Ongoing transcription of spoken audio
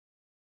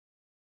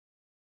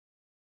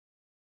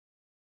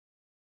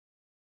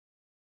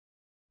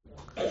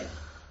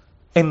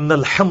ان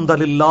الحمد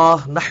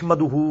للہ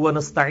نحمده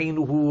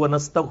ونستعینه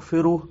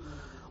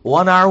ونستغفره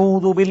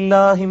ونعوذ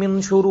باللہ من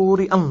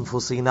شرور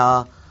انفسنا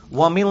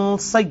ومن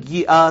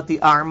سیئات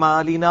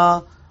اعمالنا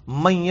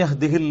من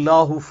يهده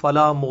اللہ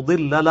فلا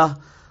مضل له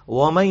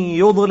ومن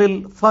يضلل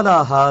فلا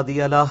هادی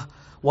له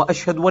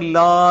واشهد ان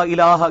لا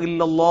الہ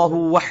الا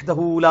اللہ وحدہ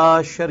لا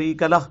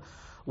شریک له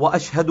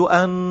واشهد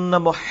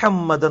ان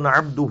محمدا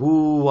عبده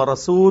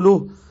ورسوله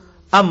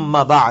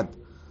اما بعد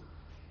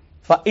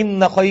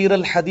فإن خير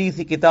الحديث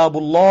كتاب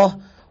الله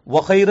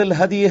وخير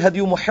الهدي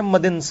هدي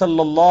محمد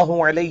صلى الله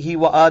عليه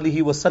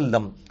وآله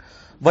وسلم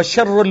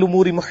وشر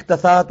الأمور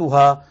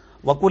محدثاتها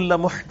وكل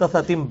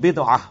محدثة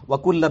بدعة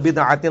وكل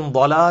بدعة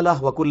ضلالة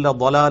وكل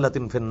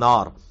ضلالة في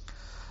النار.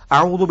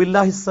 أعوذ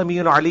بالله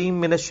السميع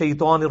العليم من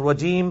الشيطان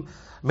الرجيم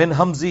من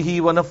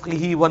همزه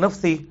ونفخه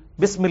ونفثه.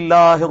 بسم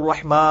الله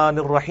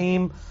الرحمن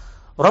الرحيم.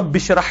 رب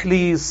اشرح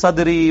لي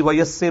صدري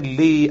ويسر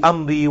لي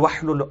امري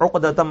واحلل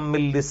عقدة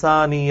من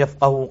لساني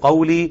يفقهوا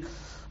قولي.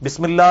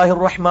 بسم الله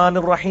الرحمن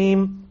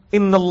الرحيم.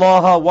 ان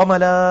الله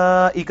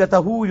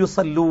وملائكته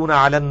يصلون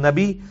على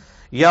النبي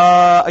يا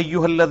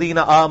ايها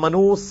الذين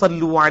امنوا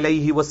صلوا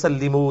عليه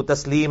وسلموا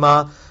تسليما.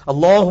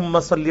 اللهم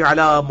صل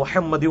على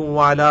محمد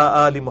وعلى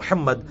ال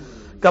محمد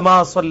كما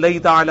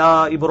صليت على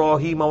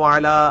ابراهيم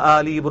وعلى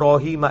ال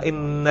ابراهيم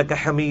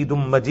انك حميد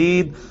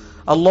مجيد.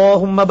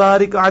 اللهم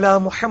بارك على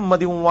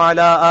محمد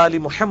وعلى آل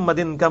محمد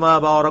كما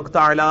باركت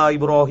على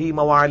إبراهيم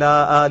وعلى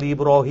آل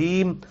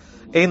إبراهيم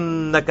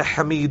إنك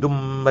حميد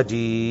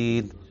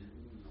مجيد.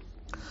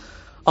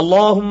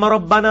 اللهم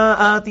ربنا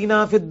آتنا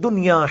في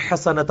الدنيا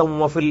حسنة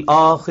وفي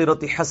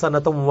الآخرة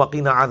حسنة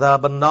وقنا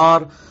عذاب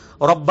النار.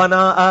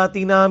 ربنا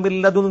آتنا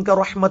من لدنك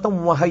رحمة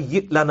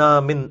وهيئ لنا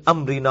من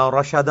أمرنا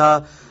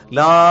رشدا.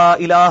 لا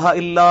إله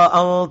إلا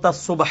أنت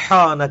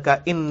سبحانك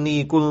إني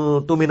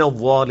كنت من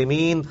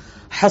الظالمين.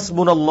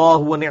 حسبنا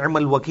اللہ ونعم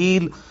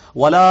الوکیل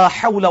ولا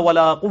حول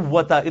ولا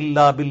قوة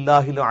الا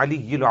باللہ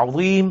العلی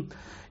العظیم.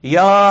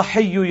 یا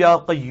حی یا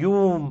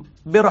قیوم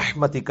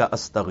برحمتک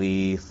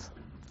استغیث.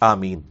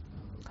 آمین.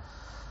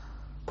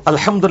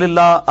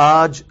 الحمدللہ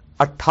آج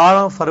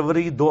 18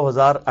 فروری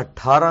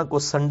 2018 کو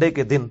سنڈے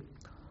کے دن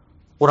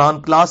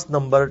قرآن کلاس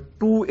نمبر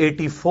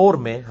 284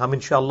 میں ہم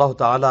انشاءاللہ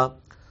تعالی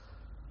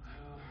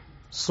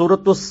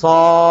سورۃ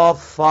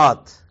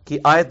الصافات کی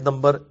آیت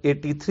نمبر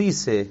 83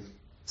 سے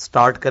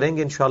سٹارٹ کریں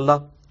گے انشاءاللہ.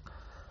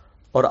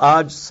 اور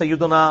آج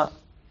سیدنا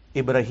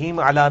ابراہیم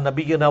علی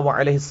نبینا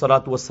وعلیہ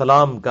الصلوۃ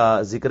والسلام کا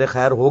ذکر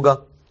خیر ہوگا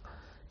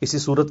اسی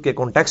صورت کے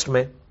کانٹیکسٹ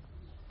میں.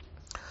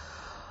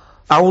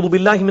 اعوذ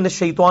باللہ من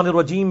الشیطان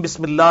الرجیم.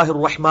 بسم اللہ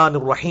الرحمن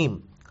الرحیم.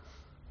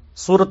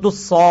 سورۃ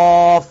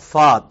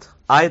الصافات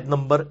آیت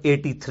نمبر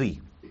 83.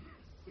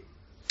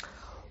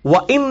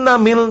 وَإِنَّ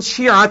مِن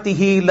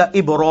شِيعَتِهِ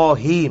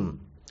لَإِبْرَاهِيمَ،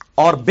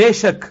 اور بے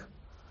شک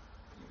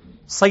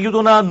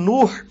سیدنا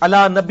نوح علی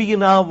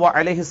نبینا و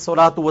علیہ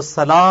الصلوۃ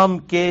والسلام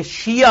کے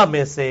شیعہ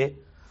میں سے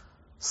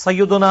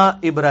سیدنا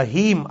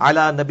ابراہیم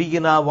علی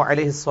نبینا و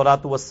علیہ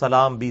الصلوۃ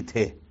والسلام بھی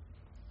تھے.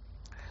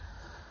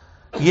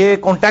 یہ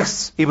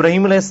کانٹیکسٹ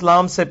ابراہیم علیہ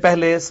السلام سے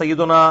پہلے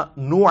سیدنا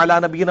نوح علی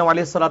نبینا و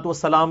علیہ الصلوۃ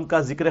والسلام کا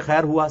ذکر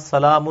خیر ہوا،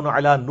 سلام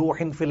علی نوح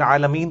فی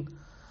العالمین.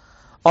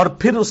 اور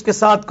پھر اس کے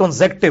ساتھ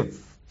کنزیکٹو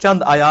چند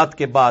آیات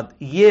کے بعد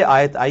یہ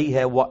آیت آئی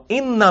ہے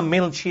وَإِنَّ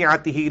مِن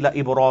شِيعَتِهِ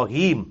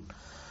لَإِبْرَاهِيمَ،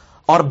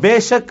 اور بے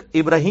شک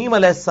ابراہیم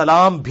علیہ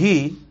السلام بھی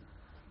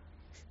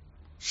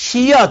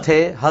شیعہ تھے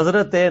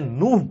حضرت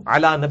نوح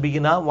علی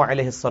نبینا و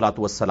علیہ الصلوۃ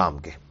والسلام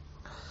کے.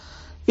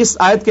 اس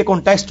آیت کے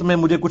کانٹیکسٹ میں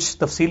مجھے کچھ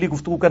تفصیلی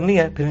گفتگو کرنی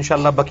ہے، پھر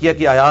انشاءاللہ بقیہ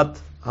کی آیات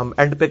ہم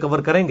اینڈ پہ کور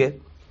کریں گے.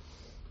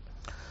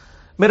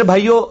 میرے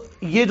بھائیو،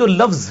 یہ جو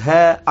لفظ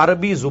ہے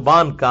عربی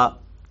زبان کا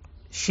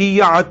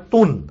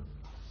شیعتن،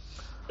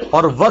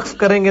 اور وقف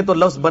کریں گے تو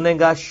لفظ بنے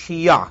گا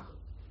شیعہ،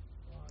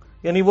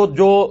 یعنی وہ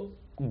جو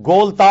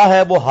گولتا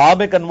ہے وہ ہا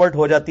میں کنورٹ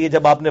ہو جاتی ہے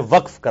جب آپ نے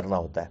وقف کرنا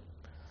ہوتا ہے.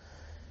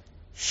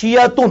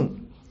 شیعتن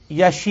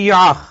یا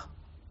شیعہ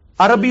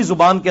عربی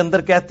زبان کے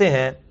اندر کہتے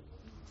ہیں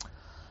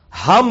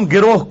ہم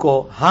گروہ کو،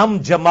 ہم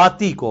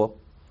جماعتی کو،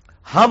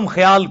 ہم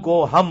خیال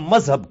کو، ہم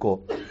مذہب کو،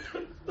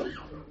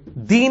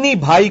 دینی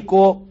بھائی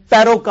کو،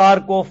 پیروکار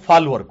کو،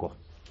 فالوور کو.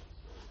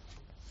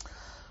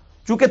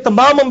 چونکہ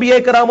تمام انبیاء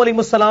کرام علیہ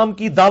السلام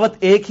کی دعوت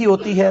ایک ہی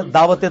ہوتی ہے،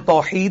 دعوت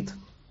توحید،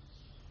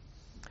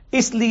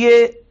 اس لیے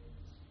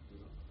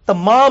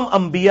تمام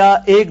انبیاء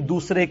ایک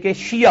دوسرے کے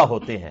شیعہ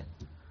ہوتے ہیں،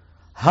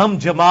 ہم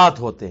جماعت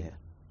ہوتے ہیں،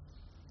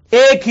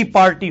 ایک ہی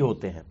پارٹی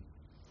ہوتے ہیں.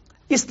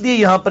 اس لیے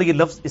یہاں پر یہ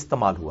لفظ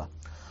استعمال ہوا.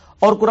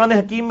 اور قرآن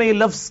حکیم میں یہ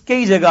لفظ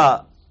کئی جگہ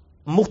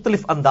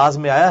مختلف انداز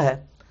میں آیا ہے.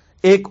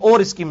 ایک اور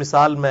اس کی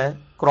مثال میں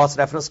کراس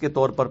ریفرنس کے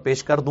طور پر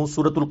پیش کر دوں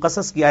سورۃ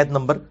القصص کی آیت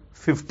نمبر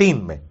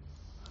 15 میں،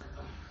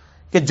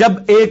 کہ جب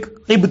ایک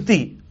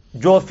قبطی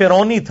جو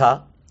فرعونی تھا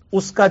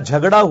اس کا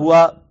جھگڑا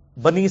ہوا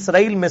بنی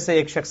اسرائیل میں سے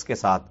ایک شخص کے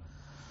ساتھ،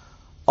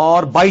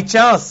 اور بائی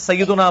چانس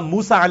سیدنا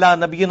موسیٰ علی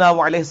نبینا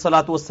و علیہ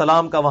الصلوۃ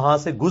والسلام کا وہاں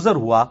سے گزر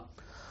ہوا،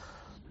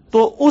 تو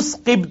اس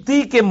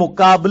قبطی کے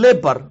مقابلے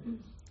پر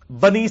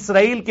بنی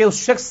اسرائیل کے اس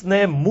شخص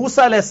نے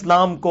موسیٰ علیہ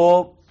السلام کو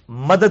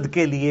مدد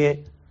کے لیے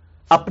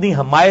اپنی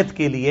حمایت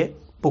کے لیے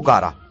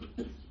پکارا.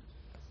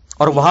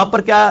 اور وہاں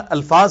پر کیا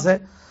الفاظ ہے؟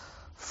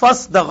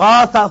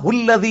 فَاسْتَغَاثَهُ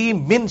الَّذِي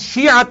مِنْ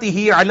شِيعَتِهِ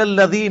عَلَى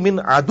الَّذِي مِنْ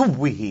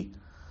عَدُوِّهِ،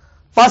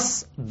 پس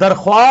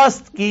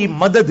درخواست کی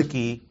مدد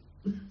کی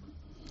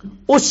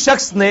اس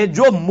شخص نے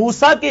جو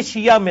موسیٰ کے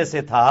شیعہ میں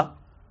سے تھا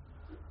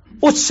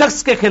اس شخص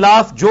کے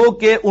خلاف جو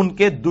کہ ان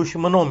کے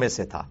دشمنوں میں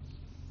سے تھا.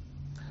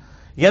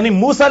 یعنی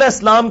موسیٰ علیہ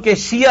السلام کے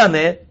شیعہ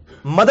نے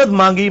مدد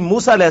مانگی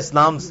موسیٰ علیہ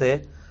السلام سے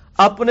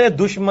اپنے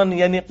دشمن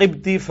یعنی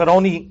قبطی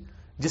فرعونی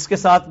جس کے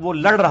ساتھ وہ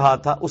لڑ رہا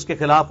تھا اس کے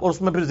خلاف. اور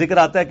اس میں پھر ذکر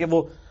آتا ہے کہ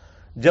وہ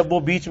جب وہ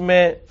بیچ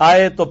میں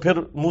آئے تو پھر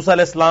موسیٰ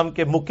علیہ السلام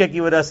کے مکے کی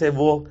وجہ سے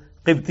وہ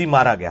قبطی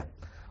مارا گیا.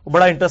 وہ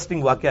بڑا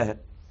انٹرسٹنگ واقعہ ہے.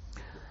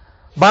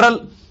 بہرحال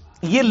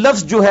یہ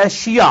لفظ جو ہے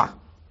شیعہ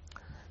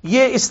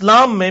یہ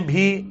اسلام میں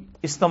بھی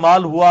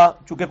استعمال ہوا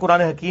چونکہ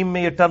قرآن حکیم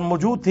میں یہ ٹرم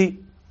موجود تھی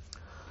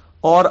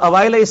اور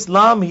اوائل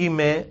اسلام ہی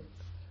میں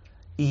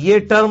یہ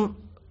ٹرم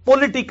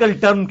پولیٹیکل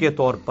ٹرم کے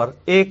طور پر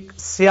ایک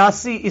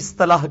سیاسی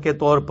اصطلاح کے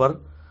طور پر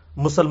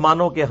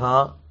مسلمانوں کے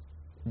ہاں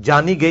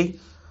جانی گئی.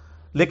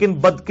 لیکن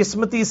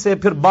بدقسمتی سے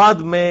پھر بعد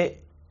میں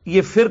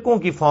یہ فرقوں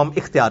کی فارم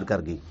اختیار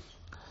کر گئی.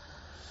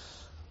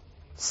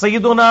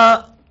 سیدنا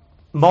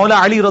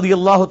مولا علی رضی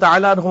اللہ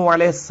تعالیٰ عنہ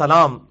علیہ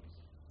السلام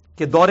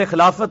کے دور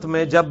خلافت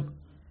میں جب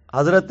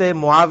حضرت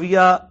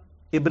معاویہ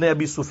ابن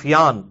ابی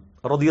سفیان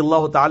رضی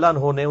اللہ تعالیٰ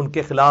عنہ نے ان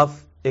کے خلاف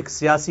ایک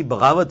سیاسی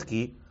بغاوت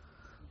کی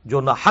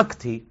جو ناحق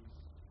تھی،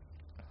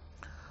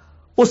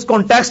 اس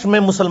کانٹیکسٹ میں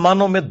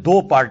مسلمانوں میں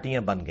دو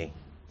پارٹیاں بن گئیں.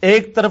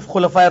 ایک طرف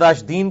خلفائے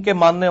راشدین کے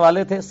ماننے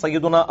والے تھے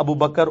سیدنا ابو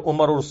بکر،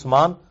 عمر اور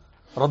عثمان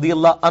رضی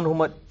اللہ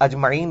عنہم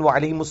اجمعین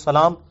وعلیہم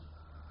السلام.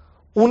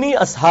 انہی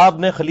اصحاب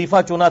نے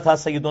خلیفہ چنا تھا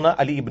سیدنا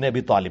علی ابن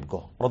ابی طالب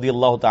کو رضی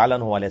اللہ تعالیٰ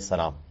عنہ علیہ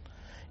السلام.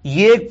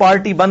 یہ ایک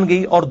پارٹی بن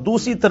گئی. اور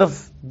دوسری طرف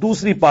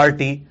دوسری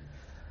پارٹی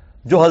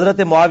جو حضرت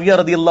معاویہ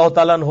رضی اللہ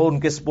تعالیٰ عنہ ان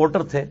کے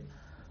سپورٹر تھے،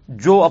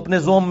 جو اپنے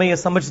زوم میں یہ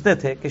سمجھتے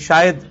تھے کہ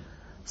شاید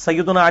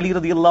سیدنا علی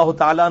رضی اللہ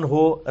تعالیٰ عنہ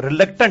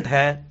ریلیکٹنٹ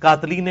ہیں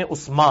قاتلین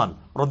عثمان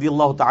رضی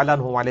اللہ تعالیٰ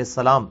عنہ علیہ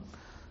السلام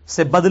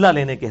سے بدلہ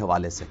لینے کے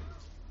حوالے سے.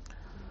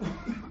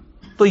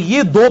 تو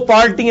یہ دو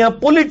پارٹیاں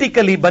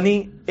پولیٹیکلی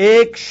بنی،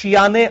 ایک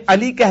شیعان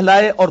علی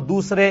کہلائے اور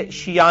دوسرے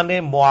شیعان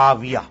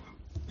معاویہ.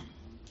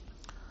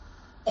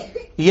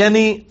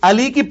 یعنی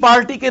علی کی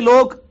پارٹی کے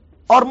لوگ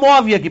اور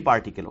معاویہ کی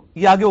پارٹی کے لوگ.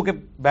 یہ آگے ہو کے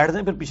بیٹھ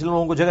جائیں پھر پچھلے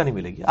لوگوں کو جگہ نہیں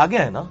ملے گی. آگے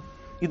ہے نا،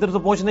 ادھر تو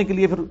پہنچنے کے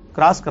لیے پھر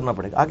کراس کرنا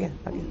پڑے گا. آگے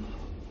آگے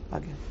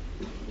آگے.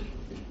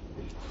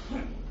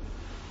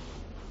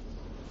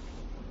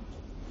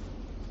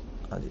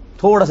 جی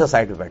تھوڑا سا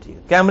سائڈ پہ بیٹھیے،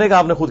 کیمرے کا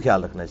آپ نے خود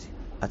خیال رکھنا ہے. جی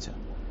اچھا،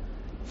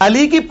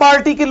 علی کی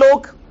پارٹی کے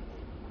لوگ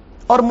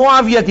اور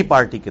معاویہ کی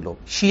پارٹی کے لوگ،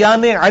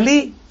 شیعان علی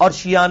اور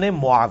شیعان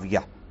معاویہ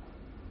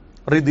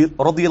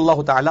رضی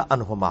اللہ تعالی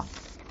عنہما.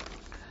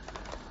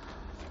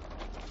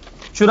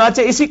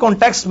 چنانچہ اسی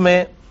کانٹیکسٹ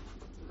میں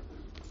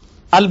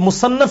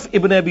المصنف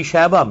ابن ابی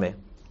شیبہ میں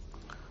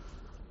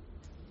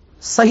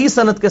صحیح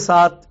سند کے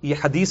ساتھ یہ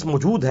حدیث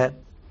موجود ہے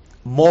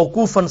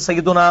موقوفاً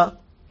سیدنا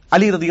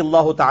علی رضی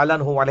اللہ تعالیٰ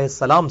عنہ علیہ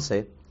السلام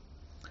سے.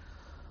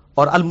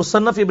 اور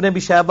المصنف ابن ابی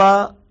شیبہ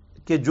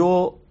کے جو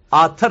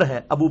آتھر ہیں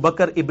ابو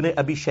بکر ابن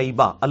ابی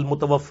شیبہ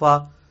المتوفا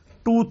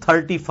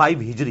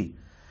 235 ہجری،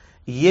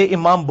 یہ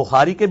امام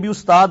بخاری کے بھی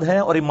استاد ہیں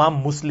اور امام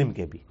مسلم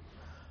کے بھی.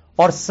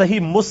 اور صحیح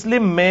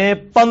مسلم میں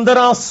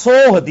 1500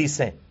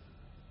 حدیثیں،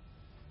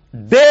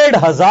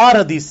 1500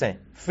 حدیثیں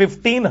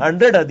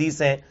 1500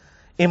 حدیثیں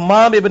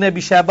امام ابن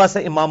ابی شیبہ سے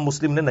امام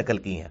مسلم نے نقل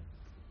کی ہیں.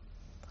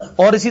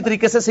 اور اسی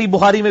طریقے سے صحیح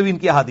بخاری میں بھی ان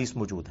کی احادیث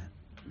موجود ہیں.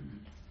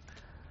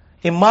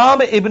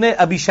 امام ابن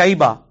ابی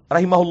شیبہ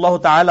رحمہ اللہ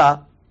تعالی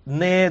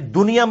نے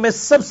دنیا میں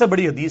سب سے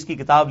بڑی حدیث کی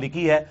کتاب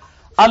لکھی ہے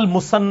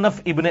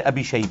المصنف ابن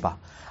ابی شیبہ.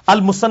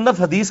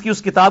 المصنف حدیث کی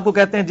اس کتاب کو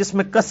کہتے ہیں جس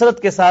میں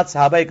کثرت کے ساتھ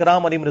صحابہ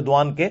اکرام علیہم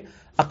رضوان کے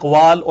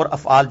اقوال اور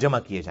افعال جمع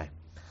کیے جائیں.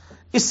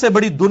 اس سے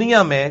بڑی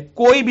دنیا میں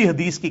کوئی بھی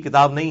حدیث کی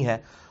کتاب نہیں ہے.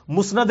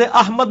 مسند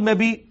احمد میں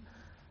بھی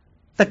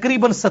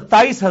تقریباً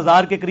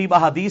 27,000 کے قریب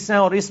احادیث ہیں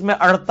اور اس میں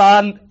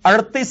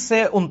 38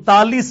 سے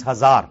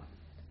 39,000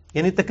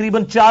 یعنی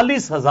تقریباً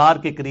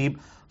 40,000 کے قریب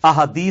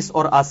احادیث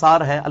اور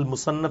آثار ہیں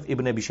المصنف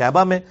ابن ابی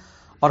شیبہ میں.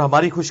 اور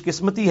ہماری خوش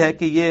قسمتی ہے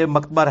کہ یہ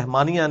مکتبہ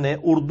رحمانیہ نے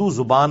اردو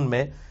زبان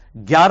میں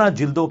 11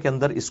 جلدوں کے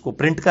اندر اس کو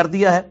پرنٹ کر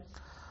دیا ہے.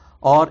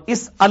 اور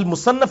اس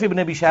المصنف ابن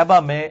ابی شیبہ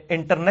میں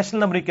انٹرنیشنل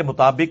نمبرنگ کے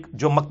مطابق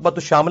جو مکتبۃ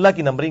الشاملہ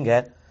کی نمبرنگ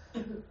ہے،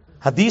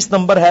 حدیث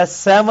نمبر ہے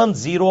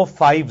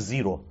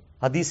 7050،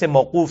 حدیث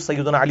موقوف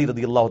سیدنا علی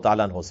رضی اللہ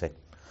تعالیٰ عنہ سے.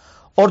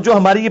 اور جو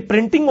ہماری یہ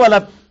پرنٹنگ والا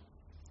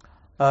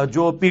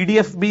جو پی ڈی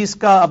ایف بھی اس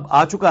کا اب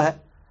آ چکا ہے،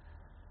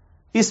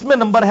 اس میں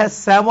نمبر ہے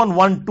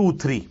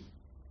 7123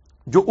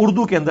 جو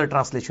اردو کے اندر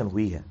ٹرانسلیشن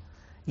ہوئی ہے.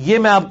 یہ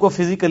میں آپ کو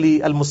فزیکلی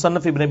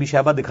المصنف ابن ابی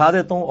شیبہ دکھا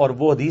دیتا ہوں. اور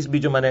وہ حدیث بھی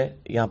جو میں نے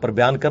یہاں پر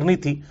بیان کرنی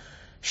تھی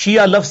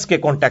شیعہ لفظ کے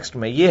کانٹیکسٹ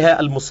میں، یہ ہے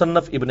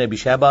المصنف ابن ابی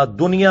شیبہ،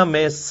 دنیا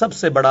میں سب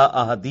سے بڑا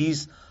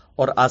احادیث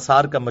اور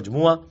آثار کا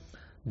مجموعہ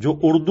جو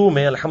اردو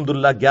میں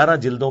الحمدللہ 11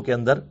 جلدوں کے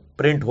اندر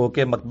پرنٹ ہو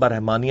کے مکتبہ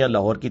رحمانیہ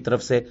لاہور کی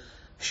طرف سے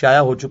شائع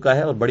ہو چکا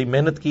ہے اور بڑی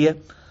محنت کی ہے.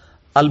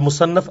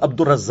 المصنف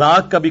عبد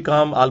الرزاق کا بھی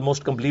کام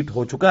آلموسٹ کمپلیٹ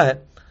ہو چکا ہے.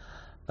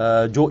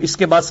 جو اس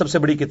کے بعد سب سے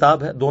بڑی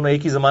کتاب ہے، دونوں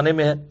ایک ہی زمانے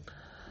میں ہے.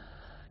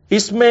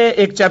 اس میں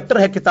ایک چیپٹر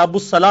ہے کتاب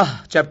الصلاح،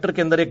 چیپٹر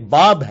کے اندر ایک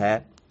باب ہے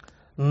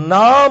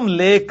نام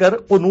لے کر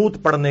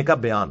قنوت پڑھنے کا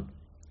بیان.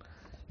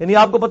 یعنی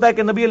آپ کو پتا ہے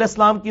کہ نبی علیہ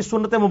السلام کی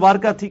سنت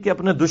مبارکہ تھی کہ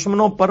اپنے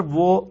دشمنوں پر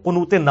وہ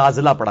قنوت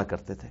نازلہ پڑھا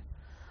کرتے تھے،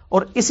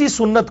 اور اسی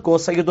سنت کو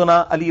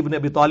سیدنا علی ابن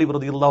ابی طالب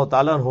رضی اللہ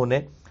تعالیٰ عنہ نے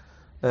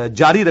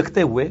جاری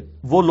رکھتے ہوئے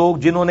وہ لوگ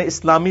جنہوں نے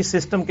اسلامی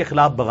سسٹم کے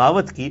خلاف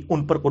بغاوت کی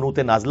ان پر قنوت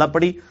نازلہ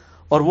پڑھی.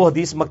 اور وہ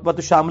حدیث مکتبۃ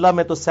الشاملہ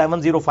میں تو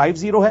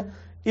 7050 ہے،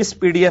 اس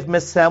پی ڈی ایف میں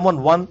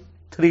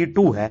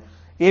 7132 ہے.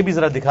 یہ بھی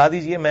ذرا دکھا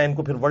دیجئے، میں ان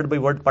کو پھر ورڈ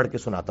بائی ورڈ پڑھ کے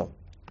سناتا ہوں.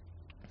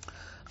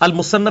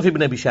 المصنف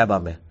ابن ابی شیبہ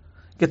میں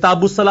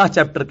کتاب الصلاح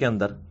چیپٹر کے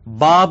اندر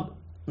باب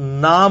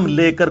نام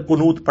لے کر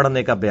قنوت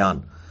پڑھنے کا بیان،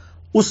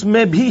 اس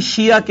میں بھی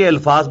شیعہ کے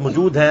الفاظ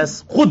موجود ہیں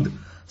خود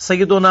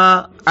سیدنا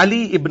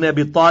علی ابن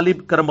ابی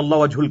طالب کرم اللہ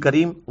وجہ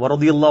الکریم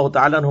ورضی اللہ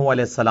تعالیٰ عنہ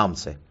علیہ السلام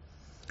سے،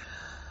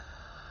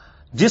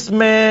 جس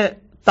میں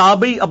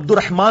تابعی عبد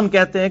الرحمن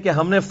کہتے ہیں کہ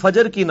ہم نے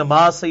فجر کی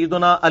نماز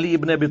سیدنا علی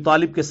ابن ابی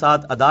طالب کے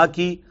ساتھ ادا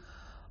کی،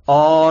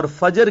 اور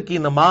فجر کی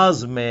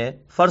نماز میں،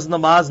 فرض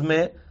نماز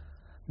میں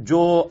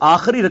جو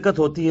آخری رکعت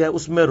ہوتی ہے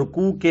اس میں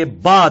رکوع کے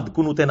بعد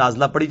قنوت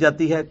نازلہ پڑھی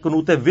جاتی ہے.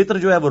 قنوت وتر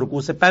جو ہے وہ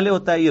رکوع سے پہلے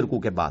ہوتا ہے، یہ رکوع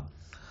کے بعد.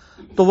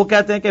 تو وہ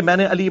کہتے ہیں کہ میں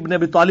نے علی ابن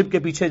ابی طالب کے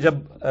پیچھے جب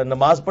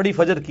نماز پڑھی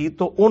فجر کی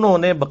تو انہوں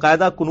نے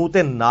باقاعدہ قنوت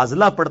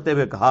نازلہ پڑھتے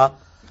ہوئے کہا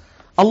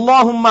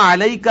اللہم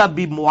علیک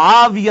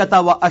بمعاویۃ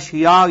و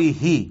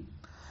اشیاعہ،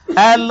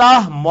 اے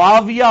اللہ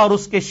معاویہ اور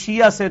اس کے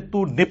شیعہ سے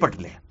تو نپٹ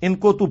لے، ان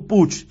کو تو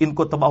پوچھ، ان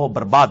کو تباہ و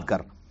برباد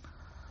کر.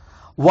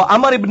 وہ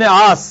عمر ابن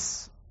عاص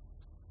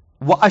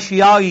و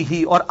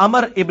اشیاعہ، اور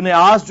عمر ابن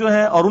عاص جو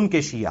ہیں اور ان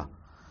کے شیعہ،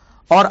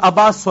 اور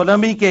ابا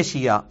سلمی کے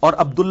شیعہ، اور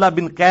عبداللہ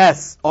بن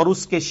قیس اور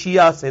اس کے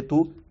شیعہ سے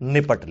تو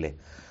نپٹ لے.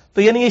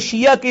 تو یعنی یہ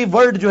شیعہ کی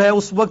ورڈ جو ہے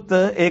اس وقت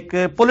ایک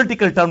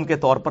پولیٹیکل ٹرم کے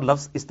طور پر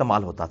لفظ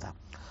استعمال ہوتا تھا.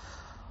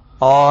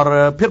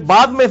 اور پھر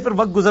بعد میں پھر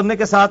وقت گزرنے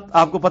کے ساتھ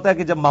آپ کو پتا ہے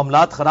کہ جب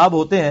معاملات خراب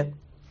ہوتے ہیں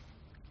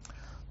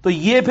تو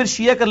یہ پھر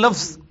شیعہ کا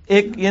لفظ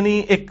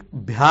ایک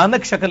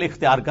بھیانک شکل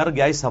اختیار کر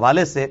گیا اس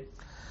حوالے سے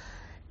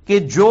کہ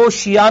جو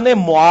شیعان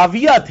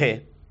معاویہ تھے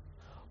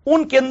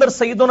ان کے اندر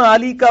سیدنا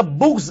علی کا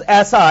بغض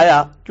ایسا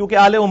آیا، کیونکہ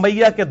آل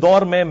امیہ کے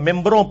دور میں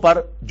ممبروں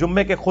پر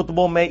جمعے کے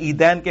خطبوں میں،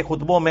 عیدین کے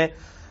خطبوں میں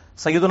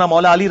سیدنا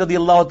مولا علی رضی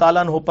اللہ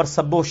تعالیٰ عنہ پر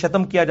سب و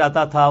شتم کیا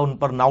جاتا تھا، ان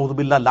پر نعوذ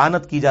باللہ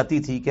لعنت کی جاتی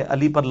تھی کہ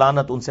علی پر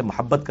لعنت، ان سے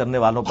محبت کرنے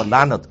والوں پر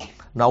لعنت،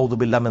 نعوذ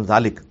باللہ من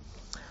ذالک.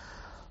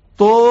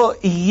 تو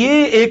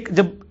یہ ایک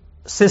جب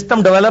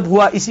سسٹم ڈیولپ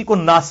ہوا، اسی کو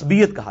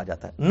ناسبیت کہا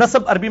جاتا ہے.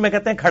 نسب عربی میں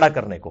کہتے ہیں کھڑا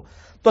کرنے کو.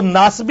 تو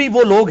ناسبی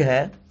وہ لوگ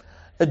ہیں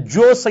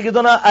جو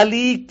سیدنا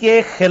علی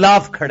کے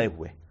خلاف کھڑے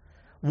ہوئے،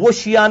 وہ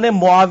شیعان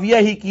معاویہ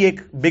ہی کی ایک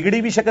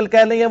بگڑی بھی شکل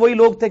کہہ لیں، وہی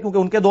لوگ تھے کیونکہ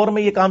ان کے دور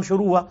میں یہ کام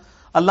شروع ہوا.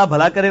 اللہ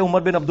بھلا کرے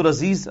عمر بن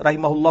عبدالعزیز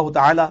رحمہ اللہ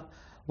تعالی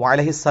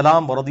وعلیہ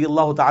السلام ورضی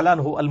اللہ تعالی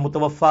عنہ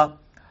المتوفى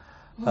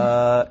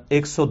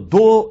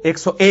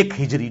 101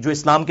 ہجری، جو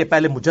اسلام کے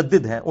پہلے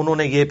مجدد ہیں، انہوں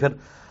نے یہ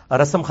پھر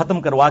رسم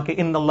ختم کروا کے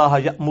ان اللہ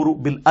یأمر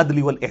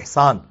بالعدل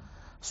والاحسان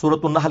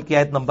سورۃ النحل کی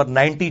آیت نمبر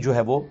 90 جو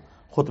ہے وہ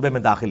خطبے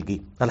میں داخل کی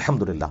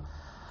الحمدللہ.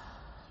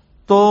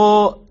 تو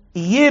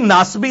یہ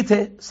ناسبی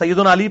تھے.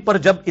 سیدنا علی پر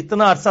جب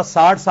اتنا عرصہ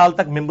 60 سال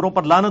تک ممبروں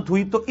پر لعنت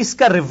ہوئی تو اس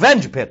کا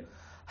ریونج پھر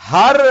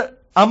ہر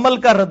عمل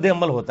کا رد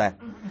عمل ہوتا ہے.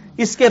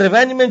 اس کے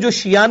ریونج میں جو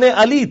شیعان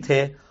علی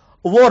تھے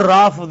وہ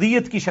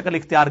رافضیت کی شکل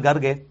اختیار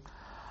کر گئے.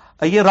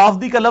 یہ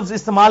رافضی کا لفظ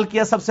استعمال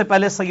کیا سب سے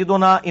پہلے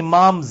سیدنا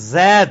امام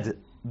زید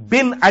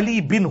بن علی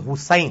بن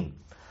حسین،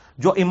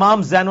 جو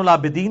امام زین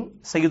العابدین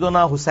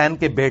سیدنا حسین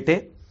کے بیٹے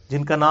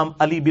جن کا نام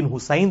علی بن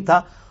حسین تھا،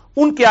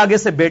 ان کے آگے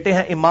سے بیٹے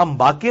ہیں امام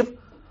باقر،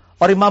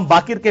 اور امام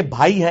باقر کے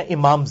بھائی ہیں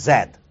امام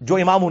زید، جو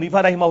امام حنیفہ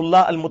رحمہ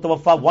اللہ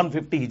المتوفى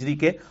 150 ہجری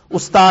کے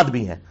استاد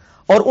بھی ہیں،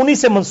 اور انہی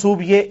سے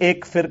منسوب یہ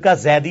ایک فرقہ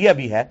زیدیہ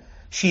بھی ہے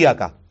شیعہ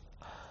کا.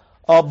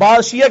 اور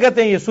بعض شیعہ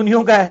کہتے ہیں یہ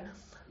سنیوں کا ہے،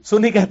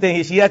 سنی کہتے ہیں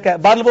یہ شیعہ کا ہے.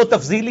 بعض وہ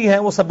تفضیلی ہیں،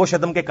 وہ سب و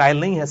شتم کے قائل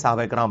نہیں ہیں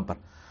صحابہ کرام پر.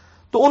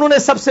 تو انہوں نے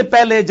سب سے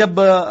پہلے جب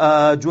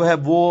جو ہے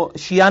وہ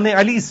شیعان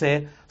علی سے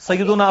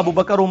سیدنا ابو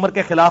بکر عمر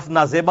کے خلاف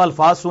نازیبا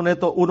الفاظ سنے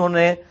تو انہوں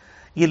نے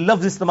یہ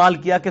لفظ استعمال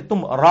کیا کہ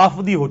تم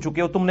رافضی ہو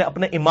چکے ہو، تم نے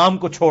اپنے امام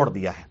کو چھوڑ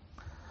دیا ہے.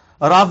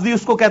 رافضی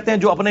اس کو کہتے ہیں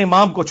جو اپنے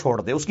امام کو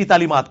چھوڑ دے، اس کی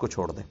تعلیمات کو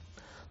چھوڑ دے.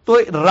 تو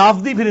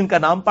رافضی پھر ان کا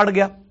نام پڑ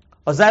گیا،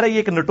 اور ظاہر ہے یہ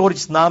ایک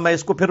نوٹوریس نام ہے.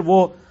 اس کو پھر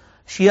وہ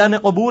شیعہ نے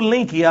قبول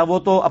نہیں کیا، وہ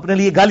تو اپنے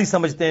لیے گالی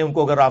سمجھتے ہیں ان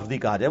کو اگر رافضی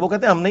کہا جائے. وہ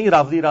کہتے ہیں ہم نہیں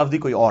رافضی، رافضی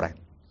کوئی اور ہے.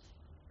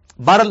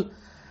 بہرحال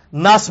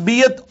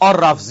ناسبیت اور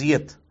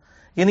رافضیت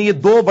یعنی یہ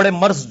دو بڑے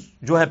مرض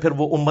جو ہے پھر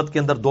وہ امت کے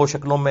اندر دو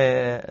شکلوں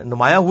میں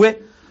نمایاں ہوئے،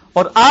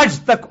 اور آج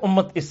تک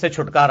امت اس سے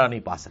چھٹکارا نہیں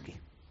پا سکی.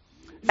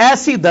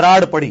 ایسی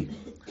دراڑ پڑی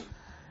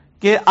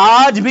کہ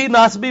آج بھی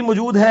ناسبی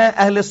موجود ہیں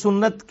اہل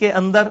سنت کے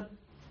اندر،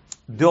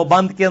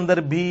 دیوبند کے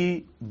اندر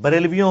بھی،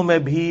 بریلویوں میں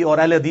بھی، اور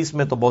اہل حدیث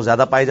میں تو بہت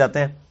زیادہ پائے جاتے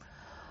ہیں.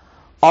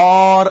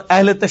 اور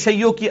اہل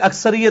تشیع کی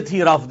اکثریت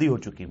ہی رافضی ہو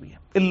چکی ہوئی ہے،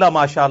 الا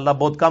ماشاء اللہ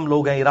بہت کم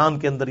لوگ ہیں ایران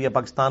کے اندر یا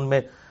پاکستان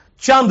میں،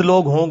 چند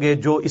لوگ ہوں گے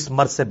جو اس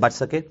مرض سے بچ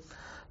سکے.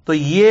 تو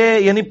یہ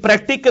یعنی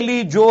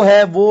پریکٹیکلی جو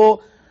ہے وہ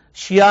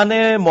شیعان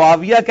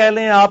معاویہ کہہ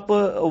لیں آپ،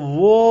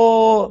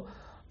 وہ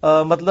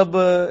مطلب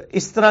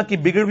اس طرح کی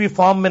بگڑ ہوئی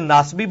فارم میں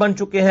ناسبی بن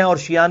چکے ہیں، اور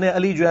شیعان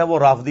علی جو ہے وہ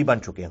رافضی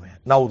بن چکے ہوئے ہیں،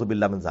 نعوذ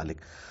باللہ من ذالک.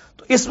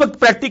 تو اس وقت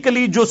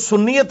پریکٹیکلی جو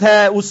سنیت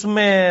ہے اس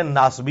میں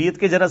ناسبیت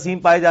کے جراثیم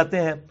پائے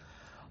جاتے ہیں،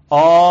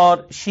 اور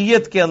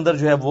شیعت کے اندر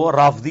جو ہے وہ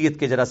رافضیت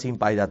کے جراثیم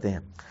پائے جاتے ہیں.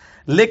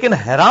 لیکن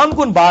حیران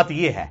کن بات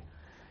یہ ہے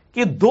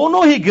کہ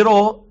دونوں ہی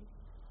گروہ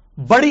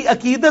بڑی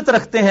عقیدت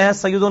رکھتے ہیں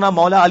سیدنا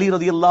مولا علی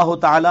رضی اللہ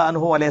تعالی عنہ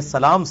علیہ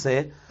السلام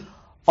سے،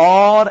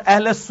 اور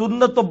اہل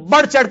سنت تو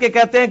بڑھ چڑھ کے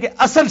کہتے ہیں کہ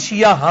اصل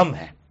شیعہ ہم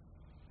ہیں،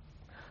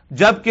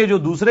 جبکہ جو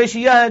دوسرے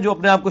شیعہ ہیں جو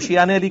اپنے آپ کو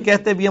شیعان علی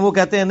کہتے بھی ہیں وہ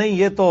کہتے ہیں نہیں،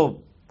 یہ تو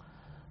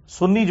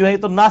سنی جو ہے یہ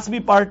تو ناسبی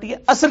پارٹی ہے،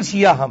 اصل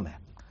شیعہ ہم ہیں.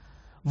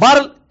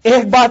 بہرحال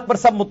ایک بات پر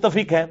سب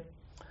متفق ہیں،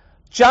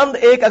 چند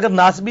ایک اگر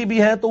ناسبی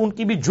بھی ہیں تو ان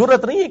کی بھی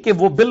جرت نہیں ہے کہ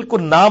وہ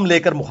بالکل نام لے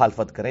کر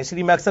مخالفت کریں. اس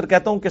لیے میں اکثر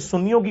کہتا ہوں کہ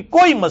سنیوں کی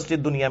کوئی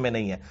مسجد دنیا میں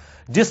نہیں ہے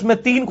جس میں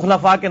 3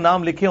 خلفاء کے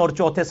نام لکھے اور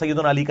چوتھے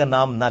سیدنا علی کا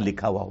نام نہ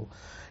لکھا ہوا ہو.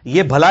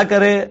 یہ بھلا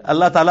کرے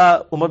اللہ تعالیٰ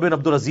عمر بن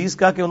عبدالعزیز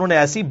کا کہ انہوں نے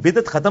ایسی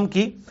بدعت ختم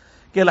کی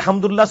کہ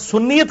الحمدللہ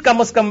سنیت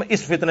کم از کم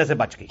اس فتنے سے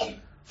بچ گئی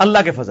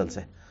اللہ کے فضل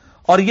سے،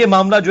 اور یہ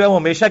معاملہ جو ہے وہ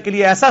ہمیشہ کے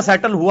لیے ایسا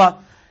سیٹل ہوا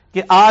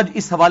کہ آج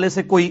اس حوالے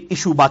سے کوئی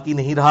ایشو باقی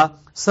نہیں رہا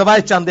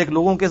سوائے چند ایک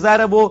لوگوں کے. ظاہر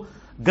ہے وہ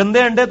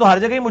گندے انڈے تو ہر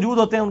جگہ ہی موجود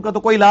ہوتے ہیں، ان کا تو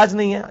کوئی علاج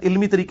نہیں ہے،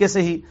 علمی طریقے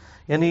سے ہی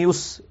یعنی اس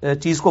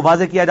چیز کو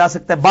واضح کیا جا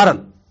سکتا ہے. بہرحال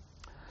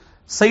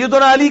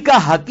سیدنا علی کا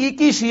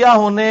حقیقی شیعہ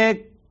ہونے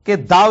کے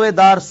دعوے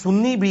دار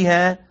سنی بھی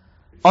ہیں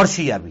اور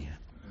شیعہ بھی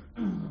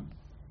ہیں،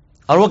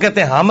 اور وہ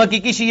کہتے ہیں ہم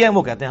حقیقی شیعہ ہیں،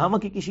 وہ کہتے ہیں ہم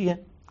حقیقی شیعہ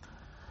ہیں.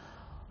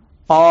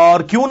 اور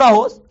کیوں نہ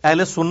ہو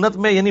اہل سنت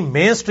میں یعنی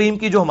مین سٹریم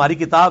کی جو ہماری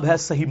کتاب ہے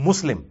صحیح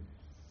مسلم،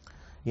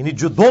 یعنی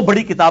جو 2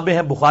 بڑی کتابیں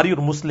ہیں بخاری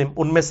اور مسلم،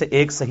 ان میں سے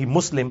ایک صحیح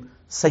مسلم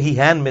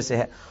صحیحین میں سے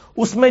ہے.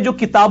 اس میں جو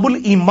کتاب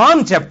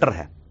الایمان چیپٹر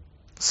ہے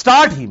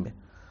سٹارٹ ہی میں،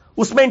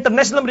 اس میں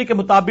انٹرنیشنل نمبر کے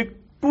مطابق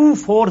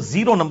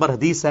 240 نمبر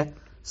حدیث ہے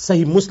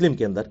صحیح مسلم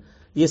کے اندر.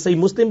 یہ صحیح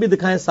مسلم بھی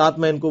دکھائیں، ساتھ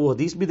میں ان کو وہ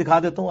حدیث بھی دکھا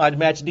دیتا ہوں. آج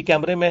میں HD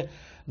کیمرے میں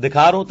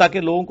دکھا رہا ہوں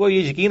تاکہ لوگوں کو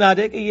یہ یقین آ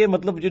جائے کہ یہ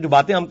مطلب جو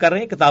باتیں ہم کر رہے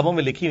ہیں کتابوں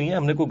میں لکھی ہوئی ہیں،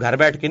 ہم نے کوئی گھر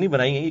بیٹھ کے نہیں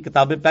بنائی ہیں، یہ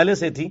کتابیں پہلے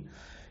سے تھیں،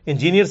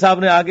 انجینئر صاحب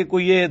نے آگے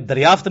کوئی یہ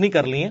دریافت نہیں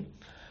کر لی ہیں.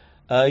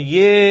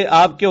 یہ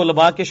آپ کے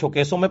علماء کے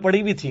شوکیسوں میں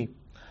پڑی ہوئی تھی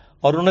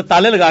اور انہوں نے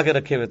تالے لگا کے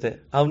رکھے ہوئے تھے،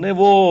 ہم نے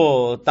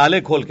وہ تالے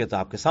کھول کے تو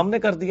آپ کے سامنے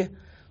کر دیے،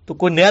 تو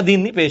کوئی نیا دین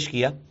نہیں پیش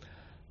کیا.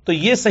 تو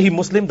یہ صحیح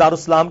مسلم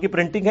دارالسلام کی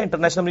پرنٹنگ ہے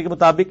انٹرنیشنل نمبر کے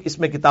مطابق. اس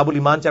میں کتاب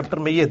الایمان چیپٹر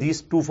میں یہ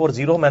حدیث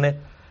 240 میں نے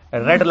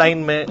ریڈ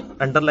لائن میں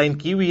انڈر لائن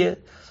کی ہوئی ہے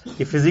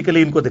کہ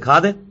فزیکلی ان کو دکھا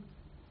دیں.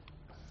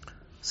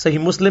 صحیح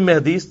مسلم میں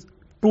حدیث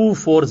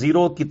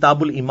 240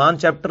 کتاب الایمان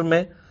چیپٹر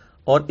میں،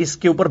 اور اس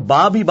کے اوپر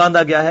باب ہی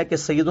باندھا گیا ہے کہ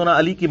سیدنا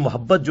علی کی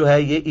محبت جو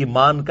ہے یہ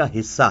ایمان کا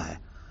حصہ ہے.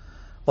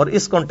 اور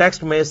اس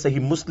کانٹیکسٹ میں صحیح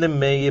مسلم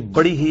میں یہ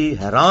بڑی ہی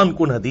حیران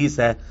کن حدیث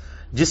ہے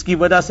جس کی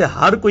وجہ سے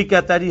ہر کوئی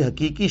کہتا ہے جی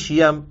حقیقی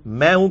شیعہ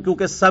میں ہوں،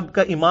 کیونکہ سب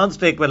کا ایمان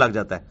سٹیک پہ لگ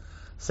جاتا ہے.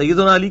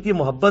 سیدنا علی کی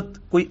محبت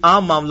کوئی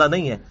عام معاملہ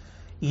نہیں ہے.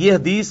 یہ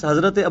حدیث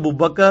حضرت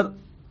ابوبکر،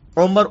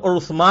 عمر اور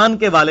عثمان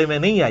کے بارے میں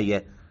نہیں آئی ہے،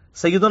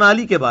 سیدنا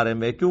علی کے بارے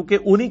میں، کیونکہ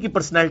انہی کی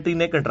پرسنالٹی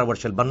نے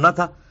کنٹروورشل بننا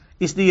تھا،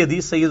 اس لیے یہ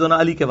حدیث سیدنا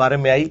علی کے بارے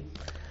میں آئی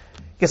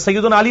کہ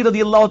سیدنا علی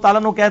رضی اللہ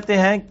تعالیٰ عنہ کہتے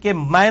ہیں کہ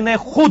میں نے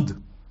خود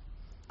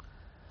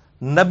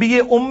نبی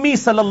امی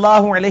صلی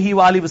اللہ علیہ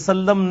وآلہ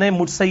وسلم نے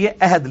مجھ سے یہ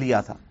عہد لیا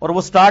تھا. اور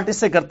وہ سٹارٹ اس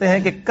سے کرتے ہیں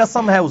کہ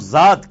قسم ہے اس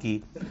ذات کی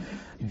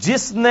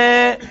جس نے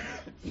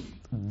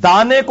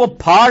دانے کو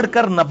پھاڑ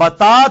کر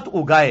نباتات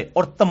اگائے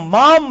اور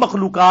تمام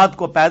مخلوقات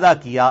کو پیدا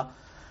کیا،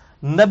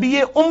 نبی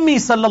امی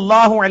صلی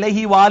اللہ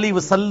علیہ وآلہ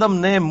وسلم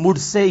نے مجھ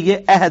سے یہ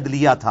عہد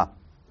لیا تھا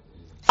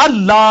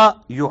اللہ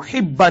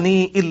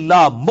یحبنی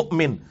الا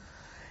مؤمن،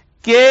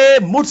 کہ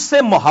مجھ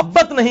سے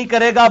محبت نہیں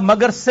کرے گا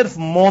مگر صرف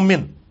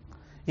مومن،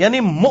 یعنی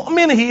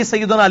مؤمن ہی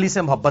سیدنا علی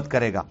سے محبت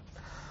کرے گا.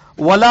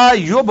 ولا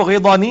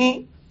یبغضنی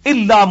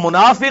الا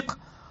منافق،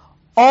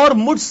 اور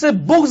مجھ سے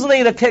بغض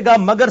نہیں رکھے گا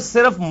مگر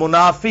صرف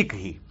منافق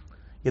ہی.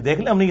 یہ دیکھ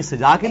لیں ہم نے یہ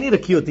سجا کے نہیں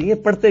رکھی ہوتی، یہ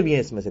پڑھتے بھی ہیں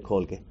اس میں سے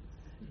کھول کے،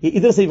 یہ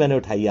ادھر سے ہی میں نے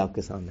اٹھائی ہے آپ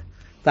کے سامنے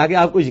تاکہ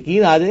آپ کو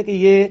یقین آ جائے کہ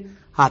یہ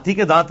ہاتھی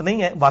کے دانت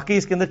نہیں ہے، واقعی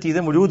اس کے اندر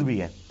چیزیں موجود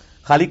بھی ہیں،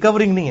 خالی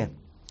کورنگ نہیں ہے.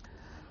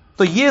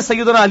 تو یہ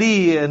سیدنا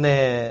علی نے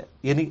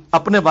یعنی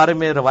اپنے بارے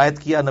میں روایت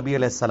کیا نبی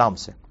علیہ السلام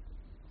سے.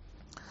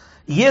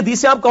 یہ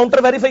حدیثیں آپ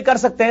کاؤنٹر ویریفائی کر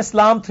سکتے ہیں،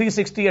 اسلام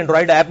 360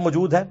 اینڈرائڈ ایپ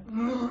موجود ہے،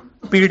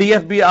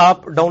 PDF بھی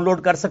آپ ڈاؤن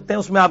لوڈ کر سکتے ہیں،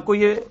 اس میں آپ کو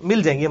یہ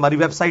مل جائیں گی. ہماری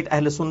ویب سائٹ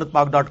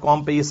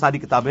ahlsunnatpak.com پہ یہ ساری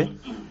کتابیں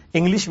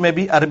انگلش میں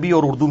بھی، عربی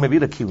اور اردو میں بھی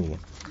رکھی ہوئی ہیں.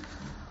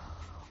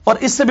 اور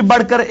اس سے بھی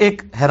بڑھ کر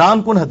ایک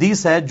حیران کن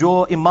حدیث ہے جو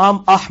امام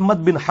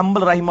احمد بن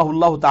حنبل رحمہ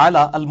اللہ تعالی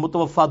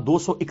المتوفى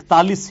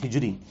 241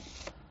 ہجری،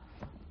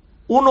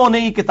 انہوں نے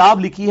یہ کتاب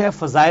لکھی ہے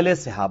فضائل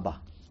صحابہ،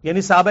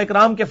 یعنی صحابہ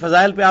اکرام کے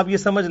فضائل پہ آپ یہ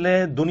سمجھ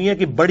لیں دنیا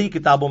کی بڑی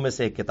کتابوں میں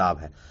سے ایک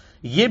کتاب ہے.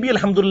 یہ بھی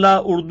الحمدللہ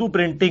اردو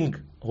پرنٹنگ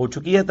ہو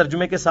چکی ہے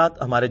ترجمے کے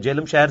ساتھ، ہمارے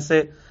جیلم شہر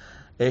سے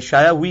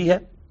شائع ہوئی ہے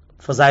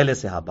فضائل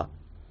صحابہ.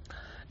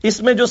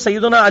 اس میں جو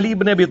سیدنا علی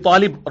بن ابی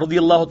طالب رضی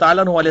اللہ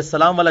تعالیٰ عنہ علیہ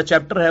السلام والا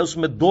چیپٹر ہے، اس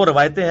میں 2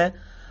 روایتیں ہیں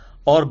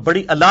اور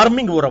بڑی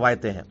الارمنگ وہ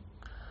روایتیں ہیں.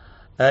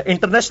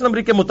 انٹرنیشنل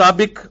نمبر کے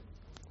مطابق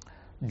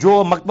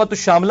جو مکتبۃ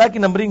الشاملہ کی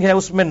نمبرنگ ہے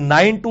اس میں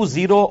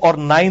 920 اور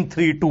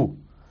 932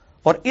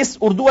 اور اس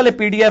اردو والے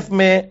پی ڈی ایف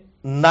میں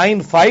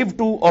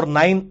 952 اور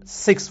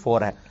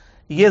 964 ہے.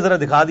 یہ ذرا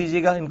دکھا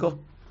دیجیے گا ان کو.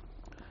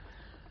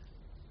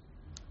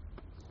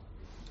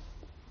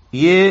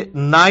 یہ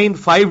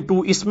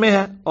 952 اس میں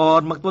ہے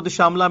اور مکتبۃ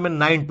الشاملہ میں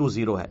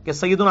 920 ہے کہ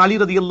سیدنا علی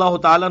رضی اللہ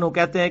تعالیٰ عنہ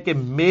کہتے ہیں کہ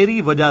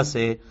میری وجہ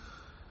سے،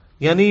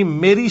 یعنی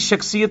میری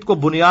شخصیت کو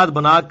بنیاد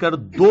بنا کر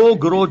دو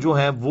گروہ جو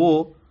ہیں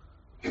وہ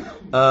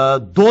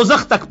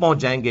دوزخ تک پہنچ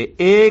جائیں گے.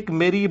 ایک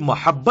میری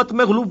محبت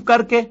میں غلوب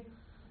کر کے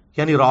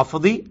یعنی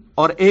رافضی،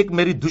 اور ایک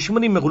میری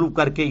دشمنی میں غلوب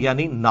کر کے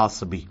یعنی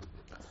ناصبی.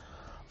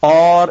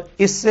 اور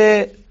اس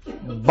سے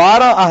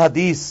 12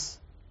 احادیث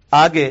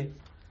آگے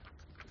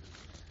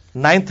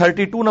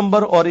 932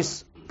 نمبر اور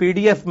اس پی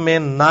ڈی ایف میں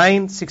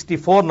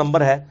 964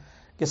 نمبر ہے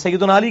کہ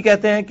سیدنا علی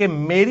کہتے ہیں کہ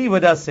میری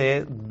وجہ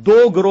سے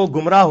دو گروہ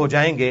گمراہ ہو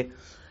جائیں گے،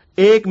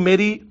 ایک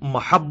میری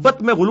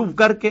محبت میں غلوب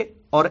کر کے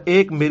اور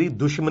ایک میری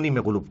دشمنی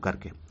میں غلوب کر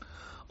کے.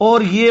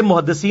 اور یہ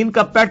محدثین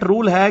کا پیٹ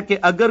رول ہے کہ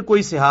اگر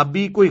کوئی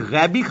صحابی کوئی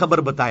غیبی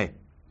خبر بتائے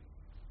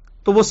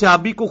تو وہ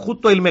صحابی کو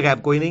خود تو علم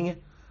غیب کوئی نہیں ہے،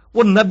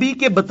 وہ نبی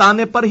کے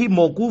بتانے پر ہی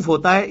موقوف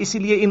ہوتا ہے. اسی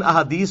لیے ان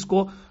احادیث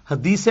کو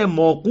حدیث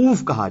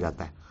موقوف کہا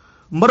جاتا ہے.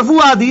 مرفوع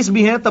احادیث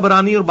بھی ہیں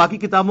طبرانی اور باقی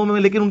کتابوں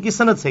میں، لیکن ان کی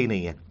سند صحیح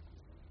نہیں ہے.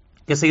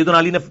 کہ سیدنا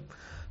علی نے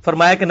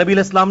فرمایا کہ نبی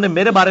علیہ السلام نے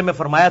میرے بارے میں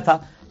فرمایا تھا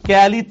کہ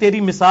علی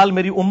تیری مثال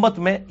میری امت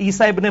میں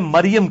عیسیٰ ابن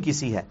مریم کی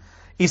سی ہے.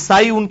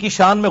 عیسائی ان کی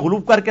شان میں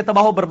غلوب کر کے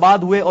تباہ و برباد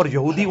ہوئے اور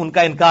یہودی ان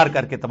کا انکار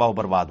کر کے تباہ و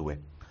برباد ہوئے.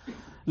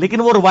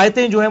 لیکن وہ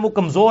روایتیں جو ہیں وہ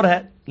کمزور ہیں،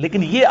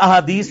 لیکن یہ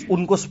احادیث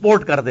ان کو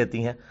سپورٹ کر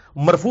دیتی ہیں.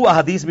 مرفوع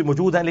احادیث بھی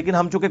موجود ہیں، لیکن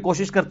ہم چونکہ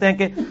کوشش کرتے ہیں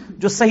کہ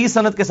جو صحیح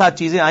سند کے ساتھ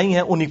چیزیں آئی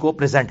ہیں انہی کو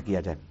پریزنٹ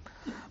کیا جائے.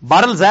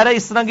 بہرحال ظاہر ہے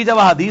اس طرح کی جب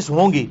احادیث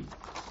ہوں گی،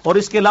 اور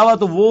اس کے علاوہ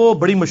تو وہ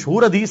بڑی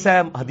مشہور حدیث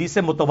ہے، حدیث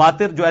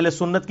متواتر جو اہل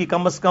سنت کی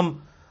کم از کم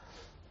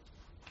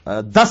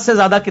 10 سے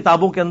زیادہ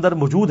کتابوں کے اندر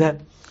موجود ہے.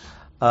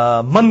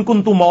 من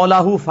کنت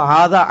مولاہ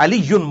فہذا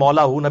علی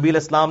مولاہ. نبی علیہ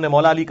السلام نے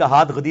مولا علی کا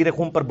ہاتھ غدیر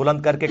خون پر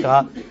بلند کر کے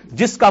کہا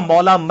جس کا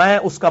مولا میں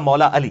اس کا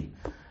مولا علی،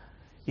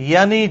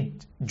 یعنی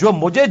جو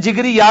مجھے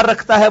جگری یار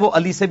رکھتا ہے وہ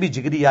علی سے بھی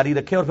جگری یاری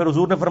رکھے. اور پھر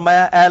حضور نے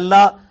فرمایا اے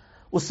اللہ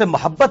اس سے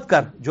محبت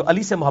کر جو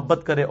علی سے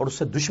محبت کرے، اور اس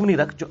سے دشمنی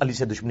رکھ جو علی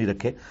سے دشمنی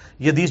رکھے.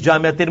 یہ حدیث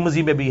جامعہ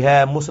ترمذی میں بھی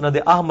ہے، مسند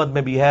احمد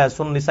میں بھی ہے،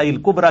 سنن نسائی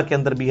الکبریٰ کے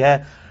اندر بھی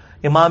ہے،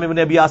 امام ابن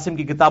ابی عاصم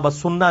کی کتاب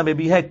السنہ میں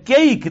بھی ہے،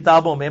 کئی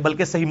کتابوں میں،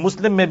 بلکہ صحیح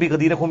مسلم میں بھی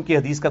غدیر خون کی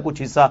حدیث کا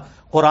کچھ حصہ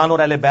قرآن اور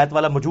اہل بیت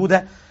والا موجود ہے.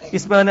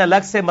 اس میں نے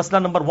الگ سے مسئلہ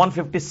نمبر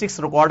 156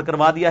 ریکارڈ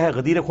کروا دیا ہے.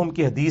 غدیر خون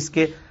کی حدیث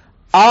کے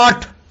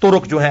 8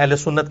 طرق جو ہیں اہل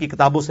سنت کی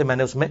کتابوں سے میں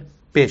نے اس میں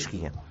پیش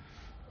کی ہیں.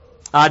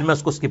 آج میں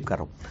اس کو سکپ کر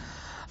رہا ہوں.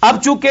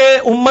 اب چونکہ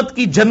امت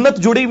کی جنت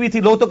جڑی ہوئی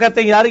تھی، لوگ تو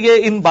کہتے ہیں یار یہ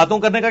ان باتوں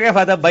کرنے کا کیا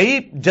فائدہ. بھائی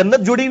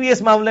جنت جڑی ہوئی ہے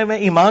اس معاملے میں،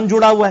 ایمان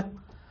جڑا ہوا ہے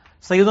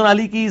سیدنا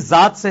علی کی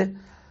ذات سے.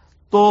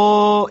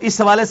 تو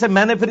اس حوالے سے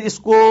میں نے پھر اس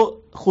کو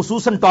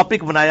خصوصاً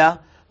ٹاپک بنایا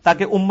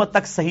تاکہ امت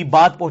تک صحیح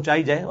بات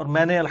پہنچائی جائے. اور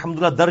میں نے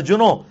الحمدللہ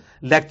درجنوں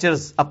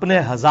لیکچرز، اپنے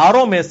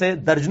ہزاروں میں سے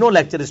درجنوں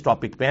لیکچر اس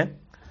ٹاپک پہ ہیں،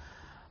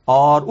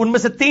 اور ان میں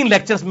سے 3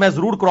 لیکچرز میں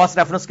ضرور کراس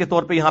ریفرنس کے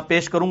طور پہ یہاں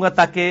پیش کروں گا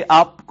تاکہ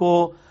آپ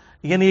کو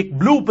یعنی ایک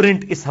بلو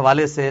پرنٹ اس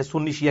حوالے سے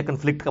سنی شیعہ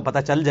کنفلکٹ کا پتہ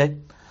چل جائے.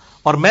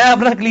 اور میں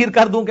اپنا کلیئر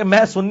کر دوں کہ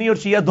میں سنی اور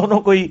شیعہ دونوں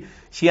کو ہی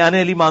شیعان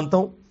علی مانتا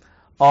ہوں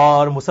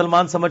اور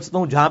مسلمان سمجھتا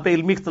ہوں. جہاں پہ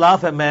علمی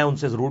اختلاف ہے میں ان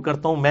سے ضرور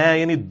کرتا ہوں. میں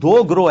یعنی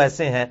 2 گروہ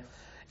ایسے ہیں،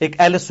 ایک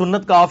اہل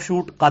سنت کا آف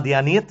شوٹ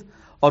قادیانیت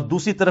اور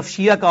دوسری طرف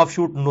شیعہ کا آف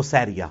شوٹ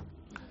نصیریہ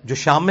جو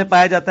شام میں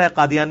پایا جاتا ہے.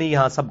 قادیانی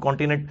یہاں سب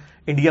کانٹیننٹ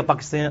انڈیا،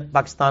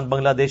 پاکستان،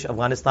 بنگلہ دیش،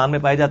 افغانستان میں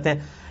پائے جاتے ہیں.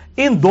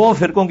 ان 2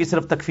 فرقوں کی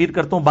صرف تکفیر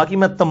کرتا ہوں. باقی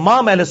میں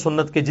تمام اہل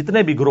سنت کے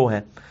جتنے بھی گروہ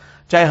ہیں،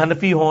 چاہے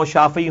حنفی ہوں،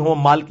 شافعی ہوں،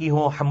 مالکی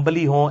ہوں،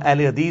 حنبلی ہوں، اہل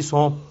حدیث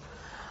ہوں،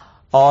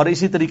 اور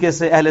اسی طریقے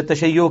سے اہل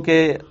تشیع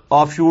کے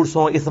آف شوٹس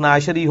ہوں، اثنا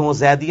عشری ہوں،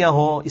 زیدیہ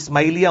ہوں،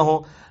 اسماعیلیہ ہوں،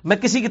 میں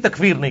کسی کی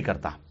تکفیر نہیں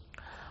کرتا.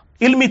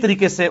 علمی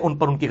طریقے سے ان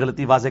پر ان کی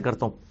غلطی واضح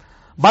کرتا ہوں.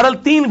 بہرحال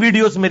 3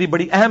 ویڈیوز میری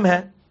بڑی اہم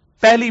ہیں.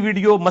 پہلی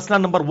ویڈیو مسئلہ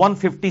نمبر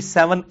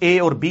 157A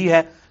اور B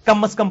ہے.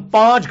 کم از کم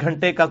 5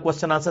 گھنٹے کا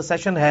کوسچن آنسر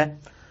سیشن ہے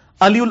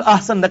علی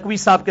الاحسن نقوی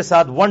صاحب کے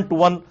ساتھ 1 to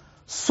 1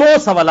 100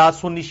 سوالات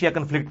سنی شیعہ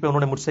کنفلکٹ پہ انہوں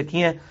نے مجھ سے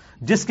کیے ہیں،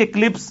 جس کے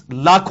کلپس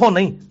لاکھوں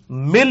نہیں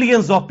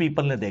ملینز آف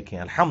پیپل نے دیکھے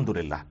ہیں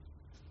الحمدللہ.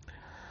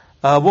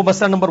 وہ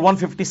مسئلہ نمبر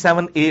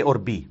 157A اور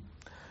B.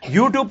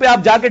 یوٹیوب پہ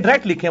آپ جا کے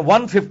ڈائریکٹ لکھیں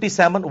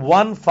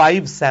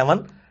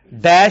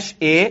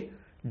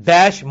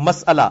 157-157-A-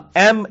 مسئلہ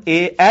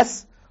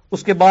MAS،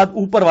 اس کے بعد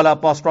اوپر والا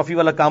اپوسٹرافی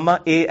والا کاما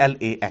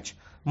ALAH.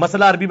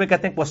 مسئلہ عربی میں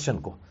کہتے ہیں کوسچن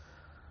کو.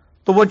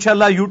 تو وہ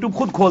انشاءاللہ یوٹیوب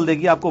خود کھول دے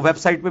گی، آپ کو ویب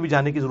سائٹ پہ بھی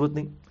جانے کی ضرورت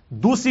نہیں.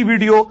 دوسری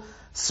ویڈیو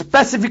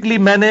اسپیسیفکلی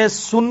میں نے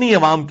سنی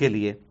عوام کے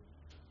لیے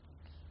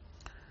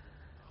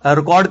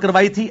ریکارڈ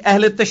کروائی تھی.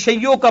 اہل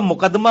تشیع کا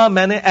مقدمہ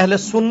میں نے اہل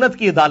سنت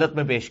کی عدالت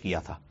میں پیش کیا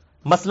تھا.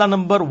 مسئلہ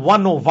نمبر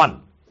 101،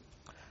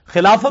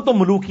 خلافت و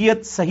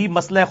ملوکیت صحیح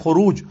مسئلہ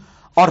خروج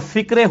اور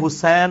فکر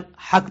حسین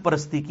حق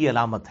پرستی کی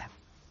علامت ہے.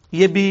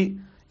 یہ بھی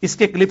اس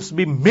کے کلپس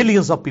بھی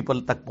ملینز آف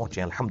پیپل تک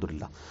پہنچے ہیں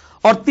الحمدللہ.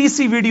 اور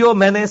تیسری ویڈیو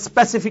میں نے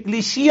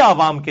اسپیسیفکلی شیعہ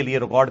عوام کے لیے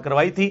ریکارڈ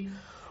کروائی تھی.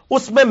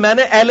 اس میں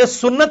نے اہل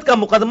سنت کا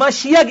مقدمہ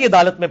شیعہ کی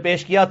عدالت میں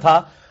پیش کیا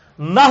تھا.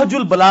 نہج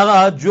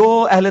البلاغہ جو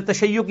اہل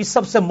تشیع کی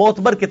سب سے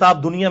معتبر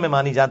کتاب دنیا میں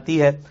مانی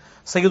جاتی ہے،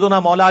 سیدنا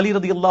مولا علی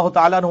رضی اللہ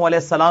تعالیٰ عنہ علیہ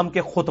السلام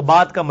کے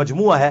خطبات کا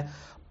مجموعہ ہے.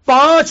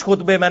 5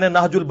 خطبے میں نے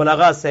نہج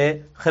البلاغہ سے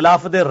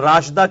خلافت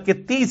راشدہ کے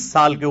 30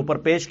 سال کے اوپر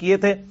پیش کیے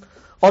تھے،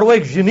 اور وہ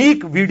ایک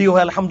یونیک ویڈیو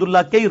ہے. الحمدللہ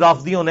کئی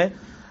رافضیوں نے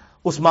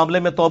اس معاملے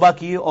میں توبہ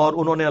کی اور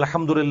انہوں نے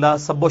الحمدللہ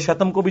سب و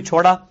شتم کو بھی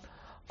چھوڑا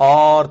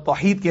اور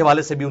توحید کے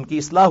حوالے سے بھی ان کی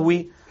اصلاح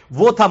ہوئی.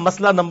 وہ تھا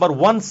مسئلہ نمبر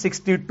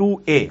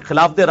 162A،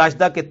 خلافت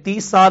راشدہ کے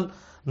 30 سال،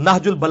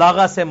 نہج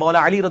البلاغہ سے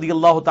مولا علی رضی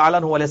اللہ تعالیٰ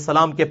عنہ علیہ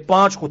السلام کے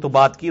 5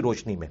 خطبات کی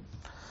روشنی میں.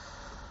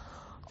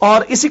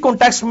 اور اسی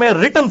کانٹیکسٹ میں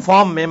ریٹن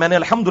فارم میں نے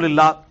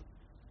الحمدللہ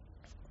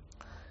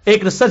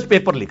ایک ریسرچ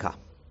پیپر لکھا.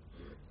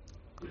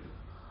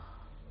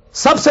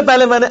 سب سے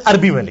پہلے میں نے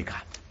عربی میں لکھا،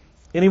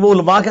 یعنی وہ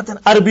علماء کہتے ہیں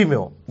عربی میں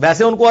ہو،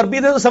 ویسے ان کو عربی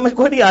دے تو سمجھ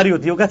کوئی نہیں آ رہی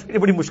ہوتی، وہ کہتے ہیں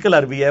بڑی مشکل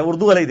عربی ہے،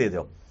 اردو والا ہی دے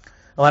دو.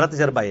 ہمارا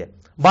تجربہ یہ.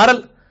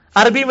 بہرحال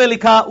عربی میں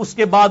لکھا، اس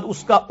کے بعد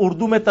اس کا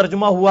اردو میں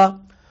ترجمہ ہوا،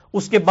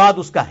 اس کے بعد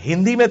اس کا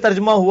ہندی میں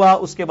ترجمہ ہوا،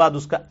 اس کے بعد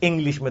اس کا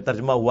انگلش میں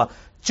ترجمہ ہوا.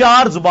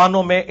 4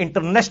 زبانوں میں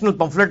انٹرنیشنل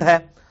پمفلٹ ہے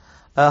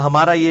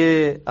ہمارا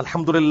یہ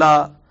الحمدللہ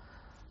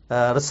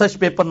ریسرچ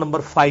پیپر نمبر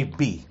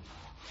 5B،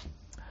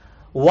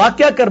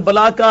 واقعہ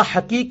کربلا کا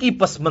حقیقی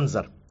پس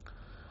منظر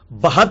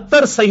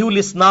 72 صحیح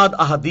الاسناد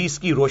احادیث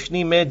کی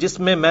روشنی میں، جس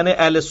میں نے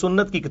اہل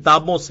سنت کی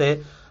کتابوں سے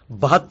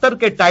 72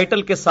 کے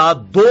ٹائٹل کے ساتھ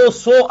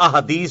 200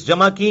 احادیث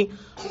جمع کی.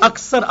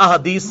 اکثر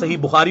احادیث صحیح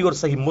بخاری اور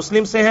صحیح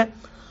مسلم سے ہیں،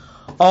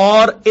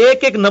 اور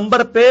ایک ایک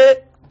نمبر پہ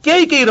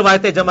کئی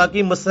روایتیں جمع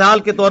کی. مثال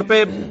کے طور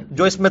پہ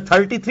جو اس میں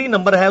 33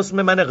 نمبر ہے، اس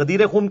میں نے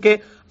غدیر خم کے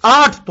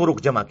 8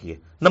 طرق جمع کیے.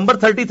 نمبر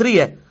 33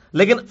 ہے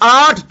لیکن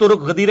 8 طرق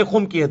غدیر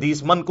خم کی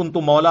حدیث من کنت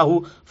مولا ہوں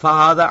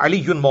فہذا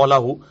علی مولا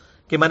ہوں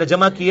کہ میں نے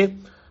جمع کیے.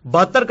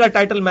 72 کا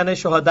ٹائٹل میں نے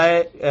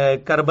شہدائے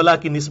کربلا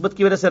کی نسبت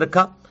کی وجہ سے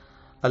رکھا،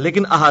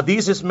 لیکن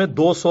احادیث اس میں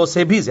 200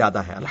 سے بھی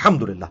زیادہ ہیں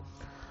الحمدللہ.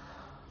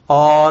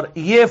 اور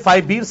یہ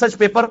 5B ریسرچ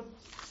پیپر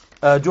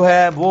جو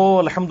ہے وہ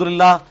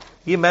الحمدللہ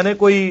یہ میں نے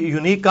کوئی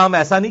یونیک کام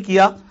ایسا نہیں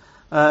کیا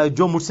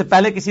جو مجھ سے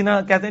پہلے کسی نے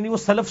کہتے نہیں، وہ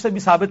سلف سے بھی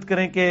ثابت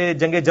کریں کہ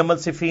جنگ جمل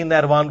صفین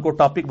نہروان کو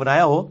ٹاپک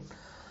بنایا ہو.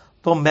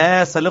 تو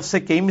میں سلف سے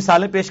کئی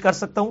مثالیں پیش کر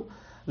سکتا ہوں،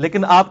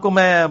 لیکن آپ کو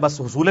میں بس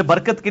حصول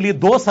برکت کے لیے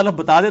 2 سلف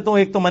بتا دیتا ہوں.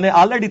 ایک تو میں نے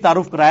آلریڈی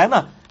تعارف کرایا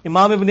نا،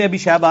 امام ابن ابی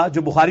شیبہ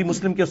جو بخاری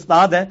مسلم کے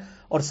استاد ہیں،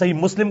 اور صحیح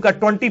مسلم کا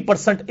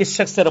 20% اس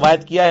شخص سے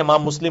روایت کیا ہے.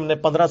 امام مسلم نے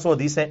 1500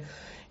 حدیثیں.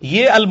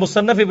 یہ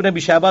المصنف ابن ابی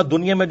شیبہ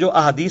دنیا میں جو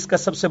احادیث کا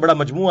سب سے بڑا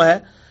مجموعہ ہے،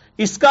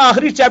 اس کا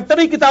آخری چیپٹر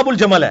ہی کتاب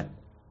الجمل ہے.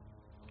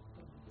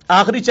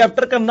 آخری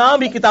چیپٹر کا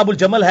نام ہی کتاب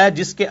الجمل ہے،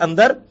 جس کے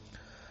اندر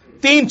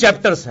 3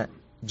 چیپٹرز ہیں،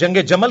 جنگ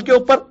جمل کے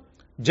اوپر،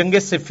 جنگ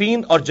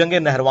صفین اور جنگ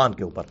نہروان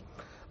کے اوپر.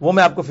 وہ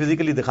میں آپ کو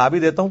فزیکلی دکھا بھی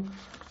دیتا ہوں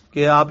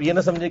کہ آپ یہ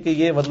نہ سمجھیں کہ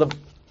یہ مطلب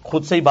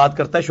خود سے ہی بات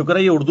کرتا ہے. شکر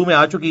ہے یہ اردو میں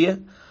آ چکی ہے،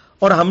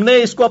 اور ہم نے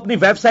اس کو اپنی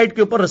ویب سائٹ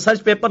کے اوپر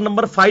ریسرچ پیپر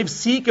نمبر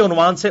 5C کے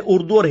عنوان سے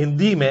اردو اور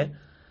ہندی میں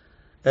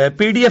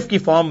PDF کی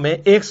فارم میں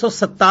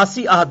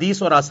 187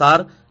 احادیث اور آثار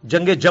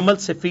جنگ جمل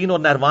صفین اور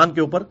نہروان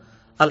کے اوپر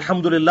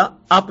الحمدللہ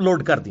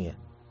اپلوڈ کر دیے.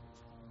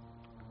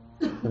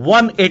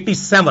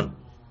 187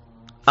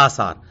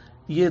 آثار.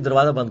 یہ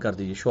دروازہ بند کر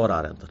دیجیے، شور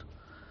آ رہا ہے اندر.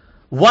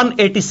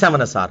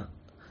 187 آثار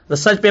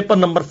ریسرچ پیپر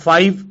نمبر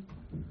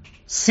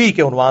 5C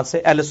کے عنوان سے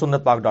اہل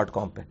سنت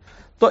پاک.com پہ.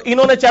 تو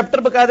انہوں نے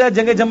چیپٹر بقاعدہ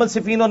جنگ جمل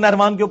صفین اور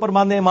نہروان کے اوپر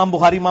مانے امام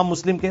بخاری امام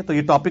مسلم کے، تو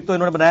یہ ٹاپک تو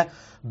انہوں نے بنایا.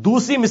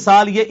 دوسری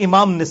مثال یہ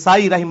امام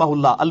نسائی رحمہ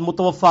اللہ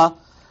المتوفا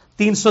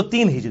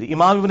 303 ہجری،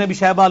 امام ابن ابی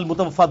شیبہ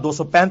المتوفا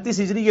 235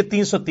 ہجری، یہ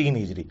 303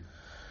 ہجری.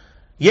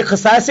 یہ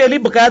خصائص علی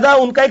باقاعدہ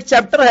ان کا ایک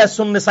چیپٹر ہے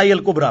سنن نسائی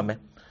الکبریٰ میں.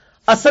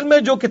 اصل میں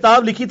جو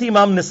کتاب لکھی تھی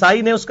امام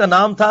نسائی نے، اس کا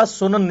نام تھا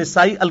سنن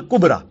نسائی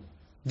الکبریٰ،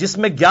 جس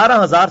میں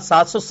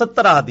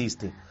 11770 احادیث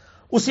تھی.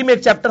 اسی میں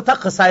ایک چیپٹر تھا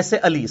خصائص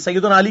علی،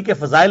 سیدنا علی کے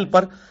فضائل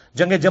پر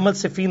جنگ جمل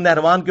صفین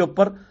نہروان کے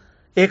اوپر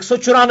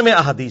 194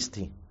 احادیث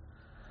تھیں.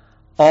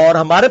 اور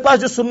ہمارے پاس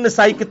جو سنن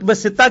نسائی کتب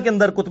ستہ کے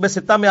اندر کتب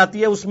ستہ میں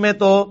آتی ہے، اس میں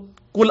تو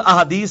کل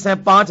احادیث ہیں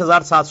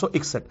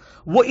 5761.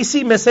 وہ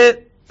اسی میں سے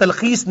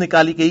تلخیص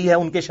نکالی گئی ہے،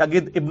 ان کے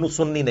شاگرد ابن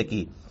سنی نے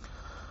کی،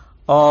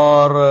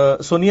 اور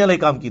سنی علیہ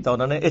کام کیتا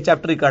انہوں نے، یہ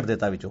چیپٹر ہی کاٹ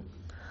دیتا بچوں.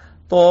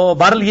 تو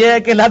بہرحال یہ ہے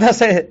کہ لہذا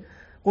سے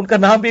ان کا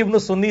نام بھی ابن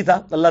سنی تھا.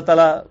 اللہ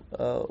تعالیٰ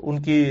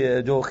ان کی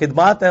جو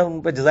خدمات ہیں ان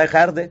پہ جزائے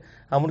خیر دے،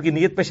 ہم ان کی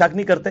نیت پہ شک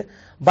نہیں کرتے.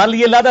 بہرحال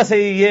یہ لہذا سے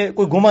یہ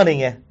کوئی گما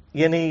نہیں ہے،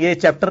 یعنی یہ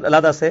چیپٹر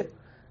لہذا سے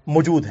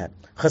موجود ہے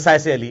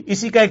خصائص علی.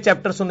 اسی کا ایک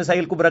چیپٹر سنن نسائی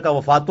الکبریٰ کا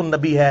وفات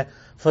النبی ہے،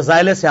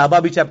 فضائل صحابہ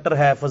بھی چیپٹر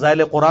ہے،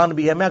 فضائل قرآن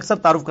بھی ہے. میں اکثر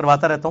تعارف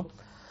کرواتا رہتا ہوں.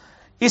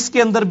 اس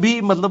کے اندر بھی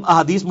مطلب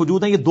احادیث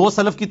موجود ہیں. یہ 2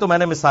 سلف کی تو میں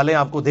نے مثالیں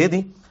آپ کو دے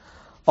دیں،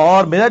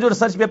 اور میرا جو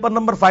ریسرچ پیپر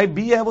نمبر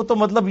 5B ہے وہ تو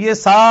مطلب یہ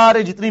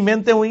سارے جتنی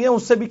محنتیں ہوئی ہیں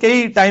اس سے بھی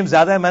کئی ٹائم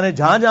زیادہ ہے. میں نے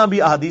جہاں جہاں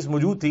بھی احادیث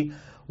موجود تھی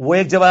وہ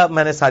ایک جگہ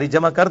میں نے ساری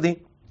جمع کر دی.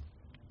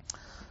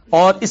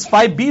 اور اس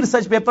 5B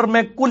ریسرچ پیپر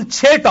میں کل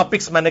 6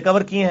 ٹاپکس میں نے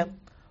کور کیے ہیں.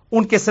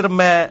 ان کے صرف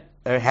میں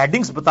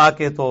ہیڈنگز بتا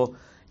کے تو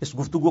اس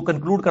گفتگو کو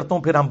کنکلوڈ کرتا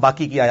ہوں، پھر ہم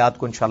باقی کی آیات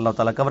کو انشاءاللہ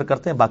تعالی کور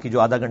کرتے ہیں. باقی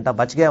جو آدھا گھنٹہ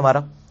بچ گیا ہمارا.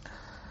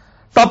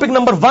 ٹاپک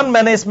نمبر 1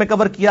 میں نے اس میں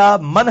کور کیا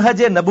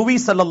منہج نبوی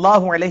صلی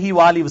اللہ علیہ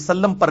وآلہ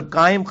وسلم پر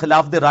قائم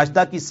خلافت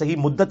راشدہ کی صحیح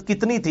مدت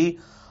کتنی تھی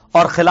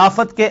اور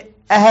خلافت کے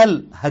اہل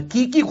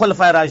حقیقی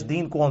خلفائے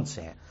راشدین کون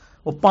سے ہیں؟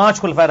 وہ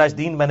 5 خلفائے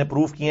راشدین میں نے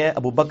پروف کیے ہیں،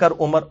 ابو بکر،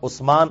 عمر،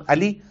 عثمان،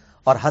 علی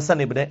اور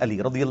حسن ابن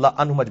علی رضی اللہ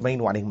عنہم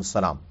اجمعین وعلیہم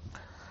السلام۔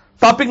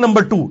 ٹاپک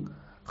نمبر 2،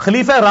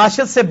 خلیفہ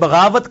راشد سے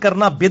بغاوت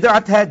کرنا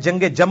بدعت ہے۔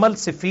 جنگ جمل،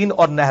 صفین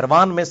اور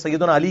نہروان میں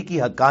سیدنا علی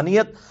کی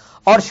حقانیت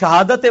اور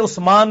شہادت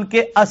عثمان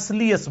کے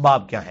اصلی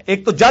اسباب کیا ہیں؟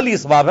 ایک تو جعلی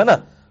اسباب ہے نا،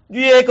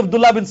 یہ ایک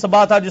عبداللہ بن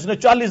سبا تھا جس نے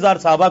 40,000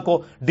 صحابہ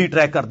کو ڈی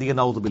ٹریک کر دیے،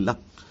 نعوذ باللہ۔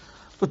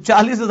 تو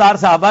 40,000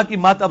 صحابہ کی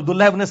مت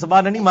عبداللہ ابن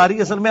سبا نے نہیں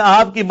ماری، اصل میں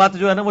آپ کی مت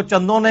جو ہے نا وہ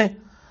چندوں نے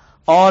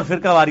اور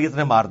فرقہ واریت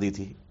نے مار دی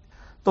تھی۔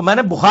 تو میں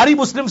نے بخاری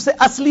مسلم سے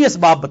اصلی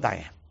اسباب بتائے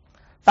ہیں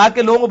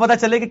تاکہ لوگوں کو پتا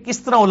چلے کہ کس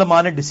طرح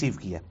علماء نے ڈیسیو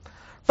کیا۔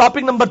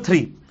 ٹاپک نمبر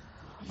 3،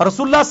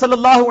 رسول اللہ صلی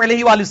اللہ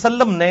علیہ وآلہ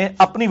وسلم نے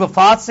اپنی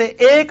وفات سے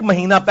 1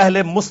 مہینہ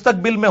پہلے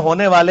مستقبل میں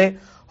ہونے والے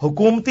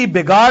حکومتی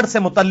بگاڑ سے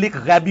متعلق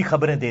غیبی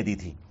خبریں دے دی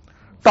تھی۔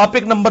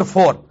 ٹاپک نمبر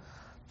 4،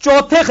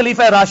 چوتھے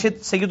خلیفہ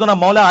راشد سیدنا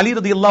مولا علی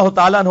رضی اللہ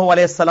تعالیٰ عنہ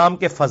علیہ السلام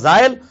کے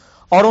فضائل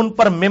اور ان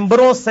پر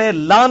ممبروں سے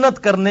لعنت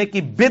کرنے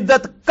کی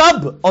بدعت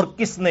کب اور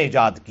کس نے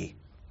ایجاد کی؟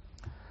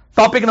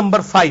 ٹاپک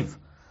نمبر 5،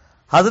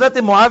 حضرت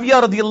معاویہ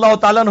رضی اللہ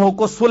تعالیٰ عنہ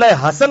کو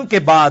صلح حسن کے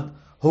بعد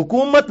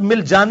حکومت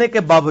مل جانے کے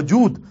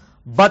باوجود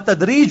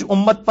بتدریج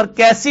امت پر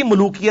کیسی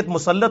ملوکیت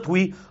مسلط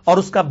ہوئی اور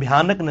اس کا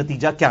بھیانک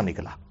نتیجہ کیا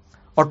نکلا؟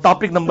 اور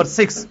ٹاپک نمبر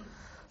 6،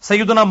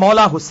 سیدنا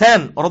مولا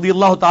حسین رضی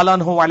اللہ تعالیٰ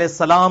عنہ علیہ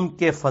السلام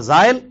کے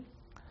فضائل،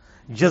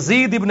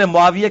 یزید ابن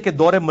معاویہ کے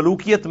دور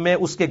ملوکیت میں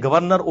اس کے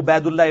گورنر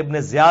عبید اللہ ابن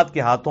زیاد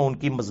کے ہاتھوں ان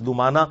کی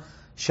مظلومانہ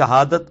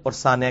شہادت اور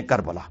سانحہ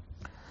کربلا۔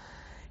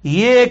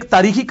 یہ ایک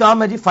تاریخی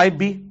کام ہے جی،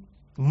 5B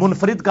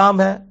منفرد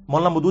کام ہے۔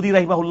 مولانا مودودی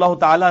رحمہ اللہ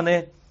تعالی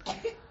نے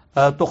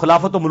تو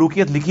خلافت و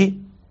ملوکیت لکھی،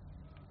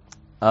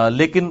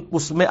 لیکن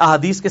اس میں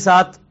احادیث کے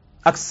ساتھ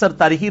اکثر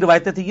تاریخی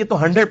روایتیں تھیں۔ یہ تو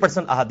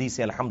 100% احادیث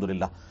ہے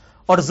الحمدللہ،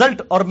 اور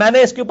رزلٹ، اور میں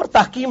نے اس کے اوپر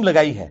تحقیم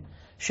لگائی ہے،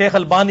 شیخ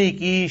البانی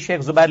کی،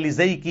 شیخ زبیر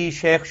لیزئی کی،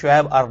 شیخ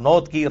شعیب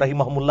ارنوت کی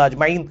رحمہم اللہ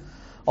اجمعین،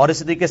 اور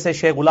اسی طریقے سے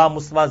شیخ غلام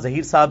مصطفیٰ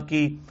ظہیر صاحب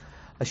کی،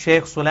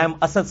 شیخ سلیم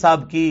اسد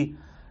صاحب کی،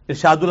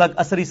 ارشاد الحق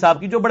اثری صاحب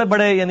کی، جو بڑے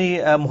بڑے یعنی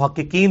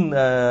محققین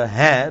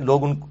ہیں،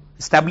 لوگ ان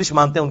اسٹیبلش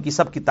مانتے ہیں، ان کی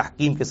سب کی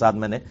تحقیم کے ساتھ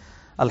میں نے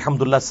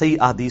الحمدللہ صحیح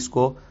احادیث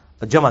کو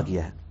جمع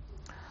کیا ہے۔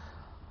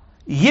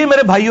 یہ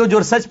میرے بھائیوں جو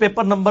ریسرچ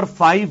پیپر نمبر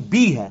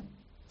 5B ہے،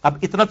 اب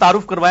اتنا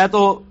تعارف کروایا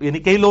تو یعنی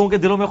کئی لوگوں کے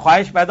دلوں میں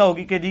خواہش پیدا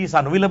ہوگی کہ جی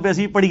سانوی لبے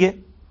اسی پڑھیے،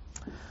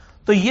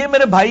 تو یہ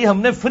میرے بھائی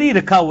ہم نے فری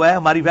رکھا ہوا ہے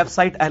ہماری ویب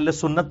سائٹ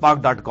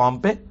ahlsunnatpak.com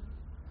پہ،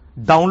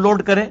 ڈاؤن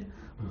لوڈ کریں،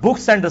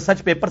 بکس اینڈ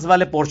ریسرچ پیپرز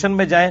والے پورشن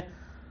میں جائیں،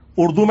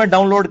 اردو میں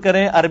ڈاؤن لوڈ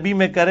کریں، عربی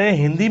میں کریں،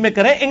 ہندی میں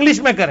کریں،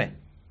 انگلش میں کریں،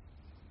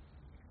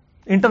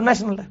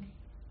 انٹرنیشنل ہے۔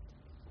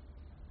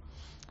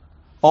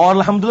 اور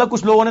الحمدللہ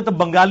کچھ لوگوں نے تو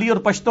بنگالی اور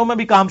پشتو میں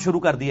بھی کام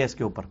شروع کر دیا اس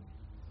کے اوپر،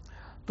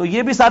 تو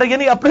یہ بھی سارے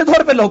یعنی اپنے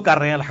طور پہ لوگ کر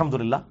رہے ہیں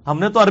الحمدللہ۔ ہم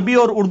نے تو عربی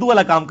اور اردو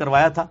والا کام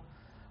کروایا تھا،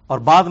 اور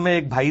بعد میں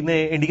ایک بھائی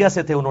نے انڈیا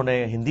سے تھے، انہوں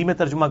نے ہندی میں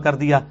ترجمہ کر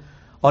دیا،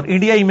 اور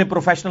انڈیا ہی میں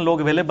پروفیشنل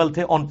لوگ اویلیبل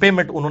تھے، آن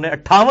پیمنٹ انہوں نے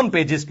 58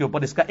 پیجز کے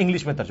اوپر اس کا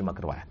انگلش میں ترجمہ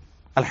کروایا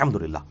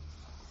الحمدللہ۔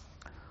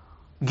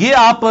 یہ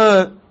آپ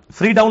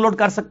فری ڈاؤن لوڈ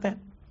کر سکتے ہیں،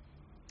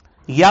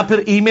 یا پھر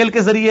ای میل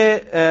کے ذریعے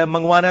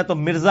منگوانا ہے تو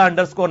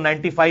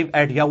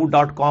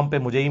mirza_95@yahoo.com پہ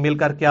مجھے ای میل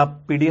کر کے آپ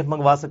PDF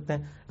منگوا سکتے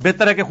ہیں۔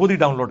 بہتر ہے کہ خود ہی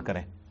ڈاؤن لوڈ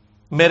کریں،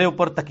 میرے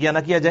اوپر تکیہ نہ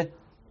کیا جائے،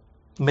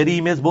 میری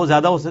ای میلز بہت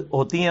زیادہ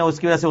ہوتی ہیں، اس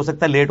کی وجہ سے ہو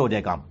سکتا ہے لیٹ ہو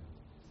جائے کام۔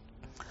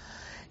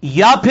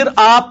 یا پھر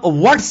آپ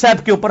واٹس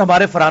ایپ کے اوپر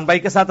ہمارے فرحان بھائی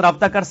کے ساتھ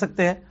رابطہ کر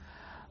سکتے ہیں،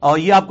 اور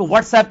یہ آپ کو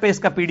واٹس ایپ پہ اس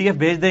کا PDF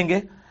بھیج دیں گے۔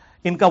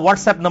 ان کا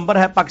واٹس ایپ نمبر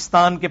ہے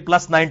پاکستان کے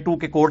 +92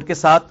 کے کوڈ کے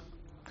ساتھ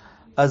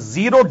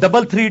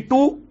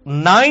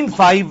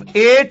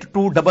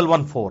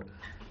 0332958214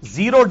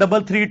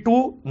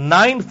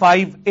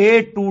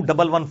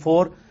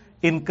 0332958214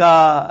 ان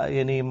کا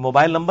یعنی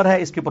موبائل نمبر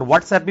ہے، اس کے اوپر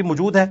واٹس ایپ بھی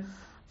موجود ہے،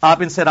 آپ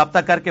ان سے رابطہ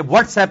کر کے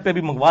واٹس ایپ پہ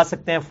بھی منگوا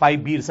سکتے ہیں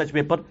 5B ریسرچ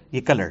پیپر،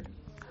 یہ کلرڈ۔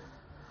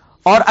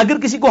 اور اگر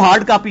کسی کو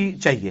ہارڈ کاپی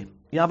چاہیے،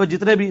 یہاں پہ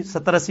جتنے بھی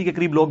 70-80 کے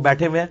قریب لوگ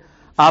بیٹھے ہوئے ہیں،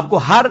 آپ کو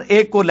ہر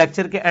ایک کو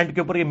لیکچر کے اینڈ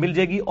کے اوپر یہ مل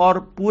جائے گی، اور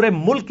پورے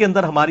ملک کے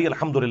اندر ہماری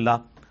الحمدللہ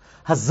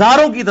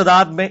ہزاروں کی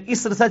تعداد میں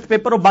اس ریسرچ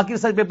پیپر اور باقی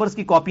ریسرچ پیپرز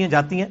کی کاپیاں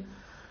جاتی ہیں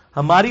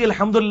ہماری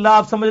الحمدللہ۔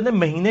 آپ سمجھ لیں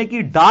مہینے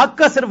کی ڈاک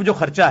کا صرف جو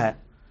خرچہ ہے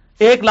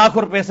 1 لاکھ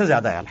روپے سے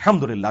زیادہ ہے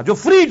الحمدللہ، جو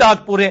فری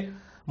ڈاک پورے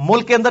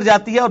ملک کے اندر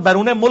جاتی ہے، اور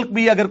بیرون ملک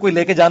بھی اگر کوئی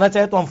لے کے جانا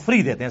چاہے تو ہم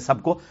فری دیتے ہیں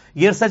سب کو۔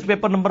 یہ ریسرچ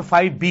پیپر نمبر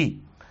 5B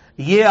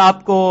یہ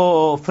آپ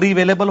کو فری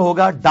اویلیبل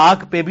ہوگا،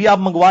 ڈاک پہ بھی آپ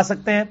منگوا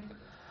سکتے ہیں،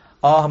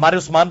 اور ہمارے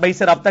عثمان بھائی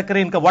سے رابطہ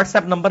کریں، ان کا واٹس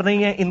ایپ نمبر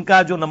نہیں ہے، ان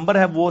کا جو نمبر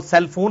ہے وہ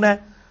سیل فون ہے،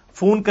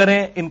 فون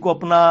کریں، ان کو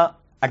اپنا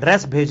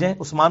ایڈریس بھیجیں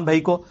عثمان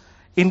بھائی کو،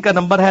 ان کا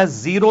نمبر ہے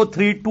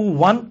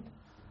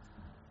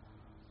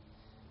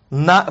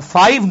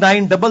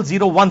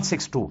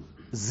 032159000162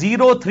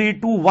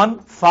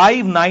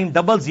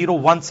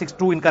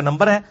 032159000162 ان کا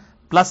نمبر ہے،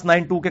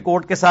 +92 کے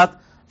کوڈ کے ساتھ۔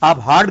 آپ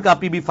ہارڈ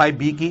کاپی بھی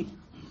 5B کی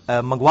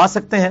منگوا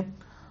سکتے ہیں،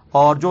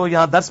 اور جو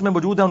یہاں درس میں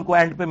موجود ہے ان کو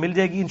اینڈ پہ مل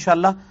جائے گی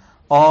انشاءاللہ۔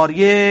 اور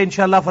یہ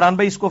انشاءاللہ فرحان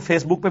بھائی اس کو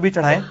فیس بک پہ بھی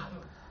چڑھائیں،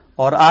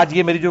 اور آج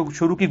یہ میری جو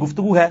شروع کی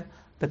گفتگو ہے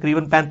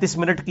تقریباً 35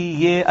 منٹ کی.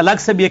 یہ الگ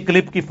سے بھی ایک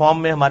کلپ کی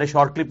فارم میں ہمارے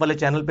شارٹ کلپ والے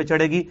چینل پہ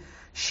چڑھے گی.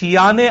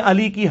 شیعان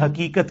علی کی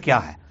حقیقت کیا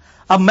ہے.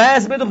 اب میں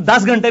اس میں تو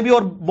 10 گھنٹے بھی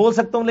اور بول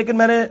سکتا ہوں، لیکن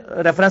میں نے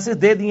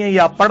ریفرنسز دے دیے ہیں، یہ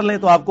آپ پڑھ لیں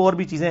تو آپ کو اور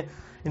بھی چیزیں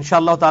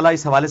انشاءاللہ تعالی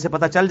اس حوالے سے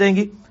پتہ چل جائیں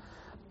گی.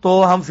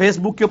 تو ہم فیس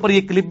بک کے اوپر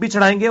یہ کلپ بھی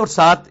چڑھائیں گے اور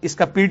ساتھ اس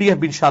کا PDF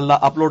بھی انشاءاللہ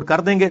اپلوڈ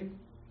کر دیں گے.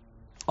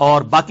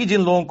 اور باقی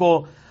جن لوگوں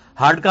کو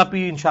ہارڈ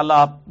کاپی انشاءاللہ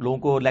آپ لوگوں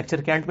کو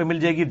لیکچر کے اینڈ پہ مل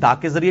جائے گی،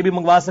 ڈاک کے ذریعے بھی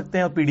منگوا سکتے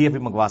ہیں اور PDF بھی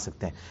منگوا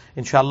سکتے ہیں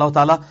انشاءاللہ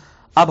تعالی.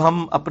 اب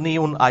ہم اپنی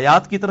ان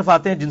آیات کی طرف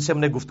آتے ہیں جن سے ہم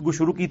نے گفتگو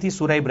شروع کی تھی،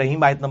 سورہ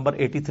ابراہیم آیت نمبر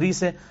 83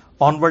 سے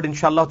آنورڈ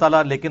انشاءاللہ تعالی.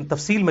 لیکن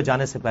تفصیل میں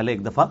جانے سے پہلے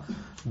ایک دفعہ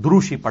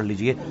درود شریف پڑھ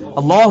لیجئے.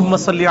 اللہم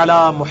صلی علی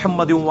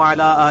محمد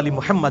وعلی آل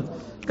محمد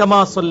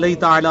کما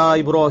صلیت علی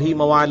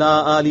ابراہیم وعلی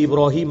آل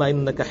ابراہیم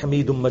انک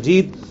حمید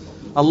مجید.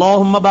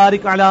 اللہم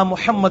بارک علی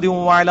محمد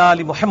وعلی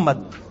آل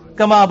محمد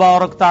کما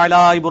بارکت علی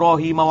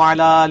ابراہیم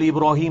وعلی آل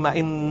ابراہیم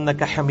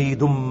انک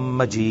حمید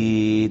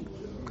مجید.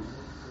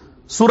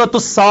 سورۃ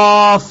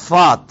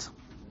الصافات.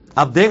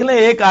 اب دیکھ لیں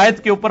ایک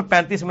آیت کے اوپر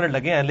 35 منٹ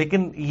لگے ہیں،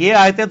 لیکن یہ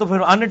آیتیں تو پھر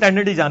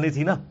انٹینڈڈ ہی جانی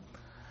تھی نا.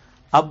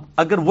 اب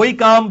اگر وہی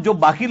کام جو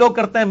باقی لوگ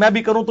کرتے ہیں میں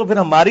بھی کروں تو پھر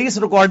ہماری اس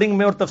ریکارڈنگ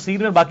میں اور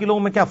تفسیر میں باقی لوگوں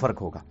میں کیا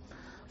فرق ہوگا.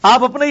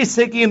 آپ اپنے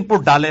حصے کی ان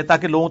پٹ ڈالیں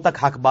تاکہ لوگوں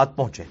تک حق بات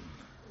پہنچے.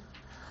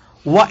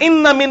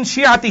 وَإِنَّ مِن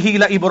شِيعَتِهِ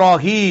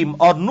لَإِبْرَاهِيمَ،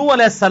 اور نوح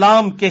علیہ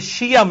السلام کے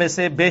شیعہ میں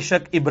سے بے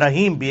شک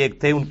ابراہیم بھی ایک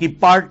تھے، ان کی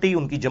پارٹی،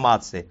 ان کی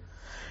جماعت سے.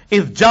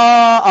 اذ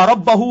جاء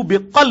ربہ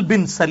بقلب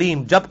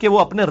سلیم، جبکہ وہ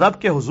اپنے رب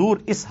کے حضور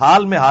اس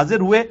حال میں حاضر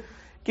ہوئے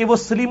کہ وہ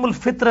سلیم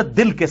الفطرت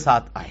دل کے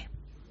ساتھ آئے،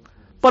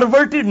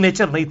 پرورٹڈ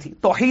نیچر نہیں تھی،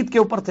 توحید کے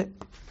اوپر تھے.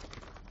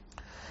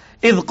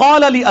 اذ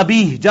قال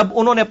لابیہ، جب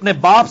انہوں نے اپنے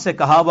باپ سے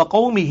کہا،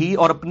 وقومہ،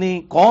 اور اپنی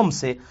قوم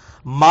سے،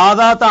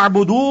 ماذا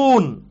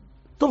تعبدون،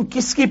 تم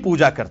کس کی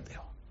پوجا کرتے ہو.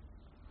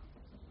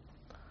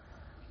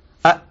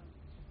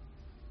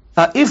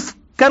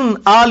 افکن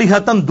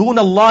آلہۃ دون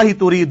اللہ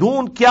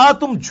تریدون، کیا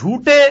تم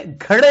جھوٹے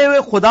گھڑے ہوئے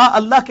خدا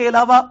اللہ کے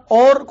علاوہ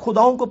اور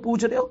خداؤں کو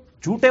پوج رہے ہو،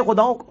 جھوٹے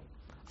خداؤں کو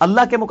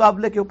اللہ کے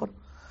مقابلے کے اوپر.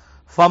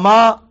 فما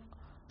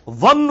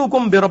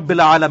ظنکم برب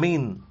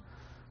العالمین،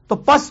 تو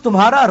پس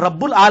تمہارا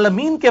رب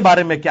العالمین کے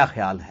بارے میں کیا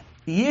خیال ہے.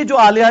 یہ جو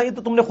آلیہ ہیں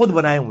تو تم نے خود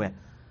بنائے ہوئے ہیں،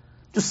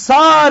 جو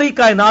ساری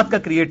کائنات کا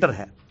کریٹر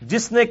ہے،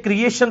 جس نے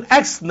کریشن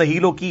ایکس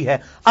نہیلو کی ہے،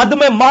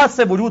 عدم محض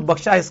سے وجود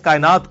بخشا اس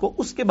کائنات کو،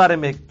 اس کے بارے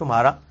میں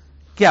تمہارا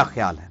کیا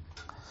خیال ہے.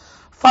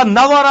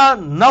 فَنَظَرَ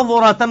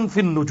نَظْرَةً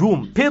فِي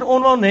النُّجُومِ، پھر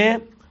انہوں نے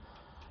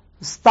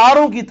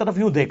ستاروں کی طرف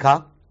یوں دیکھا.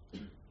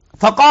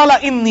 فَقَالَ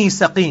إِنِّي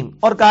سَقِيمٌ،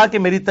 اور کہا کہ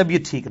میری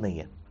طبیعت ٹھیک نہیں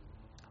ہے.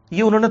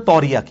 یہ انہوں نے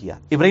توریہ کیا.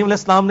 ابراہیم علیہ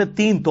السلام نے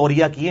 3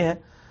 توریہ کیے ہیں.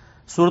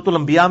 سورۃ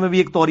الانبیاء میں بھی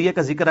ایک توریہ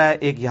کا ذکر آیا،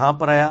 ایک یہاں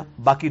پر آیا،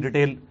 باقی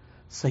ڈیٹیل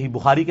صحیح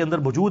بخاری کے اندر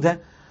موجود ہے.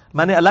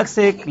 میں نے الگ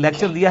سے ایک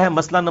لیکچر دیا ہے،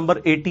 مسئلہ نمبر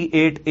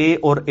 88A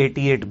اور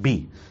 88B،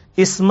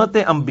 عصمت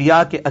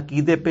انبیاء کے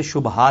عقیدے پہ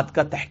شبہات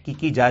کا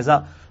تحقیقی جائزہ.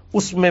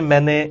 اس میں میں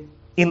نے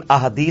ان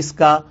احادیث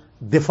کا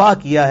دفاع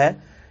کیا ہے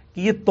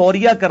کہ یہ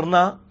توریہ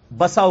کرنا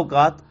بسا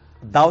اوقات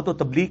دعوت و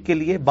تبلیغ کے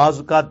لیے، بعض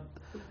اوقات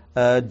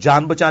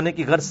جان بچانے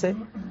کی غرض سے،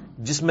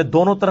 جس میں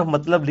دونوں طرف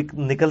مطلب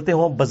نکلتے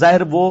ہوں.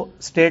 بظاہر وہ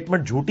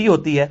سٹیٹمنٹ جھوٹی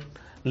ہوتی ہے،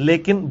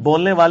 لیکن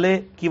بولنے والے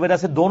کی وجہ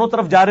سے دونوں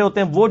طرف جا رہے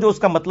ہوتے ہیں، وہ جو اس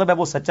کا مطلب ہے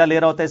وہ سچا لے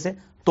رہا ہوتا ہے. اسے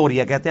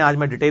توریہ کہتے ہیں. آج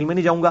میں ڈیٹیل میں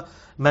نہیں جاؤں گا،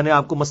 میں نے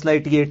آپ کو مسئلہ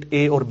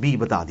 88A اور B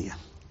بتا دیا.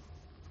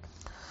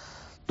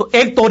 تو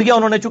ایک توریہ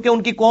انہوں نے، چونکہ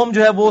ان کی قوم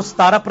جو ہے وہ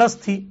ستارہ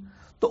پرست تھی،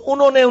 تو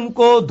انہوں نے ان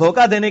کو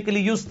دھوکہ دینے کے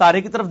لیے یوں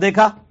ستارے کی طرف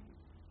دیکھا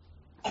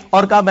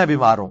اور کہا میں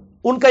بیمار ہوں.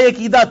 ان کا یہ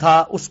عقیدہ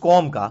تھا اس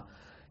قوم کا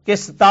کہ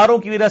ستاروں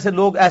کی وجہ سے،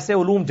 لوگ ایسے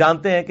علوم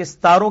جانتے ہیں کہ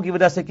ستاروں کی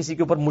وجہ سے کسی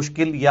کے اوپر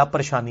مشکل یا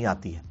پریشانی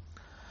آتی ہے،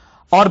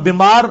 اور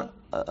بیمار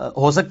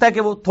ہو سکتا ہے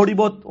کہ وہ تھوڑی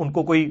بہت ان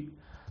کو کوئی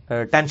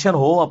ٹینشن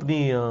ہو اپنی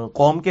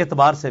قوم کے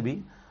اعتبار سے بھی،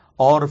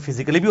 اور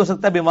فزیکلی بھی ہو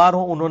سکتا ہے بیمار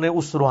ہو. انہوں نے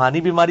اس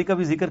روحانی بیماری کا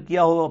بھی ذکر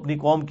کیا ہو اپنی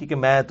قوم کی کہ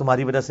میں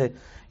تمہاری وجہ سے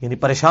یعنی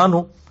پریشان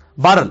ہوں.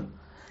 بہرحال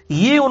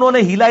یہ انہوں نے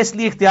ہیلا اس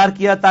لیے اختیار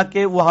کیا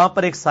تاکہ وہاں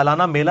پر ایک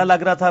سالانہ میلہ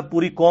لگ رہا تھا،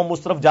 پوری قوم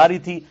اس طرف جا رہی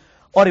تھی،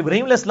 اور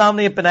ابراہیم علیہ السلام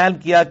نے یہ پلان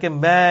کیا کہ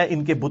میں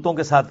ان کے بتوں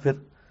کے ساتھ پھر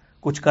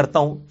کچھ کرتا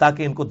ہوں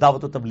تاکہ ان کو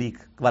دعوت و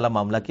تبلیغ والا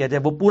معاملہ کیا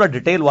جائے. وہ پورا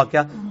ڈیٹیل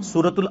واقعہ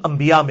سورۃ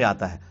الانبیاء میں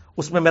آتا ہے،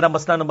 اس میں میرا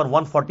مسئلہ نمبر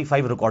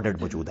 145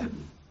 ریکارڈڈ موجود ہے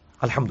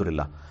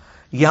الحمدللہ.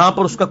 یہاں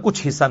پر اس کا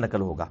کچھ حصہ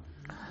نقل ہوگا.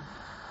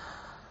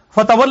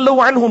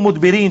 فَتَوَلَّوْا عَنْهُ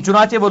مُدْبِرِينَ،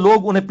 چنانچہ وہ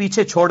لوگ انہیں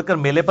پیچھے چھوڑ کر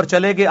میلے پر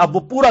چلے گئے. اب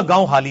وہ پورا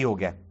گاؤں خالی ہو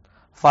گیا.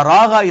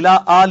 فَرَاغَ إِلَىٰ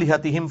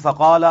آلِهَتِهِمْ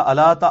فَقَالَ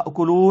أَلَا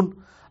تَأْكُلُونَ،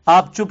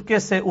 آپ چپکے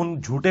سے ان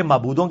جھوٹے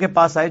معبودوں کے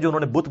پاس آئے جو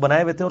انہوں نے بت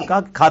بنائے ہوئے تھے، اور کہا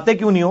کہ کھاتے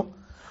کیوں نہیں ہو.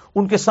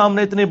 ان کے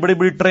سامنے اتنی بڑی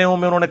بڑی ٹریوں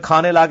میں انہوں نے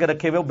کھانے لا کے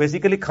رکھے ہوئے.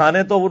 بیسیکلی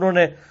کھانے تو انہوں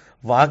نے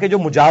وہاں کے جو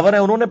مجاور ہیں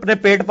انہوں نے اپنے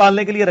پیٹ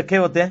پالنے کے لیے رکھے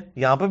ہوتے ہیں.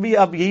 یہاں پہ بھی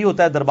اب یہی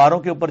ہوتا ہے درباروں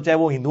کے اوپر، چاہے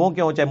وہ ہندوؤں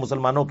کے ہوں چاہے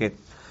مسلمانوں کے.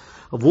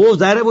 وہ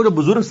ظاہر ہے وہ جو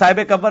بزرگ صاحب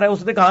قبر ہے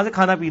اس نے کہاں سے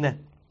کھانا پینا ہے.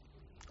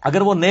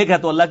 اگر وہ نیک ہے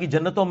تو اللہ کی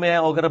جنتوں میں ہے،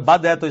 اور اگر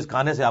بد ہے تو اس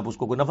کھانے سے آپ اس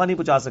کو کوئی نفع نہیں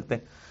پہنچا سکتے.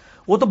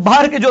 وہ تو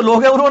باہر کے جو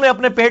لوگ ہیں انہوں نے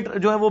اپنے پیٹ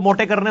جو ہے وہ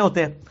موٹے کرنے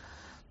ہوتے ہیں.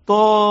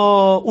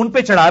 تو ان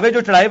پہ چڑھاوے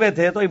جو چڑھائے ہوئے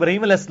تھے، تو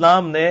ابراہیم علیہ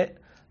السلام نے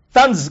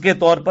طنز کے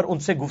طور پر ان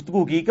سے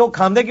گفتگو کی کہ وہ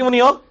کھاندے کیوں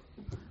نہیں ہو،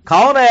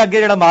 کھاؤ نا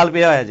اگے جڑا مال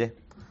پیا ہوا جے.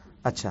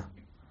 اچھا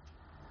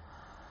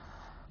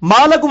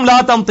ما لکم لا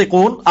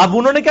تنطقون. اب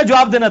انہوں نے کیا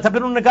جواب دینا تھا؟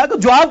 پھر انہوں نے کہا کہ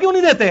جواب کیوں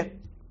نہیں دیتے؟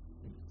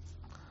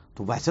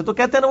 تو ویسے تو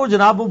کہتے ہیں نا وہ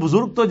جناب وہ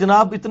بزرگ تو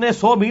جناب اتنے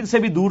 100 میل سے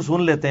بھی دور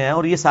سن لیتے ہیں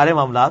اور یہ سارے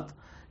معاملات.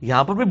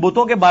 یہاں پر بھی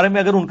بتوں کے بارے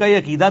میں اگر ان کا یہ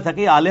عقیدہ تھا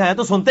کہ آلہہ ہیں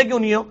تو سنتے کیوں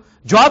نہیں ہو؟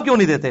 جواب کیوں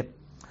نہیں دیتے؟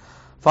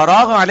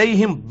 فراغ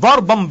علیہم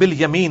ضربا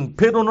بالیمین.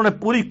 پھر انہوں نے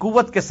پوری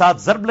قوت کے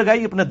ساتھ ضرب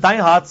لگائی اپنے دائیں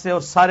ہاتھ سے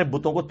اور سارے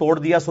بتوں کو توڑ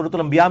دیا. سورۃ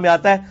الانبیاء میں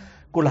آتا ہے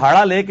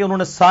کلہاڑا لے کے انہوں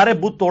نے سارے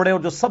بت توڑے اور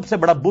جو سب سے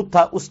بڑا بت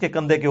تھا اس کے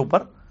کندھے کے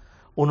اوپر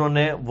انہوں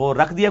نے وہ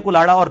رکھ دیا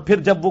کلہاڑا. اور پھر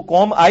جب وہ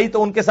قوم آئی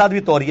تو ان کے ساتھ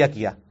بھی توریہ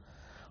کیا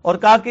اور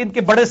کہا کہ ان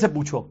کے بڑے سے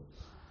پوچھو.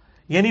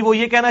 یعنی وہ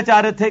یہ کہنا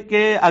چاہ رہے تھے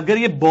کہ اگر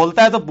یہ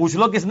بولتا ہے تو پوچھ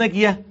لو کس نے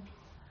کیا.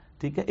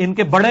 ٹھیک ہے, ان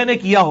کے بڑے نے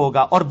کیا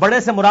ہوگا. اور بڑے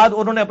سے مراد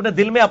انہوں نے اپنے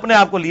دل میں اپنے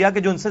آپ کو لیا کہ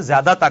جو ان سے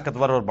زیادہ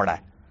طاقتور اور بڑا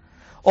ہے,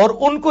 اور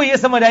ان کو یہ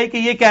سمجھ آئی کہ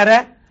یہ کہہ رہا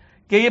ہے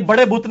کہ یہ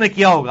بڑے بت نے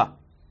کیا ہوگا.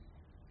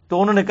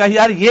 تو انہوں نے کہا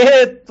یار یہ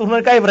تم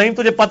نے کہا ابراہیم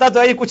تجھے پتا تو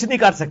ہے یہ کچھ نہیں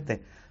کر سکتے.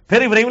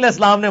 پھر ابراہیم علیہ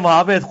السلام نے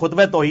وہاں پہ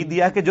خطبہ توحید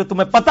دیا کہ جو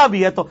تمہیں پتا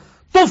بھی ہے تو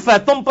تف ہے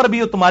تم پر بھی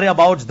اور تمہارے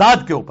آباء و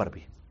اجداد کے اوپر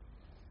بھی.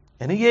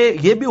 یعنی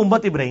یہ بھی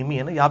امت ابراہیمی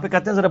ہے نا. یہاں پہ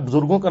کہتے ہیں ذرا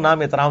بزرگوں کا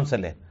نام احترام سے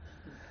لیں.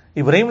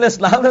 ابراہیم علیہ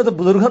السلام نے تو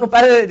بزرگوں نے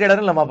پہلے جڑا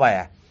نے لمحہ پایا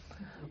ہے.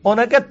 انہوں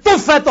نے کہا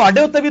تف ہے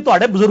تواڈے ہوتے بھی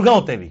تواڈے بزرگاں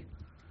ہوتے بھی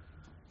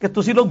کہ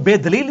تسی لوگ بے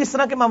دلیل اس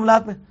طرح کے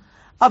معاملات میں.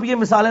 اب یہ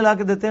مثالیں لا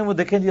کے دیتے ہیں. وہ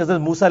دیکھیں جی حضرت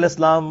موسیٰ علیہ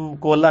السلام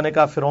کو اللہ نے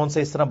کہا فرعون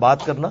سے اس طرح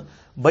بات کرنا.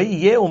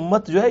 بھائی یہ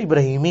امت جو ہے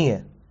ابراہیمی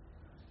ہے,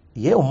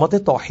 یہ امت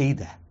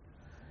توحید ہے,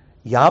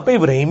 یہاں پہ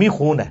ابراہیمی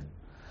خون ہے.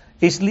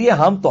 اس لیے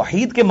ہم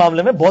توحید کے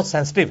معاملے میں بہت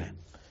سینسٹیو ہیں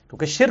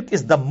کیونکہ شرک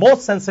از the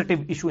most sensitive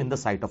issue in the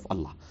site of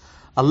اللہ.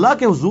 اللہ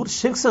کے حضور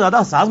شرک سے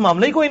زیادہ حساس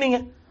معاملہ ہی کوئی نہیں ہے.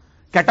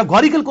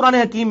 کیٹاگوریکل قرآن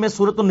حکیم میں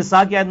سورۃ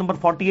النساء کی آیت نمبر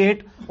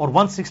 48 اور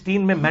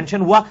 116 میں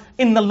مینشن ہوا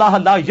ان اللہ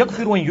لا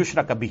یغفر ان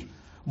یشرک بہ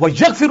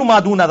ویغفر ما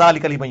دون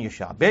ذلک لمن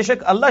یشاء. بے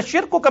شک اللہ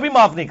شرک کو کبھی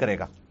معاف نہیں کرے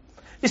گا,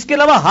 اس کے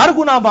علاوہ ہر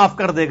گناہ معاف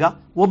کر دے گا,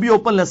 وہ بھی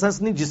اوپن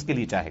لائسنس نہیں جس کے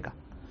لیے چاہے گا.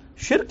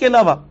 شرک کے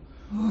علاوہ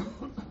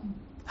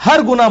ہر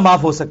گناہ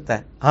معاف ہو سکتا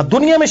ہے. ہاں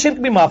دنیا میں شرک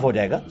بھی معاف ہو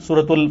جائے گا.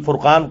 سورۃ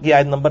الفرقان کی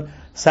آیت نمبر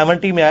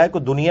 70 میں آیا کہ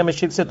دنیا میں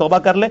شرک سے توبہ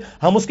کر لے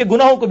ہم اس کے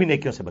گناہوں کو بھی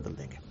نیکیوں سے بدل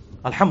دیں گے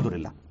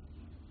الحمدللہ.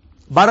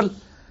 بہرحال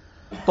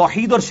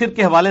توحید اور شرک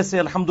کے حوالے سے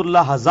الحمدللہ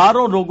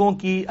ہزاروں لوگوں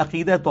کی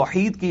عقیدہ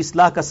توحید کی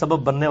اصلاح کا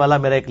سبب بننے والا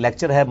میرا ایک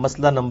لیکچر ہے,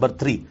 مسئلہ نمبر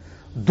 3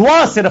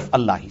 دعا صرف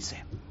اللہ ہی سے,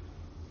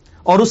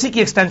 اور اسی کی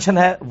ایکسٹینشن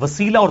ہے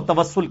وسیلہ اور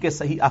توسل کے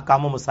صحیح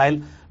احکام و مسائل,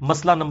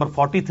 مسئلہ نمبر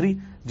 43.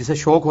 جسے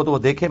شوق ہو تو وہ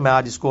دیکھے. میں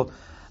آج اس کو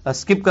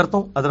اسکپ کرتا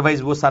ہوں,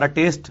 ادروائز وہ سارا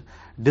ٹیسٹ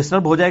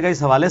ڈسٹرب ہو جائے گا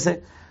اس حوالے سے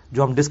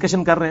جو ہم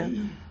ڈسکشن کر رہے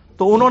ہیں.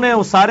 تو انہوں نے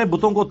اس سارے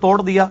بتوں کو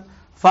توڑ دیا.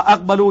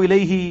 فاقبلوا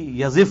الیہ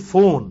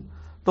یزفون,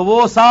 تو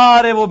وہ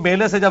سارے وہ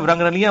میلے سے جب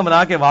رنگ رلیاں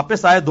بنا کے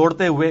واپس آئے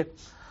دوڑتے ہوئے.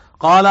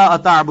 قال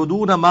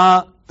اتعبدون ما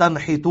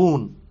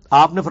تنحتون,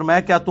 آپ نے فرمایا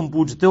کیا تم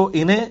پوجتے ہو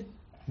انہیں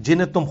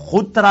جنہیں تم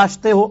خود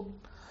تراشتے ہو.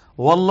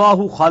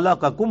 واللہ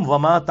خلقکم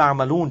وما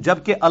تعملون,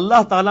 جبکہ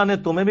اللہ تعالیٰ نے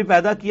تمہیں بھی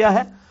پیدا کیا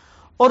ہے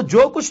اور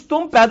جو کچھ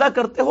تم پیدا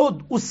کرتے ہو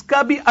اس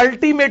کا بھی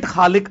الٹیمیٹ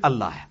خالق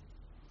اللہ ہے.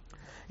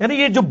 یعنی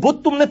یہ جو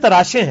بت تم نے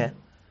تراشے ہیں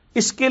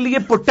اس کے لیے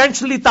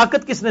پوٹینشلی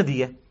طاقت کس نے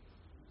دی ہے؟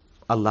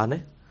 اللہ نے.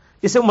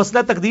 اسے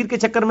مسئلہ تقدیر کے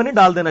چکر میں نہیں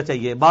ڈال دینا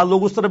چاہیے. بعض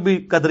لوگ اس طرف بھی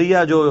قدریہ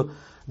جو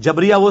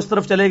جبریہ وہ اس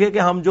طرف چلے گئے کہ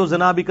ہم جو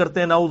زنا بھی کرتے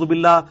ہیں نعوذ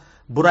باللہ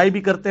برائی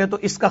بھی کرتے ہیں تو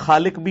اس کا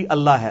خالق بھی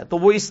اللہ ہے. تو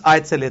وہ اس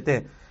آیت سے لیتے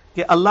ہیں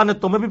کہ اللہ نے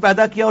تمہیں بھی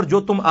پیدا کیا اور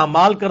جو تم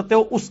اعمال کرتے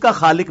ہو اس کا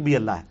خالق بھی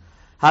اللہ ہے.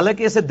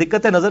 حالانکہ اسے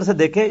دقت نظر سے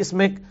دیکھیں, اس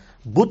میں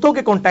بتوں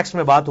کے کانٹیکسٹ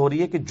میں بات ہو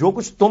رہی ہے کہ جو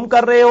کچھ تم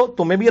کر رہے ہو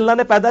تمہیں بھی اللہ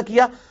نے پیدا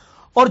کیا,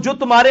 اور جو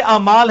تمہارے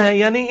اعمال ہیں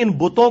یعنی ان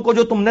بتوں کو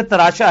جو تم نے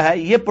تراشا ہے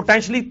یہ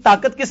پوٹینشلی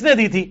طاقت کس نے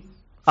دی تھی؟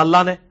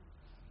 اللہ نے.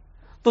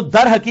 تو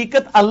در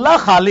حقیقت اللہ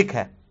خالق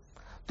ہے.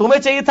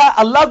 تمہیں چاہیے تھا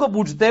اللہ کو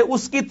پوجتے,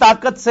 اس کی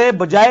طاقت سے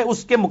بجائے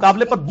اس کے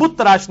مقابلے پر بت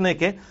تراشنے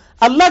کے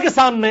اللہ کے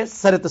سامنے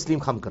سر تسلیم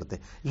خم کرتے.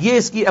 یہ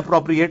اس کی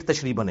اپروپریٹ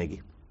تشریح بنے گی.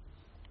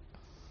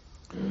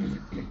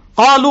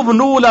 قالوا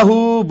ابنوا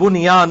له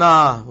بنیانا,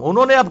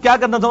 انہوں نے اب کیا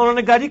کرنا تھا؟ انہوں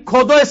نے کہا جی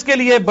کھودو اس کے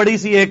لیے بڑی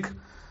سی ایک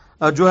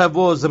جو ہے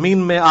وہ زمین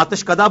میں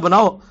آتش کدہ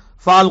بناؤ.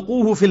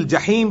 فالقوه فی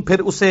الجحیم, پھر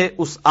اسے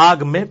اس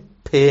آگ میں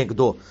پھینک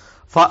دو.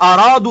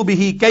 فارادوا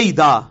به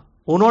کیدا,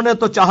 انہوں نے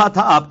تو چاہا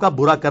تھا آپ کا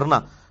برا کرنا.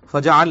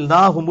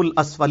 فجعلناہم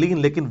الاسفلین,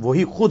 لیکن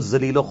وہی خود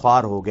ذلیل و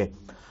خوار ہو گئے.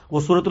 وہ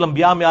سورۃ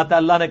الانبیاء میں آتا ہے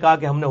اللہ نے کہا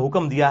کہ ہم نے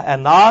حکم دیا اے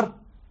نار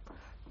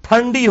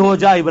ٹھنڈی ہو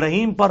جا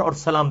ابراہیم پر اور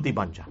سلامتی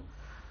بن جا.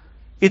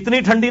 اتنی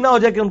ٹھنڈی نہ ہو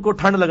جائے کہ ان کو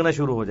ٹھنڈ لگنا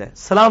شروع ہو جائے,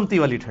 سلامتی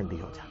والی ٹھنڈی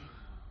ہو جائے.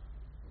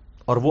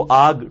 اور وہ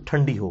آگ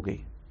ٹھنڈی ہو گئی.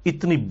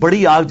 اتنی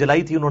بڑی آگ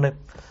جلائی تھی انہوں نے.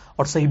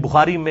 اور صحیح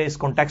بخاری میں اس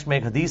کانٹیکسٹ میں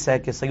ایک حدیث ہے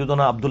کہ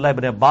سیدنا عبداللہ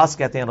ابن عباس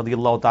کہتے ہیں رضی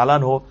اللہ تعالیٰ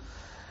عنہ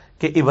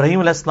کہ ابراہیم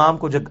علیہ السلام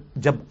کو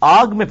جب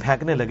آگ میں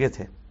پھینکنے لگے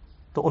تھے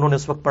تو انہوں نے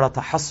اس وقت پڑھا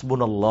تھا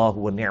حسبنا اللہ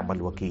و نعم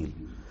الوکیل,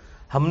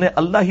 ہم نے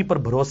اللہ ہی پر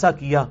بھروسہ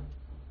کیا,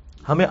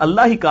 ہمیں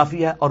اللہ ہی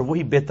کافی ہے اور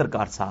وہی بہتر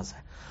کارساز ہے.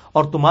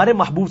 اور تمہارے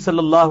محبوب صلی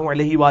اللہ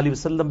علیہ وآلہ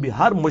وسلم بھی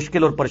ہر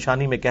مشکل اور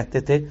پریشانی میں کہتے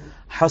تھے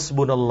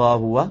حسبنا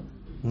اللہ و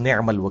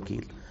نعم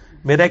الوکیل.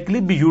 میرا ایک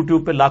کلپ بھی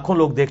یوٹیوب پہ لاکھوں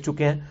لوگ دیکھ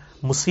چکے ہیں.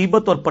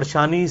 مصیبت اور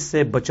پریشانی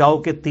سے بچاؤ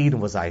کے 3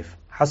 وظائف,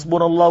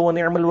 حسبنا اللہ و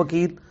نعم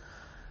الوکیل,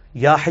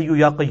 یا حی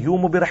یا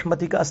قیوم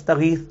برحمتک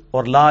استغیث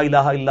اور لا الہ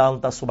الا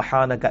انت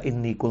سبحانک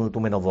انی کنت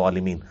من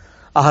الظالمین.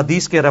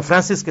 احادیث کے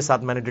ریفرنسز کے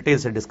ساتھ میں نے ڈیٹیل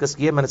سے ڈسکس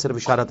کیے، میں نے صرف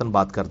اشارتاً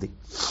بات کر دی.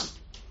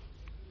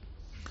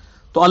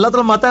 تو اللہ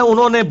تعالیٰ ماتا ہے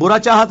انہوں نے برا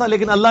چاہا تھا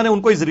لیکن اللہ نے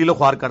ان کو ہی ذلیل و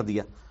خوار کر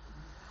دیا.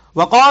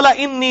 وقال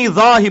انی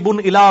ذاہب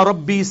الی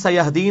ربی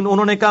سیہدین،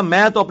 انہوں نے کہا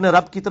میں تو اپنے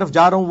رب کی طرف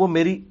جا رہا ہوں، وہ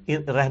میری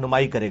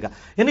رہنمائی کرے گا.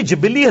 یعنی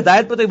جبلی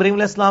ہدایت پہ تو ابراہیم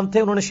علیہ السلام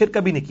تھے، انہوں نے شرک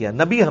کبھی نہیں کیا.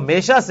 نبی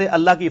ہمیشہ سے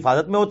اللہ کی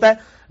حفاظت میں ہوتا ہے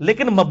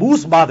لیکن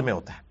مبعوث بعد میں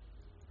ہوتا ہے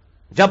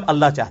جب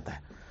اللہ چاہتا ہے.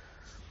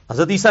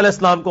 حضرت عیسیٰ علیہ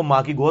السلام کو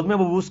ماں کی گود میں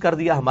مبعوث کر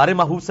دیا، ہمارے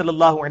محبوب صلی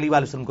اللہ علیہ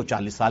وآلہ وسلم کو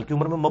 40 سال کی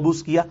عمر میں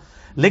مبعوث کیا،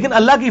 لیکن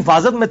اللہ کی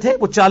حفاظت میں تھے.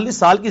 وہ 40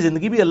 سال کی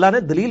زندگی بھی اللہ نے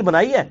دلیل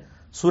بنائی ہے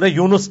سورہ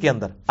یونس کے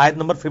اندر آیت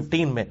نمبر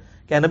 15 میں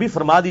کہ نبی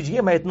فرما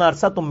دیجئے میں اتنا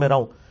عرصہ تم میں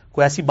رہوں،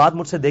 کوئی ایسی بات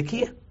مجھ سے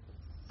دیکھی ہے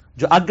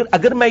جو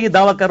اگر میں یہ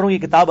دعویٰ کر رہا ہوں یہ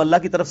کتاب اللہ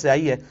کی طرف سے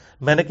آئی ہے،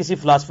 میں نے کسی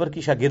فلاسفر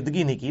کی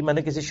شاگردگی نہیں کی، میں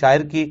نے کسی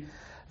شاعر کی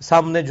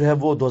سامنے جو ہے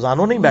وہ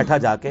دوزانوں نہیں بیٹھا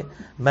جا کے،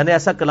 میں نے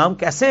ایسا کلام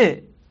کیسے،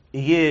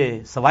 یہ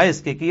سوائے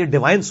اس کے کہ یہ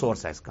ڈیوائن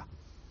سورس ہے اس کا.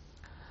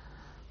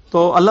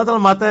 تو اللہ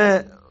تعالیٰ ماتا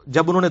ہے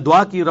جب انہوں نے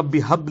دعا کی ربی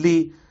حبلی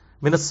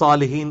من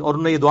الصالحین، اور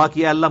انہوں نے یہ دعا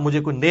کی اللہ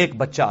مجھے کوئی نیک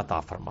بچہ عطا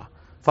فرما،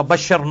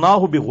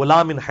 فبشرناہ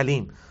بغلام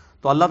حلیم،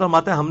 تو اللہ تعالیٰ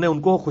ماتا ہے ہم نے ان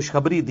کو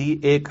خوشخبری دی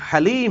ایک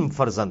حلیم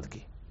فرزند کی،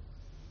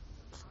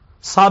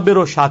 صابر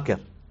و شاکر،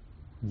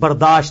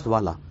 برداشت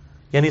والا،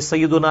 یعنی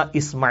سیدنا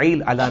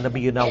اسماعیل علی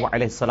نبینا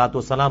علیہ الصلوۃ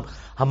والسلام،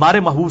 ہمارے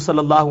محبوب صلی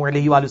اللہ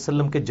علیہ وآلہ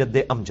وسلم کے جد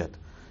امجد.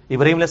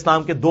 ابراہیم علیہ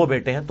السلام کے 2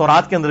 بیٹے ہیں،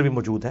 تورات کے اندر بھی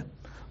موجود ہے،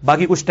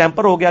 باقی کچھ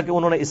ٹیمپر ہو گیا کہ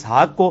انہوں نے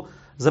اسحاق کو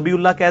ذبیح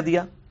اللہ کہہ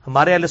دیا.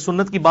 ہمارے اہل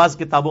سنت کی بعض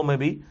کتابوں میں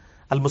بھی،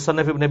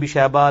 المصنف ابن ابی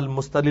شیبہ،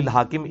 المستدل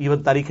الحاکم،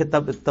 ایون تاریخ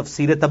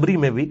تفسیر تبری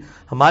میں بھی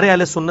ہمارے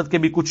اہل سنت کے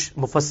بھی کچھ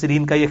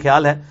مفسرین کا یہ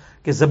خیال ہے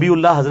کہ ذبیح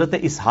اللہ حضرت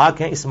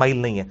اسحاق ہیں، اسماعیل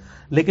نہیں ہے.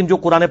 لیکن جو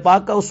قرآن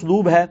پاک کا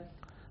اسلوب ہے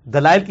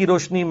دلائل کی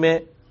روشنی میں،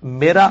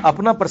 میرا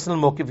اپنا پرسنل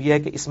موقف یہ ہے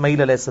کہ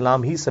اسماعیل علیہ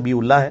السلام ہی ذبیح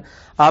اللہ ہے.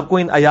 آپ کو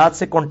ان آیات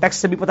سے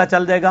کانٹیکسٹ سے بھی پتہ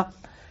چل جائے گا.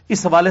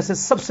 اس حوالے سے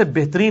سب سے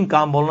بہترین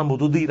کام مولانا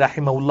مودودی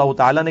رحمہ اللہ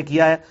تعالی نے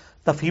کیا ہے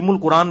تفہیم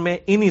القرآن میں،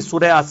 انہی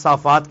سورہ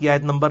الصافات کی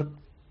آیت نمبر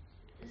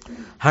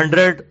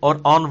 100 اور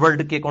آن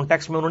ورلڈ کے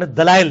کانٹیکسٹ میں انہوں نے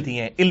دلائل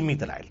دیے ہیں، علمی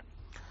دلائل،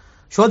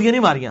 شودیاں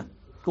نہیں ماریاں،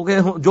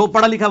 کیونکہ جو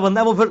پڑھا لکھا بندہ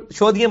ہے وہ پھر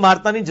شودیاں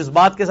مارتا نہیں،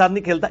 جذبات کے ساتھ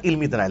نہیں کھیلتا،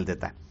 علمی دلائل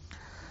دیتا ہے.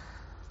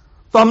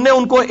 تو ہم نے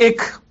ان کو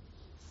ایک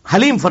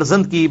حلیم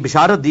فرزند کی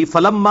بشارت دی.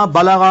 فلما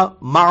بلغ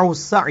معه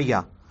السعی،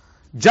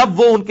 جب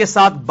وہ ان کے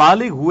ساتھ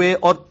بالغ ہوئے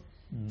اور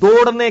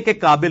دوڑنے کے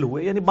قابل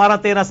ہوئے، یعنی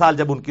 12-13 سال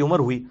جب ان کی عمر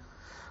ہوئی،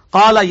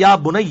 قال یا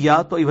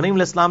بنیا، تو ابراہیم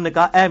علیہ السلام نے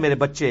کہا اے میرے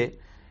بچے،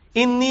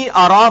 انی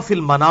ارا فی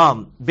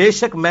المنام، بے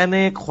شک میں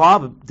نے ایک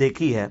خواب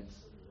دیکھی ہے.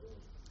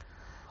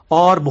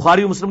 اور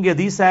بخاری و مسلم کی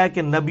حدیث ہے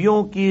کہ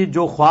نبیوں کی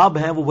جو خواب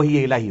ہیں وہ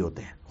وحی الہی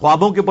ہوتے ہیں.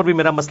 خوابوں کے اوپر بھی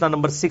میرا مسئلہ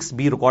نمبر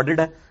 6B ریکارڈڈ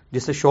ہے،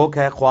 جسے شوق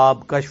ہے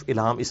خواب، کشف،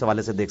 الہام، اس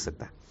حوالے سے دیکھ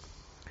سکتا ہے.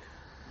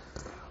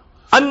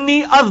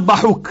 انی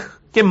اذبحک،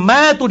 کہ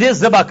میں تجھے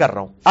ذبح کر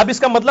رہا ہوں. اب اس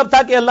کا مطلب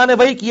تھا کہ اللہ نے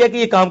وہی کیا کہ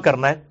یہ کام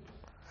کرنا ہے.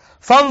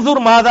 فانظر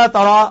ماذا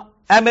ترى،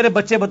 اے میرے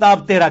بچے بتا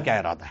اب تیرا کیا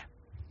ارادہ ہے.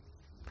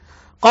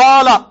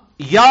 قال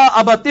یا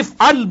ابت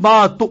افعل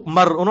ما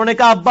تؤمر، انہوں نے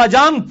کہا ابا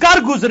جان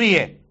کر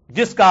گزریے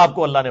جس کا آپ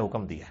کو اللہ نے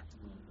حکم دیا ہے.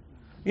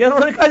 یہ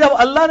انہوں نے کہا جب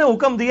اللہ نے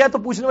حکم دیا تو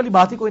پوچھنے والی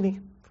بات ہی کوئی نہیں ہے،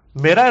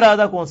 میرا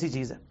ارادہ کون سی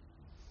چیز ہے.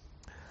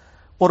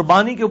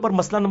 قربانی کے اوپر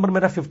مسئلہ نمبر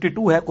میرا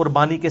 52 ہے،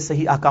 قربانی کے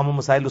صحیح احکام و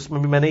مسائل، اس میں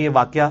بھی میں نے یہ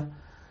واقعہ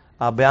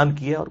بیان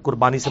کیا اور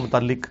قربانی سے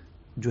متعلق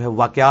جو ہے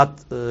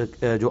واقعات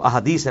جو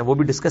احادیث ہیں وہ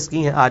بھی ڈسکس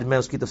کی ہیں. آج میں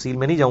اس کی تفصیل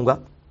میں نہیں جاؤں گا.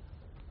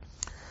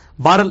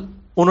 بہرحال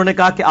انہوں نے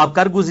کہا کہ آپ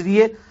کر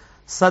گزریے،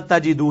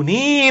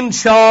 ستجدونی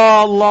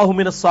انشاءاللہ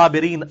من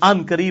الصابرین،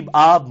 ان قریب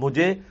آپ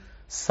مجھے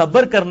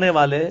صبر کرنے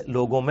والے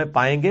لوگوں میں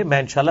پائیں گے، میں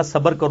انشاءاللہ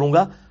صبر کروں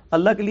گا،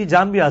 اللہ کے لیے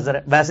جان بھی حاضر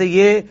ہے. ویسے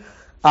یہ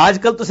آج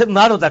کل تو صرف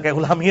نعرہ ہوتا ہے کہ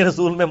غلامی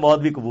رسول میں موت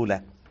بھی قبول ہے،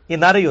 یہ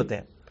نعرے ہی ہوتے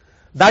ہیں.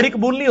 داڑھی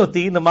قبول نہیں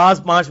ہوتی،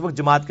 نماز 5 وقت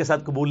جماعت کے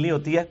ساتھ قبول نہیں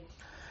ہوتی ہے،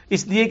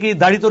 اس لیے کہ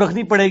داڑھی تو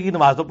رکھنی پڑے گی،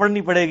 نماز تو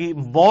پڑھنی پڑے گی.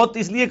 موت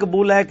اس لیے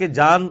قبول ہے کہ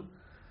جان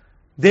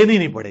دینی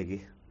نہیں پڑے گی،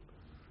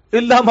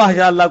 اللہ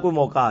ماشاء اللہ کوئی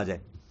موقع آ جائے.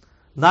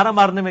 نعرہ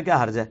مارنے میں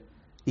کیا حرج ہے؟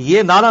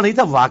 یہ نعرہ نہیں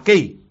تھا،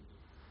 واقعی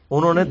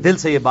انہوں نے دل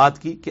سے یہ بات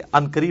کی کہ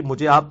ان قریب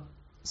مجھے آپ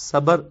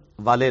صبر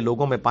والے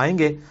لوگوں میں پائیں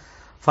گے.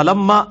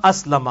 فلما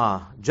اسلما،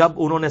 جب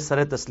انہوں نے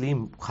سر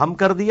تسلیم خم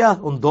کر دیا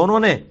ان دونوں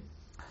نے،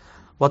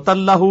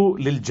 وطلہ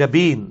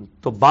للجبین،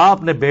 تو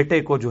باپ نے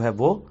بیٹے کو جو ہے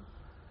وہ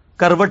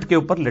کروٹ کے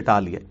اوپر لٹا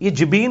لیا. یہ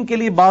جبین کے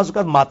لیے بعض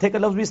اوقات ماتھے کا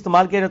لفظ بھی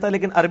استعمال کیا جاتا ہے،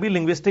 لیکن عربی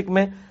لنگوسٹک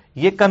میں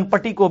یہ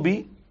کنپٹی کو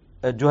بھی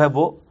جو ہے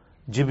وہ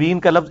جبین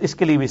کا لفظ اس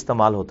کے لیے بھی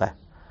استعمال ہوتا ہے.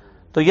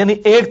 تو یعنی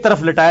ایک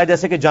طرف لٹایا،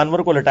 جیسے کہ جانور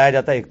کو لٹایا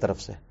جاتا ہے ایک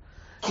طرف سے.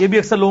 یہ بھی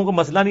اکثر لوگوں کو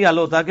مسئلہ نہیں حل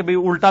ہوتا کہ بھئی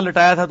الٹا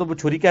لٹایا تھا تو وہ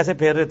چھری کیسے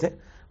پھیر رہے تھے،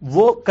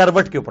 وہ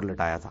کروٹ کے اوپر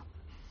لٹایا تھا.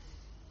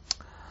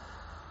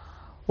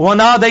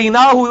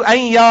 وَنَادَيْنَاهُ أَن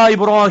يَا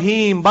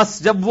إِبْرَاهِيمُ، بس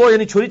جب وہ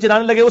یعنی چھری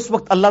چلانے لگے اس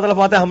وقت اللہ تعالیٰ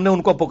فرماتا ہے ہم نے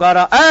ان کو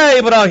پکارا، اے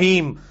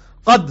ابراہیم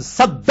قد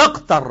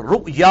صدقت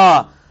الرؤیا،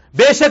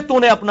 بے شک تو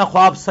نے اپنا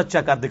خواب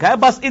سچا کر دکھایا.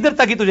 بس ادھر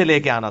تک ہی تجھے لے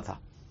کے آنا تھا،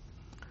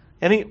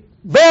 یعنی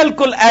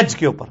بالکل ایج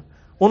کے اوپر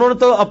انہوں نے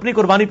تو اپنی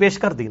قربانی پیش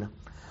کر دی نا.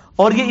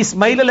 اور یہ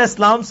اسماعیل علیہ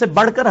السلام سے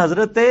بڑھ کر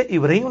حضرت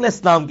ابراہیم علیہ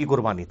السلام کی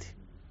قربانی تھی.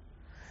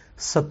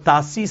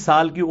 87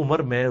 سال کی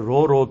عمر میں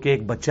رو رو کے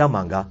ایک بچہ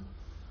مانگا.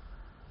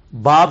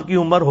 باپ کی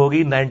عمر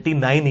ہوگی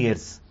 99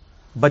 ایئرز،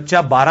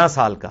 بچہ 12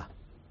 سال کا،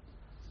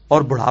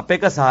 اور بڑھاپے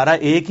کا سہارا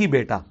ایک ہی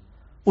بیٹا،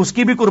 اس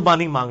کی بھی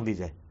قربانی مانگ لی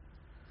جائے.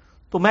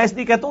 تو میں اس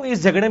لیے کہتا ہوں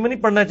اس جھگڑے میں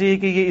نہیں پڑنا چاہیے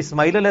کہ یہ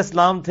اسماعیل علیہ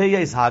السلام تھے یا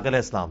اسحاق علیہ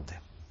السلام تھے.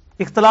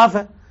 اختلاف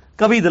ہے،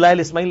 کبھی دلائل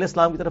اسماعیل علیہ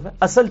السلام کی طرف ہے.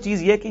 اصل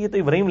چیز یہ کہ یہ تو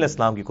ابراہیم علیہ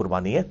السلام کی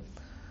قربانی ہے،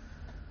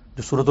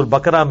 جو سورۃ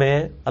البقرہ میں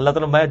اللہ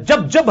تعالیٰ نے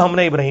جب ہم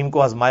نے ابراہیم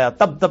کو آزمایا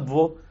تب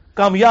وہ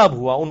کامیاب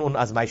ہوا ان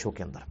آزمائشوں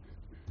کے اندر.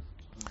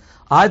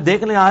 آج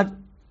دیکھ لیں، آج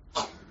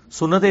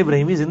سنت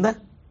ابراہیمی زندہ ہے.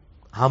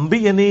 ہم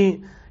بھی یعنی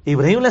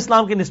ابراہیم علیہ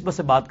السلام کی نسبت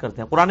سے بات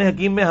کرتے ہیں. قرآن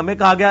حکیم میں ہمیں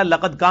کہا گیا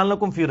لقد کان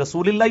لکم فی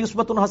رسول اللہ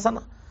اسوۃ حسنہ،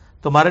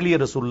 تمہارے لیے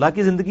رسول اللہ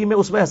کی زندگی میں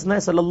اسوہ حسنہ ہے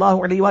صلی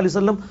اللہ علیہ وآلہ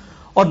وسلم.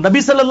 اور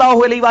نبی صلی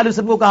اللہ علیہ وآلہ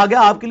وسلم کو کہا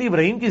گیا آپ کے لیے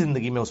ابراہیم کی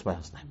زندگی میں اسوہ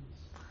حسنہ ہے.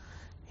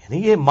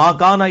 یعنی یہ ما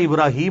کان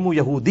ابراہیم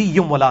یہودی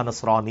ولا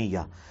نصرانی،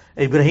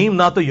 ابراہیم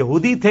نہ تو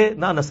یہودی تھے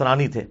نہ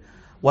نصرانی تھے،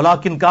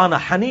 ولکن کان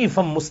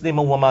حنیفا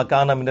مسلما وما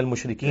کان من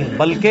المشرکین،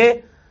 بلکہ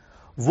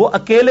وہ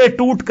اکیلے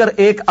ٹوٹ کر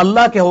ایک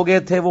اللہ کے ہو گئے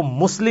تھے، وہ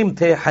مسلم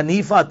تھے،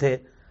 حنیفہ تھے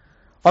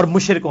اور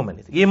مشرکوں میں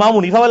نہیں تھے. یہ امام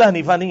حنیفہ والا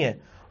حنیفہ نہیں ہے،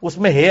 اس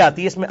میں ہے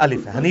آتی ہے، اس میں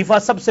الف ہے. حنیفہ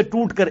سب سے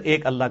ٹوٹ کر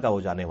ایک اللہ کا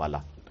ہو جانے والا.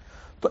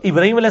 تو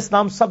ابراہیم علیہ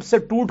السلام سب سے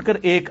ٹوٹ کر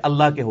ایک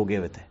اللہ کے ہو گئے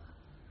ہوئے تھے.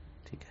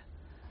 ٹھیک ہے،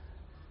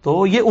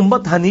 تو یہ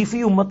امت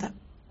حنیفی امت ہے.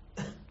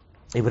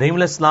 ابراہیم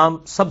علیہ السلام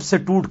سب سے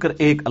ٹوٹ کر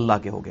ایک اللہ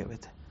کے ہو گئے ہوئے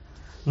تھے.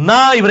 نہ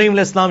ابراہیم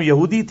علیہ السلام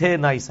یہودی تھے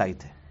نہ عیسائی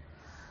تھے.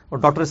 اور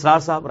ڈاکٹر اسرار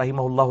صاحب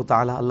رحمہ اللہ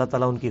تعالی، اللہ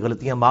تعالیٰ ان کی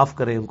غلطیاں معاف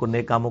کرے، ان کو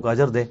نیک کاموں کا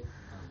اجر دے،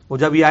 وہ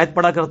جب یہ آیت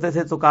پڑھا کرتے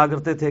تھے تو کہا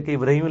کرتے تھے کہ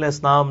ابراہیم علیہ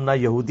السلام نہ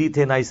یہودی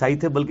تھے نہ عیسائی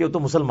تھے بلکہ وہ تو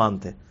مسلمان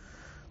تھے.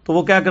 تو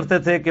وہ کیا کرتے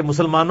تھے کہ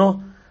مسلمانوں،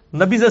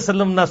 نبی صلی اللہ علیہ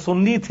وسلم نہ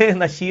سنی تھے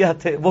نہ شیعہ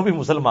تھے، وہ بھی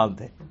مسلمان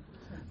تھے،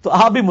 تو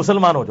آپ بھی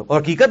مسلمان ہو جاؤ.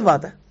 اور حقیقت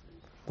بات ہے،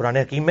 قرآن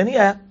حکیم میں نہیں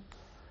آیا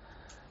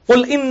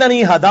قل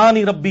اننی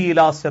ہدانی ربی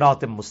الی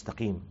صراط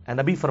مستقیم. اے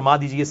نبی فرما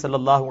دیجئے صلی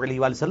اللہ علیہ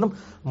وآلہ وسلم،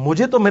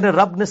 مجھے تو میرے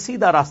رب نے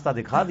سیدھا راستہ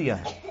دکھا دیا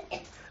ہے.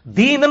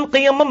 دینا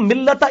قیما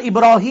ملت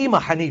ابراہیم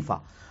حنیفہ،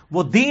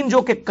 وہ دین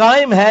جو کہ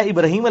قائم ہے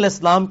ابراہیم علیہ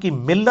السلام کی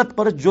ملت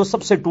پر، جو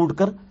سب سے ٹوٹ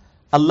کر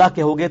اللہ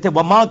کے ہو گئے تھے.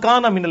 وما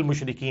کان من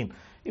المشرکین،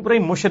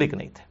 ابراہیم مشرک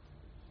نہیں تھے.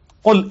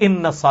 قل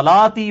ان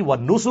صلاتی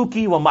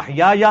ونسکی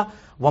ومحیای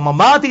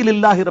ومماتی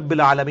للہ رب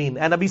العالمین.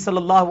 اے نبی صلی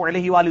اللہ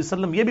علیہ وآلہ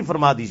وسلم یہ بھی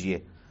فرما دیجئے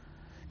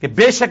کہ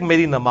بے شک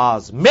میری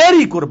نماز،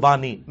 میری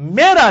قربانی،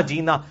 میرا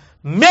جینا،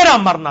 میرا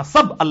مرنا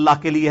سب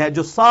اللہ کے لیے ہے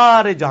جو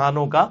سارے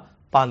جہانوں کا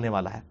پالنے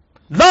والا ہے.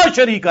 لا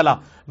شریک لہ،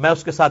 میں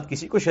اس کے ساتھ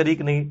کسی کو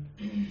شریک نہیں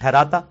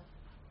ٹھہراتا.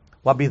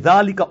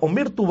 وبذالک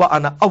امرت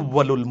وانا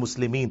اول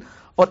المسلمین،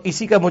 اور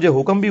اسی کا مجھے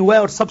حکم بھی ہوا ہے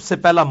اور سب سے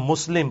پہلا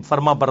مسلم،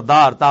 فرما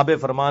بردار، تابع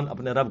فرمان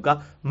اپنے رب کا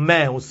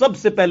میں ہوں، سب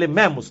سے پہلے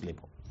میں مسلم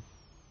ہوں.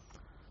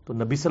 تو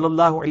نبی صلی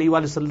اللہ علیہ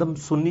وآلہ وسلم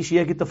سنی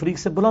شیعہ کی تفریق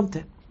سے بلند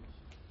تھے.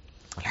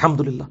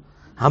 الحمدللہ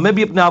ہمیں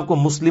بھی اپنے آپ کو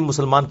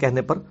مسلمان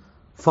کہنے پر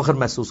فخر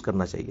محسوس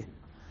کرنا چاہیے.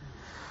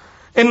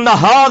 ان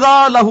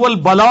ھذا لہو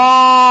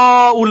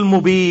البلاء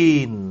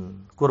المبین.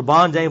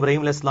 قربان جائیں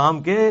ابراہیم علیہ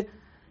السلام کے.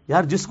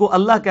 یار جس کو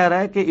اللہ کہہ رہا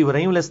ہے کہ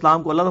ابراہیم علیہ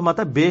السلام کو اللہ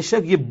فرماتا ہے بے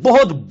شک یہ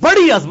بہت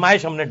بڑی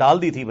آزمائش ہم نے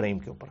ڈال دی تھی ابراہیم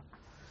کے اوپر.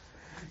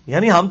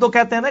 یعنی ہم تو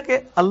کہتے ہیں نا کہ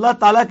اللہ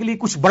تعالیٰ کے لیے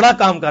کچھ بڑا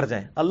کام کر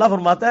جائیں، اللہ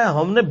فرماتا ہے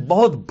ہم نے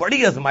بہت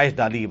بڑی آزمائش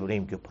ڈالی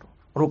ابراہیم کے اوپر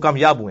اور وہ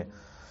کامیاب ہوئے.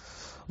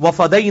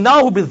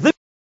 وفدیناہ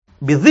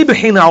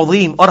بذبح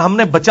عظیم، اور ہم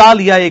نے بچا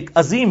لیا ایک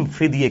عظیم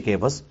فدیے کے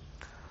عوض.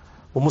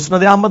 وہ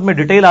مسند احمد میں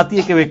ڈیٹیل آتی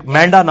ہے کہ ایک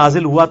مینڈا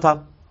نازل ہوا تھا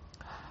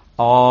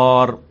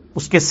اور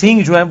اس کے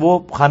سینگ جو ہیں وہ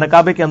خانہ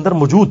کعبے کے اندر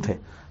موجود تھے،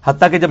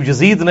 حتیٰ کہ جب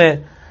یزید نے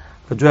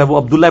جو ہے وہ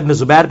عبداللہ ابن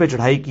زبیر پہ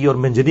چڑھائی کی اور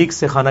منجنیق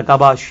سے خانہ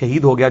کعبہ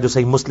شہید ہو گیا، جو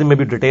صحیح مسلم میں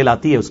بھی ڈیٹیل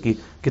آتی ہے اس کی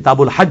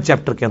کتاب الحج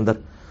چیپٹر کے اندر،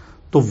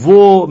 تو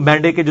وہ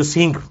مینڈے کے جو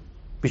سینگ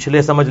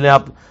پچھلے سمجھ لیں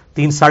آپ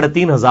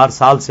 3,500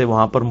 سال سے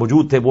وہاں پر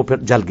موجود تھے، وہ پھر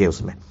جل گئے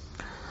اس میں.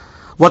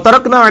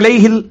 وَتَرَكْنَا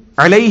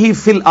عَلَيْهِ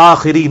فِي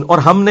الْآخِرِينَ، اور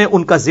ہم نے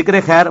ان کا ذکر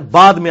خیر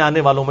بعد میں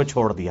آنے والوں میں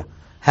چھوڑ دیا.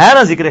 ہے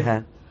نا ذکر خیر؟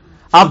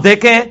 آپ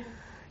دیکھیں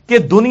کہ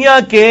دنیا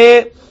کے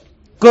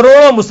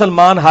کروڑوں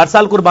مسلمان ہر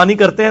سال قربانی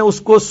کرتے ہیں، اس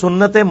کو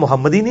سنت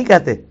محمدی نہیں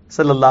کہتے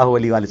صلی اللہ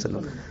علیہ وآلہ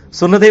وسلم،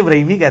 سنت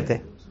ابراہیمی کہتے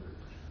ہیں.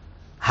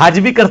 حج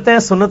بھی کرتے ہیں،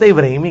 سنت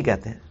ابراہیمی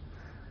کہتے ہیں.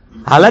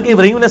 حالانکہ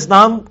ابراہیم علیہ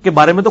السلام کے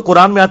بارے میں تو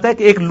قرآن میں آتا ہے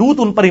کہ ایک لوط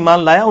ان پر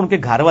ایمان لایا، ان کے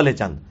گھر والے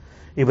چند.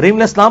 ابراہیم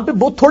علیہ السلام پہ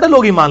بہت تھوڑے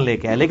لوگ ایمان لے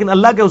کے آئے، لیکن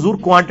اللہ کے حضور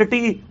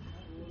کوانٹٹی،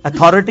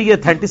 اتھارٹی،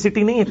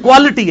 اتھینٹسٹی نہیں ہے،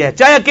 کوالٹی ہے،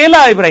 چاہے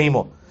اکیلا ابراہیم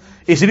ہو.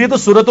 اس لیے تو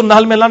سورۃ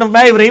النحل میں اللہ نے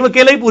میں ابراہیم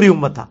اکیلا ہی پوری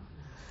امت تھا.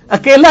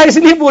 اکیلا اس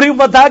لیے پوری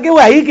امت تھا کہ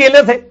وہ ہی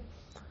اکیلے تھے،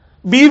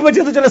 بیوی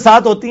بچے تو چلے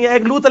ساتھ ہوتی ہیں.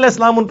 ایک لوط علیہ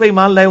السلام ان پہ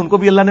ایمان لائے، ان کو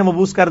بھی اللہ نے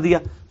مبعوث کر دیا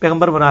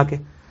پیغمبر بنا کے.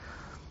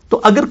 تو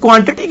اگر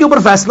کوانٹٹی کے اوپر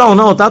فیصلہ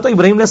ہونا ہوتا تو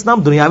ابراہیم علیہ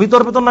السلام دنیاوی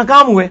طور پہ تو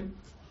ناکام ہوئے،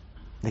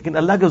 لیکن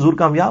اللہ کے حضور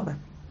کامیاب ہے.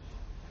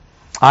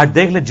 آج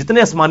دیکھ لیں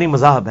جتنے آسمانی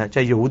مذاہب ہیں،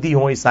 چاہے یہودی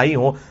ہوں، عیسائی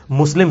ہوں،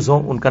 مسلمز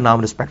ہوں، ان کا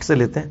نام رسپیکٹ سے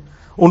لیتے ہیں.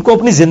 ان کو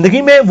اپنی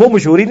زندگی میں وہ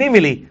مشہوری نہیں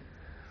ملی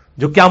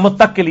جو قیامت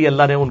تک کے لیے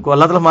اللہ نے ان کو،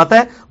 اللہ تعالیٰ فرماتا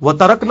ہے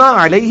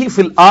وَتَرَكْنَا عَلَيْهِ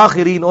فِي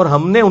الْآخِرِينَ، اور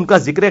ہم نے ان کا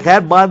ذکر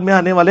خیر بعد میں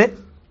آنے والے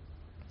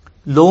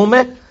لوگوں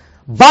میں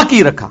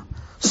باقی رکھا.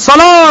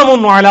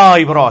 سلام علی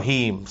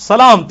ابراہیم،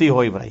 سلامتی ہو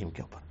ابراہیم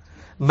کے اوپر.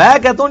 میں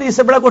کہتا ہوں اس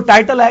سے بڑا کوئی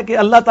ٹائٹل ہے کہ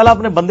اللہ تعالیٰ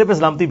اپنے بندے پہ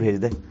سلامتی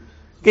بھیج دے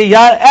کہ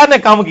یار اے نے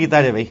کام کیتا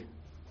ہے بھائی،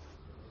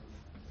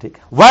 ٹھیک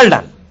ہے، ویل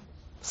ڈن،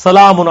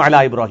 سلام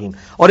علی ابراہیم.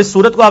 اور اس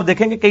صورت کو آپ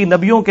دیکھیں گے کئی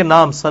نبیوں کے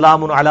نام،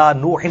 سلام علی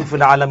نوح فی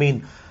العالمین،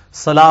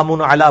 سلام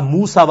علی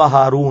موسیٰ و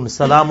ہارون،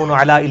 سلام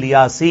علی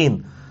الیاسین،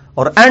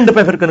 اور اینڈ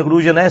پہ پھر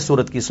کنکلوژن ہے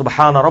سورت کی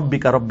سبحان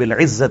ربک رب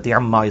العزت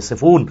عما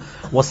یصفون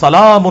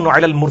وسلام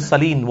علی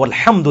المرسلین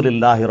والحمد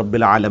للہ رب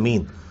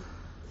العالمین.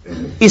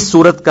 اس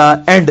سورت کا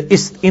اینڈ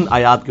ان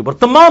آیات کے اوپر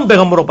تمام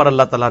پیغمبروں پر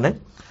اللہ تعالیٰ نے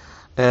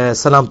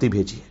سلامتی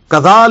بھیجی ہے.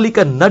 کذالک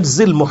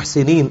نجزی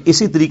المحسنین،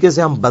 اسی طریقے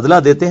سے ہم بدلہ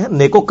دیتے ہیں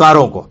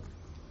نیکوکاروں کو.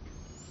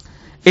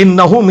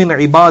 انہ من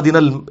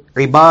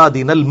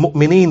عبادنا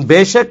المؤمنین،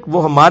 بے شک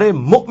وہ ہمارے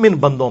مؤمن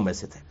بندوں میں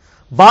سے تھے،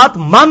 بات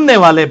ماننے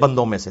والے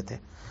بندوں میں سے تھے.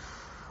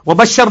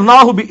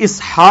 وبشرناہ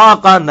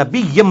باسحاق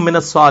نبی من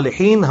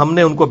الصالحین، ہم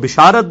نے ان کو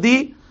بشارت دی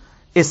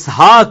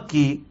اسحاق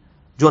کی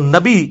جو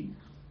نبی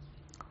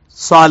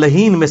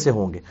صالحین میں سے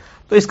ہوں گے.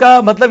 تو اس کا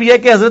مطلب یہ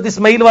کہ حضرت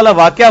اسماعیل والا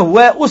واقعہ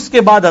ہوا ہے، اس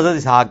کے بعد حضرت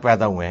اسحاق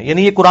پیدا ہوئے ہیں.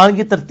 یعنی یہ قرآن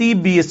کی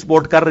ترتیب بھی یہ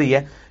سپورٹ کر رہی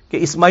ہے کہ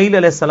اسماعیل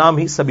علیہ السلام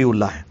ہی سبی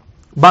اللہ ہیں.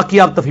 باقی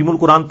آپ تفہیم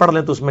القرآن پڑھ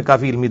لیں تو اس میں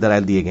کافی علمی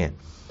دلائل دیے گئے ہیں.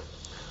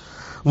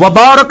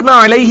 وبارکنا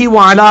علیہ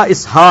وعلی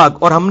اسحاق،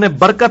 اور ہم نے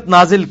برکت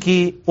نازل کی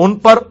ان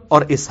پر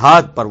اور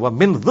اسحاق پر،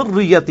 ومن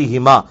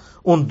ذریتہما،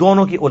 ان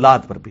دونوں کی اولاد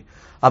پر بھی.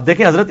 اب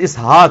دیکھیں حضرت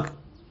اسحاق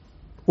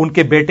ان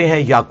کے بیٹے ہیں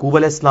یعقوب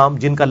علیہ السلام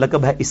جن کا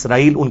لقب ہے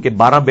اسرائیل، ان کے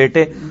 12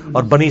 بیٹے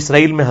اور بنی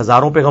اسرائیل میں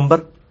ہزاروں پیغمبر.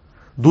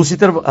 دوسری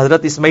طرف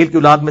حضرت اسماعیل کی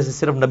اولاد میں سے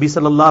صرف نبی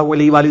صلی اللہ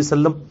علیہ وآلہ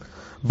وسلم.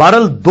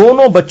 بہرحال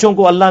دونوں بچوں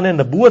کو اللہ نے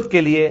نبوت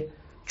کے لیے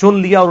چن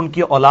لیا اور ان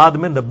کی اولاد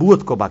میں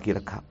نبوت کو باقی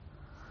رکھا.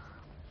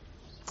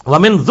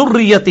 ومن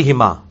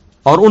ذریتہما،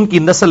 اور ان کی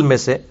نسل میں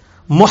سے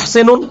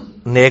محسن،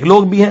 نیک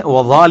لوگ بھی ہیں،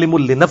 وظالم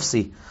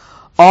لنفسی،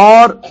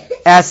 اور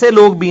ایسے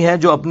لوگ بھی ہیں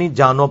جو اپنی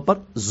جانوں پر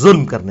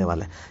ظلم کرنے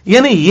والے ہیں.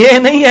 یعنی یہ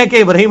نہیں ہے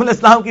کہ ابراہیم علیہ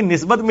السلام کی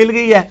نسبت مل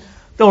گئی ہے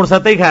تو ہن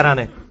ستے ہی خیران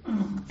ہے،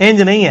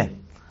 انج نہیں ہے.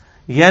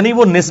 یعنی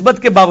وہ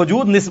نسبت کے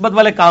باوجود نسبت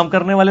والے کام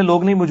کرنے والے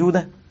لوگ نہیں موجود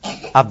ہیں.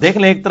 آپ دیکھ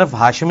لیں ایک طرف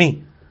ہاشمی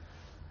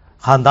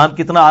خاندان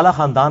کتنا اعلیٰ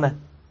خاندان ہے،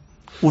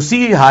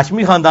 اسی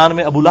ہاشمی خاندان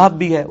میں ابو لہب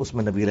بھی ہے، اس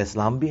میں نبی علیہ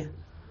السلام بھی ہے.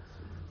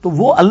 تو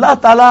وہ اللہ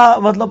تعالیٰ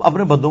مطلب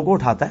اپنے بندوں کو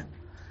اٹھاتا ہے.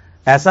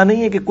 ایسا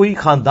نہیں ہے کہ کوئی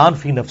خاندان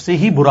فی نفسے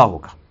ہی برا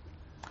ہوگا.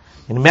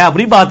 یعنی میں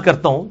اپنی بات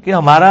کرتا ہوں کہ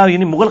ہمارا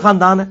یعنی مغل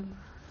خاندان ہے،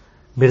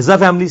 مرزا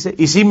فیملی سے،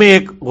 اسی میں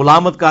ایک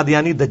غلامت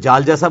قادیانی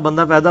دجال جیسا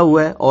بندہ پیدا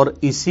ہوا ہے، اور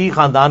اسی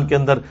خاندان کے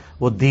اندر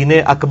وہ دین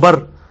اکبر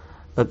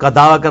کا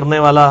دعویٰ کرنے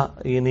والا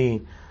یعنی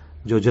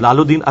جو جلال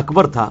الدین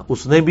اکبر تھا،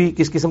 اس نے بھی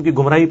کس قسم کی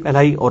گمراہی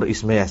پھیلائی، اور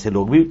اس میں ایسے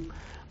لوگ بھی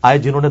آئے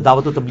جنہوں نے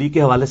دعوت و تبلیغ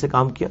کے حوالے سے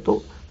کام کیا. تو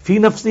فی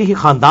نفسی ہی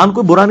خاندان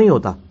کوئی برا نہیں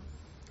ہوتا،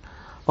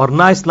 اور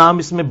نہ اسلام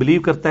اس میں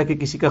بلیو کرتا ہے کہ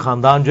کسی کا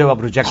خاندان جو ہے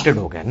اب ریجیکٹڈ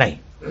ہو گیا. نہیں،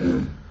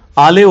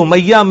 آل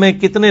امیہ میں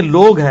کتنے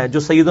لوگ ہیں جو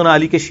سیدنا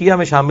علی کے شیعہ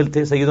میں شامل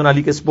تھے، سیدنا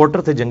علی کے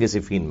سپورٹر تھے جنگ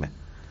صفین میں،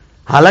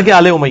 حالانکہ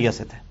آل امیہ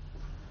سے تھے.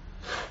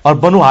 اور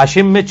بنو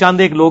ہاشم میں چند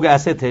ایک لوگ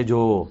ایسے تھے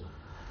جو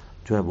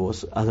ہے وہ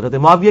حضرت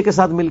معاویہ کے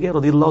ساتھ مل گئے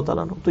رضی اللہ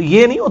تعالیٰ عنہ. تو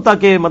یہ نہیں ہوتا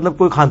کہ مطلب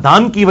کوئی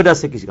خاندان کی وجہ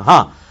سے کسی کا،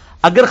 ہاں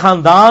اگر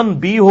خاندان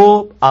بھی ہو،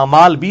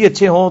 اعمال بھی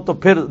اچھے ہوں تو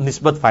پھر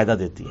نسبت فائدہ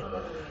دیتی ہے.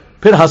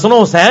 پھر حسن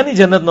و حسین ہی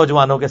جنت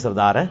نوجوانوں کے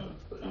سردار ہیں،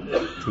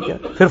 ٹھیک ہے،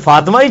 پھر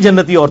فاطمہ ہی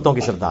جنتی عورتوں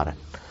کی سردار ہے.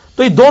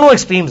 تو یہ دونوں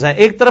ایکسٹریمز ہیں.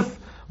 ایک طرف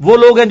وہ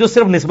لوگ ہیں جو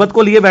صرف نسبت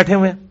کو لیے بیٹھے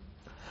ہوئے ہیں،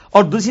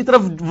 اور دوسری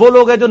طرف وہ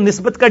لوگ ہیں جو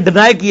نسبت کا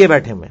ڈینائی کیے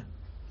بیٹھے ہوئے ہیں.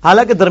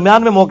 حالانکہ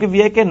درمیان میں موقف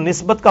یہ ہے کہ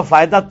نسبت کا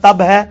فائدہ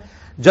تب ہے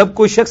جب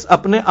کوئی شخص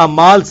اپنے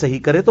اعمال صحیح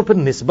کرے تو پھر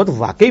نسبت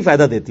واقعی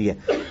فائدہ دیتی ہے.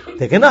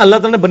 دیکھیں نا اللہ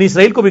تعالیٰ نے بنی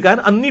اسرائیل کو بھی کہا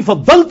نا انی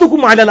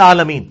فضلتکم علی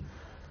العالمین،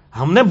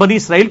 ہم نے بنی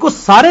اسرائیل کو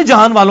سارے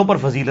جہان والوں پر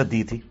فضیلت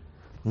دی تھی،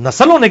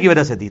 نسل ہونے کی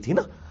وجہ سے دی تھی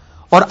نا.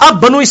 اور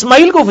اب بنو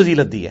اسماعیل کو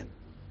فضیلت دی ہے.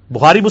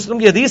 بخاری مسلم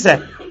کی حدیث ہے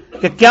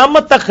کہ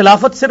قیامت تک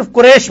خلافت صرف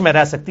قریش میں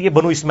رہ سکتی ہے،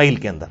 بنو اسماعیل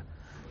کے اندر.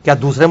 کیا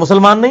دوسرے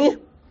مسلمان نہیں ہیں؟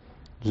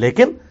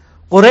 لیکن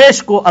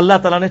قریش کو اللہ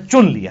تعالیٰ نے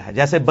چن لیا ہے،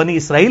 جیسے بنی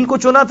اسرائیل کو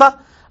چنا تھا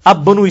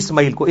اب بنو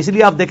اسماعیل کو. اس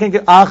لیے آپ دیکھیں کہ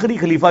آخری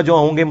خلیفہ جو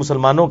ہوں گے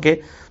مسلمانوں کے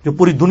جو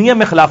پوری دنیا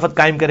میں خلافت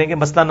قائم کریں گے،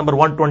 مسئلہ نمبر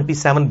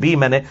 127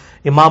 میں نے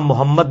امام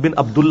محمد بن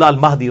عبداللہ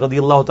المہدی رضی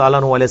اللہ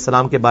تعالیٰ عنہ علیہ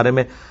السلام کے بارے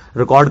میں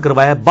ریکارڈ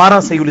کروایا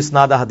 12 صحیح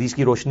الاسناد حدیث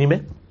کی روشنی میں.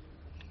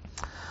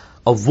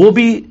 اور وہ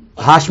بھی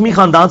ہاشمی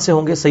خاندان سے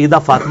ہوں گے، سیدہ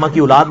فاطمہ کی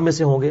اولاد میں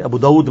سے ہوں گے. ابو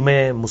داؤد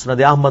میں،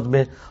 مسند احمد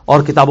میں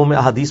اور کتابوں میں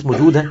احادیث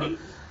موجود ہیں.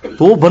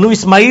 تو وہ بنو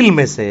اسماعیل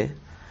میں سے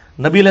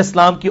نبی علیہ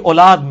السلام کی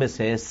اولاد میں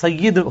سے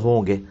سید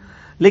ہوں گے.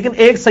 لیکن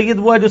ایک سید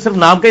وہ ہے جو صرف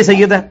نام کا ہی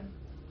سید ہے،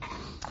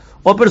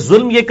 اور پھر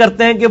ظلم یہ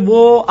کرتے ہیں کہ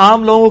وہ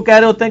عام لوگوں کو کہہ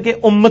رہے ہوتے ہیں کہ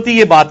امتی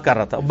یہ بات کر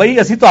رہا تھا. بھائی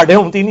اسی تو آڈے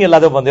امتی نہیں، اللہ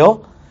دے بندے ہو،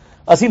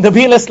 اسی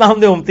نبی علیہ السلام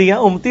دے امتی ہیں.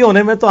 امتی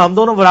ہونے میں تو ہم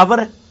دونوں برابر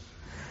ہیں.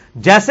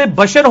 جیسے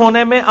بشر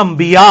ہونے میں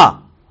انبیاء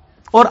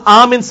اور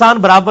عام انسان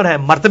برابر ہیں،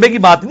 مرتبے کی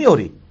بات نہیں ہو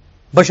رہی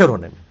بشر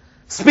ہونے میں،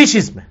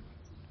 اسپیشیز میں.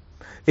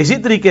 اسی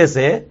طریقے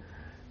سے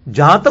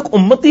جہاں تک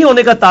امتی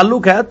ہونے کا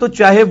تعلق ہے تو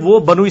چاہے وہ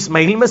بنو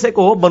اسماعیل میں سے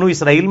ہو، بنو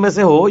اسرائیل میں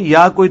سے ہو،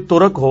 یا کوئی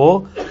ترک ہو،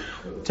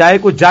 چاہے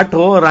کوئی جٹ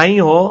ہو، رائی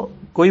ہو،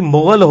 کوئی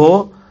مغل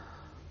ہو،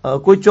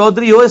 کوئی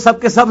چودھری ہو،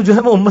 سب کے سب جو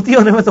ہے وہ امتی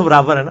ہونے میں تو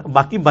برابر ہے نا.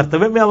 باقی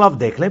مرتبے میں اب آپ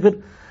دیکھ لیں، پھر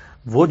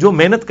وہ جو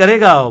محنت کرے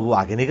گا وہ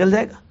آگے نکل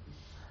جائے گا.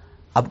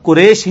 اب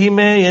قریش ہی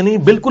میں یعنی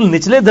بالکل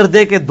نچلے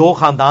درجے کے دو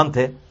خاندان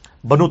تھے،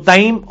 بنو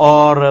تیم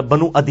اور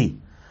بنو عدی.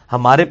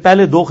 ہمارے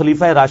پہلے دو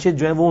خلیفہ راشد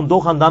جو ہیں وہ ان دو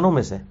خاندانوں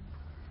میں سے،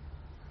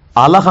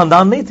 اعلیٰ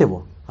خاندان نہیں تھے وہ،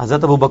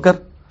 حضرت ابوبکر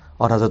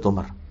اور حضرت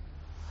عمر.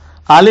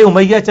 آل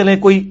امیہ چلیں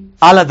کوئی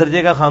اعلیٰ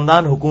درجے کا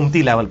خاندان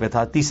حکومتی لیول پہ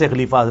تھا، تیسرے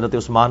خلیفہ حضرت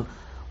عثمان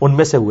ان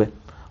میں سے ہوئے،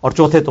 اور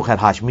چوتھے تو خیر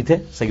ہاشمی تھے،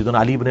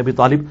 سیدنا علی بن ابی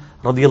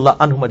طالب رضی اللہ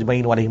عنہم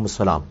اجمعین علیہم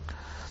السلام.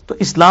 تو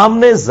اسلام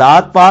نے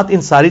ذات پات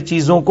ان ساری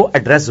چیزوں کو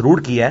ایڈریس ضرور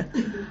کیا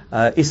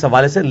ہے اس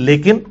حوالے سے،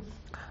 لیکن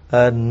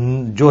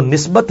جو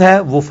نسبت ہے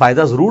وہ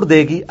فائدہ ضرور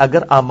دے گی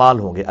اگر اعمال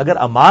ہوں گے. اگر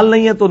اعمال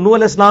نہیں ہے تو نوح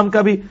علیہ السلام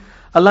کا بھی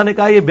اللہ نے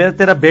کہا یہ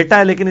تیرا بیٹا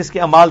ہے لیکن اس کے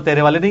اعمال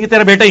تیرے والے نہیں، یہ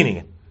تیرا بیٹا ہی نہیں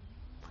ہے.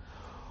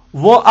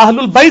 وہ اہل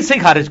البیت سے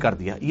خارج کر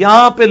دیا.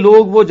 یہاں پہ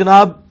لوگ وہ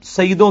جناب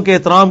سیدوں کے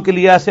احترام کے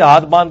لیے ایسے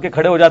ہاتھ باندھ کے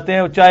کھڑے ہو جاتے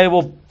ہیں، چاہے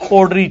وہ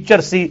پوڈری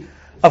چرسی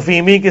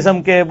افیمی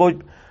قسم کے وہ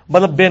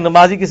مطلب بے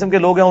نمازی قسم کے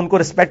لوگ ہیں، ان کو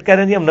رسپیکٹ کہہ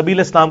رہے ہیں جی ہم نبی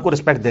علیہ السلام کو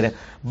رسپیکٹ دے رہے ہیں.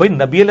 بھائی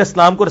نبی علیہ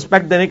السلام کو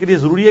رسپیکٹ دینے کے لیے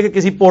ضروری ہے کہ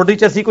کسی پوڈری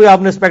چرسی کو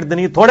آپ نے رسپیکٹ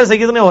دینی ہے؟ تھوڑے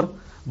سید نے اور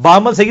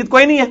بعمل سید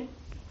کوئی نہیں ہے،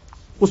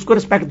 اس کو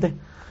رسپیکٹ دیں.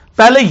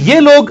 پہلے یہ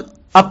لوگ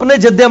اپنے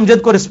جد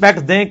امجد کو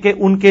رسپیکٹ دیں کہ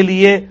ان کے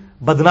لیے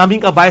بدنامی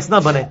کا باعث نہ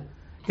بنے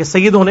کہ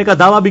سید ہونے کا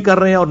دعویٰ بھی کر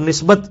رہے ہیں اور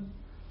نسبت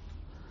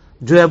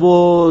جو ہے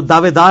وہ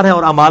دعوے دار ہیں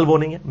اور اعمال وہ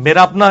نہیں ہے.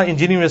 میرا اپنا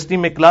انجینئرنگ یونیورسٹی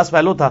میں کلاس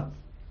فیلو تھا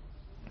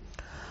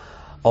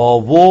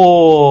اور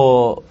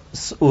وہ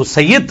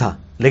سید تھا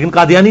لیکن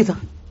قادیانی تھا.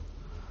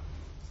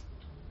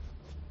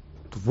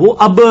 تو وہ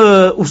اب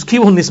اس کی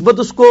وہ نسبت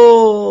اس کو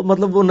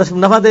مطلب وہ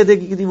نفع دے دے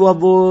گی کہ وہ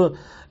اب وہ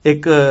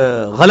ایک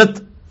غلط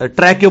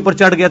ٹریک کے اوپر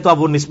چڑھ گیا تو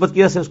اب وہ نسبت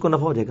کی وجہ سے اس کو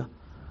نفع ہو جائے گا.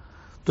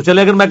 تو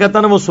چلے اگر میں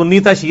کہتا نا وہ سنی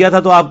تھا شیعہ تھا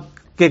تو آپ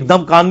کے ایک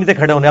دم کان نہیں تھے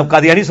کھڑے ہونے. اب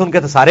قادیانی سن کے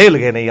تو سارے ہل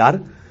گئے نہیں یار،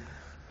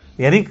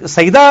 یعنی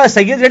سید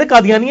جڑے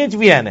قادیانی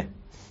بھی ہیں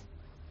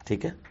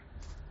ٹھیک ہے،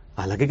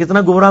 حالانکہ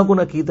کتنا گمراہ کن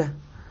عقید ہے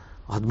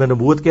عدم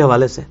نبوت کے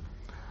حوالے سے.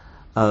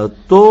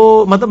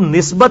 تو مطلب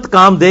نسبت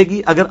کام دے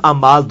گی اگر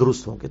اعمال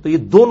درست ہوں گے. تو یہ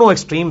دونوں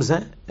ایکسٹریمز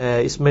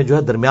ہیں، اس میں جو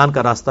ہے درمیان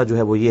کا راستہ جو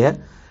ہے وہ یہ ہے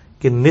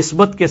کہ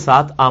نسبت کے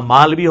ساتھ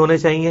اعمال بھی ہونے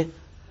چاہیے.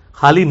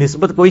 خالی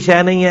نسبت کوئی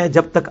شے نہیں ہے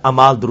جب تک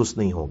اعمال درست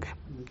نہیں ہوں گے،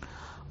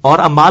 اور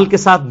اعمال کے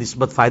ساتھ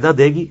نسبت فائدہ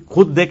دے گی.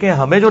 خود دیکھیں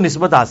ہمیں جو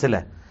نسبت حاصل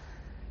ہے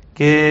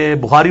کہ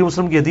بخاری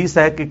مسلم کی حدیث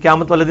ہے کہ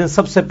قیامت والے دن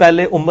سب سے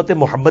پہلے امت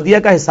محمدیہ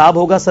کا حساب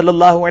ہوگا صلی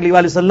اللہ علیہ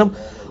وآلہ وسلم،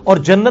 اور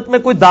جنت میں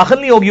کوئی داخل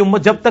نہیں ہوگی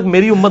امت جب تک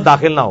میری امت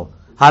داخل نہ ہو.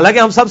 حالانکہ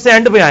ہم سب سے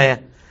اینڈ پہ آئے ہیں،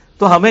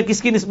 تو ہمیں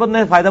کس کی نسبت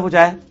نے فائدہ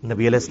پہنچایا ہے؟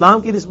 نبی علیہ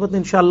السلام کی نسبت نے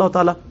انشاءاللہ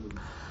تعالی.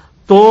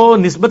 تو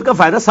نسبت کا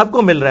فائدہ سب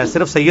کو مل رہا ہے،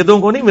 صرف سیدوں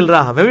کو نہیں مل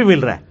رہا، ہمیں بھی مل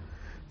رہا ہے.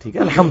 ٹھیک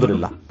ہے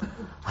الحمدللہ.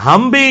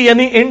 ہم بھی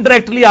یعنی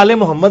انڈائریکٹلی آل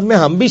محمد میں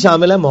ہم بھی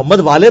شامل ہیں. محمد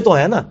والے تو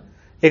ہیں نا،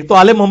 ایک تو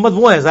آل محمد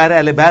وہ ہیں ظاہر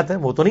اہل بیت ہیں،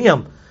 وہ تو نہیں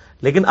ہم،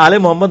 لیکن آل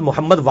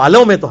محمد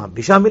والوں میں تو ہم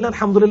بھی شامل ہیں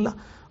الحمدللہ.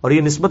 اور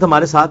یہ نسبت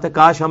ہمارے ساتھ ہے.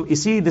 کاش ہم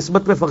اسی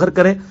نسبت پہ فخر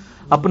کریں،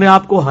 اپنے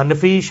آپ کو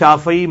حنفی،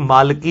 شافعی،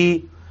 مالکی،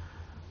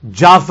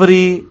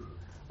 جعفری،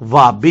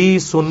 وہابی،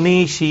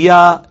 سنی،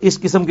 شیعہ اس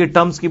قسم کے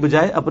ٹرمز کی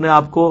بجائے اپنے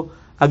آپ کو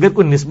اگر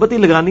کوئی نسبت ہی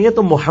لگانی ہے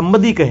تو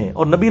محمدی کہیں.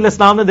 اور نبی علیہ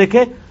السلام نے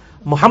دیکھیں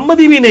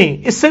محمدی بھی نہیں،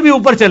 اس سے بھی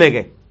اوپر چلے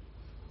گئے.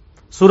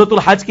 سورۃ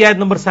الحج کی آیت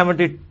نمبر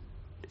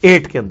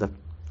 78 کے اندر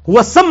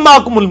هُوَ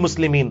سَمَّاكُمُ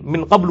الْمُسْلِمِينَ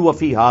مِنْ قَبْلُ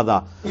وَفِي هَذَا،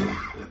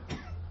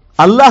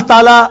 اللہ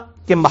تعالی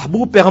کے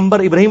محبوب پیغمبر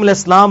ابراہیم علیہ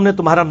السلام نے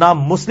تمہارا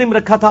نام مسلم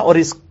رکھا تھا، اور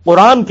اس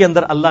قرآن کے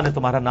اندر اللہ نے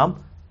تمہارا نام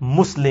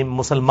مسلم،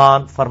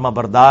 مسلمان، فرما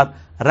بردار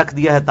رکھ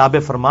دیا ہے، تابع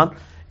فرمان.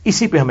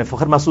 اسی پہ ہمیں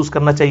فخر محسوس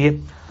کرنا چاہیے.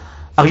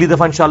 اگلی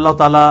دفعہ انشاءاللہ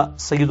تعالی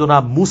سیدنا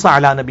موسیٰ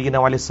علیہ نبینا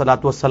علیہ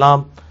الصلوۃ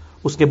والسلام،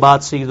 اس کے بعد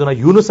سیدنا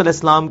یونس علیہ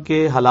السلام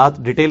کے حالات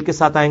ڈیٹیل کے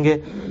ساتھ آئیں گے،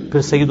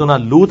 پھر سیدنا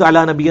لوط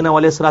علیہ نبینا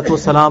علیہ الصلوۃ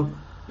والسلام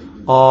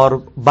اور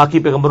باقی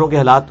پیغمبروں کے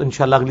حالات.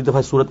 انشاءاللہ اگلی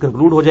دفعہ سورت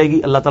کنکلوڈ ہو جائے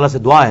گی. اللہ تعالیٰ سے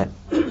دعا ہے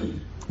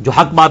جو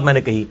حق بات میں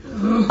نے کہی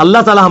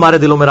اللہ تعالیٰ ہمارے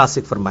دلوں میں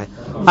راسخ فرمائے.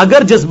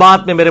 اگر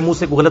جذبات میں میرے منہ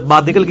سے کوئی غلط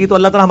بات نکل گئی تو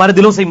اللہ تعالیٰ ہمارے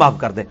دلوں سے ہی معاف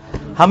کر دے.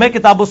 ہمیں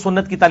کتاب و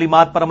سنت کی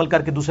تعلیمات پر عمل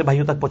کر کے دوسرے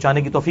بھائیوں تک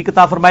پہنچانے کی توفیق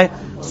عطا فرمائے.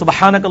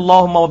 سبحانک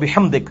اللہم و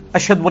بحمدک،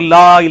 اشہد ان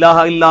لا الہ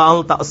الا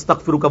انت،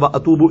 استغفرک و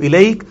اتوب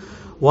الیک،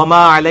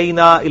 وما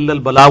علینا الا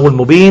البلاغ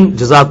المبین.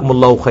 جزاکم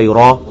اللہ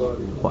خیرا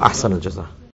و احسن الجزاء.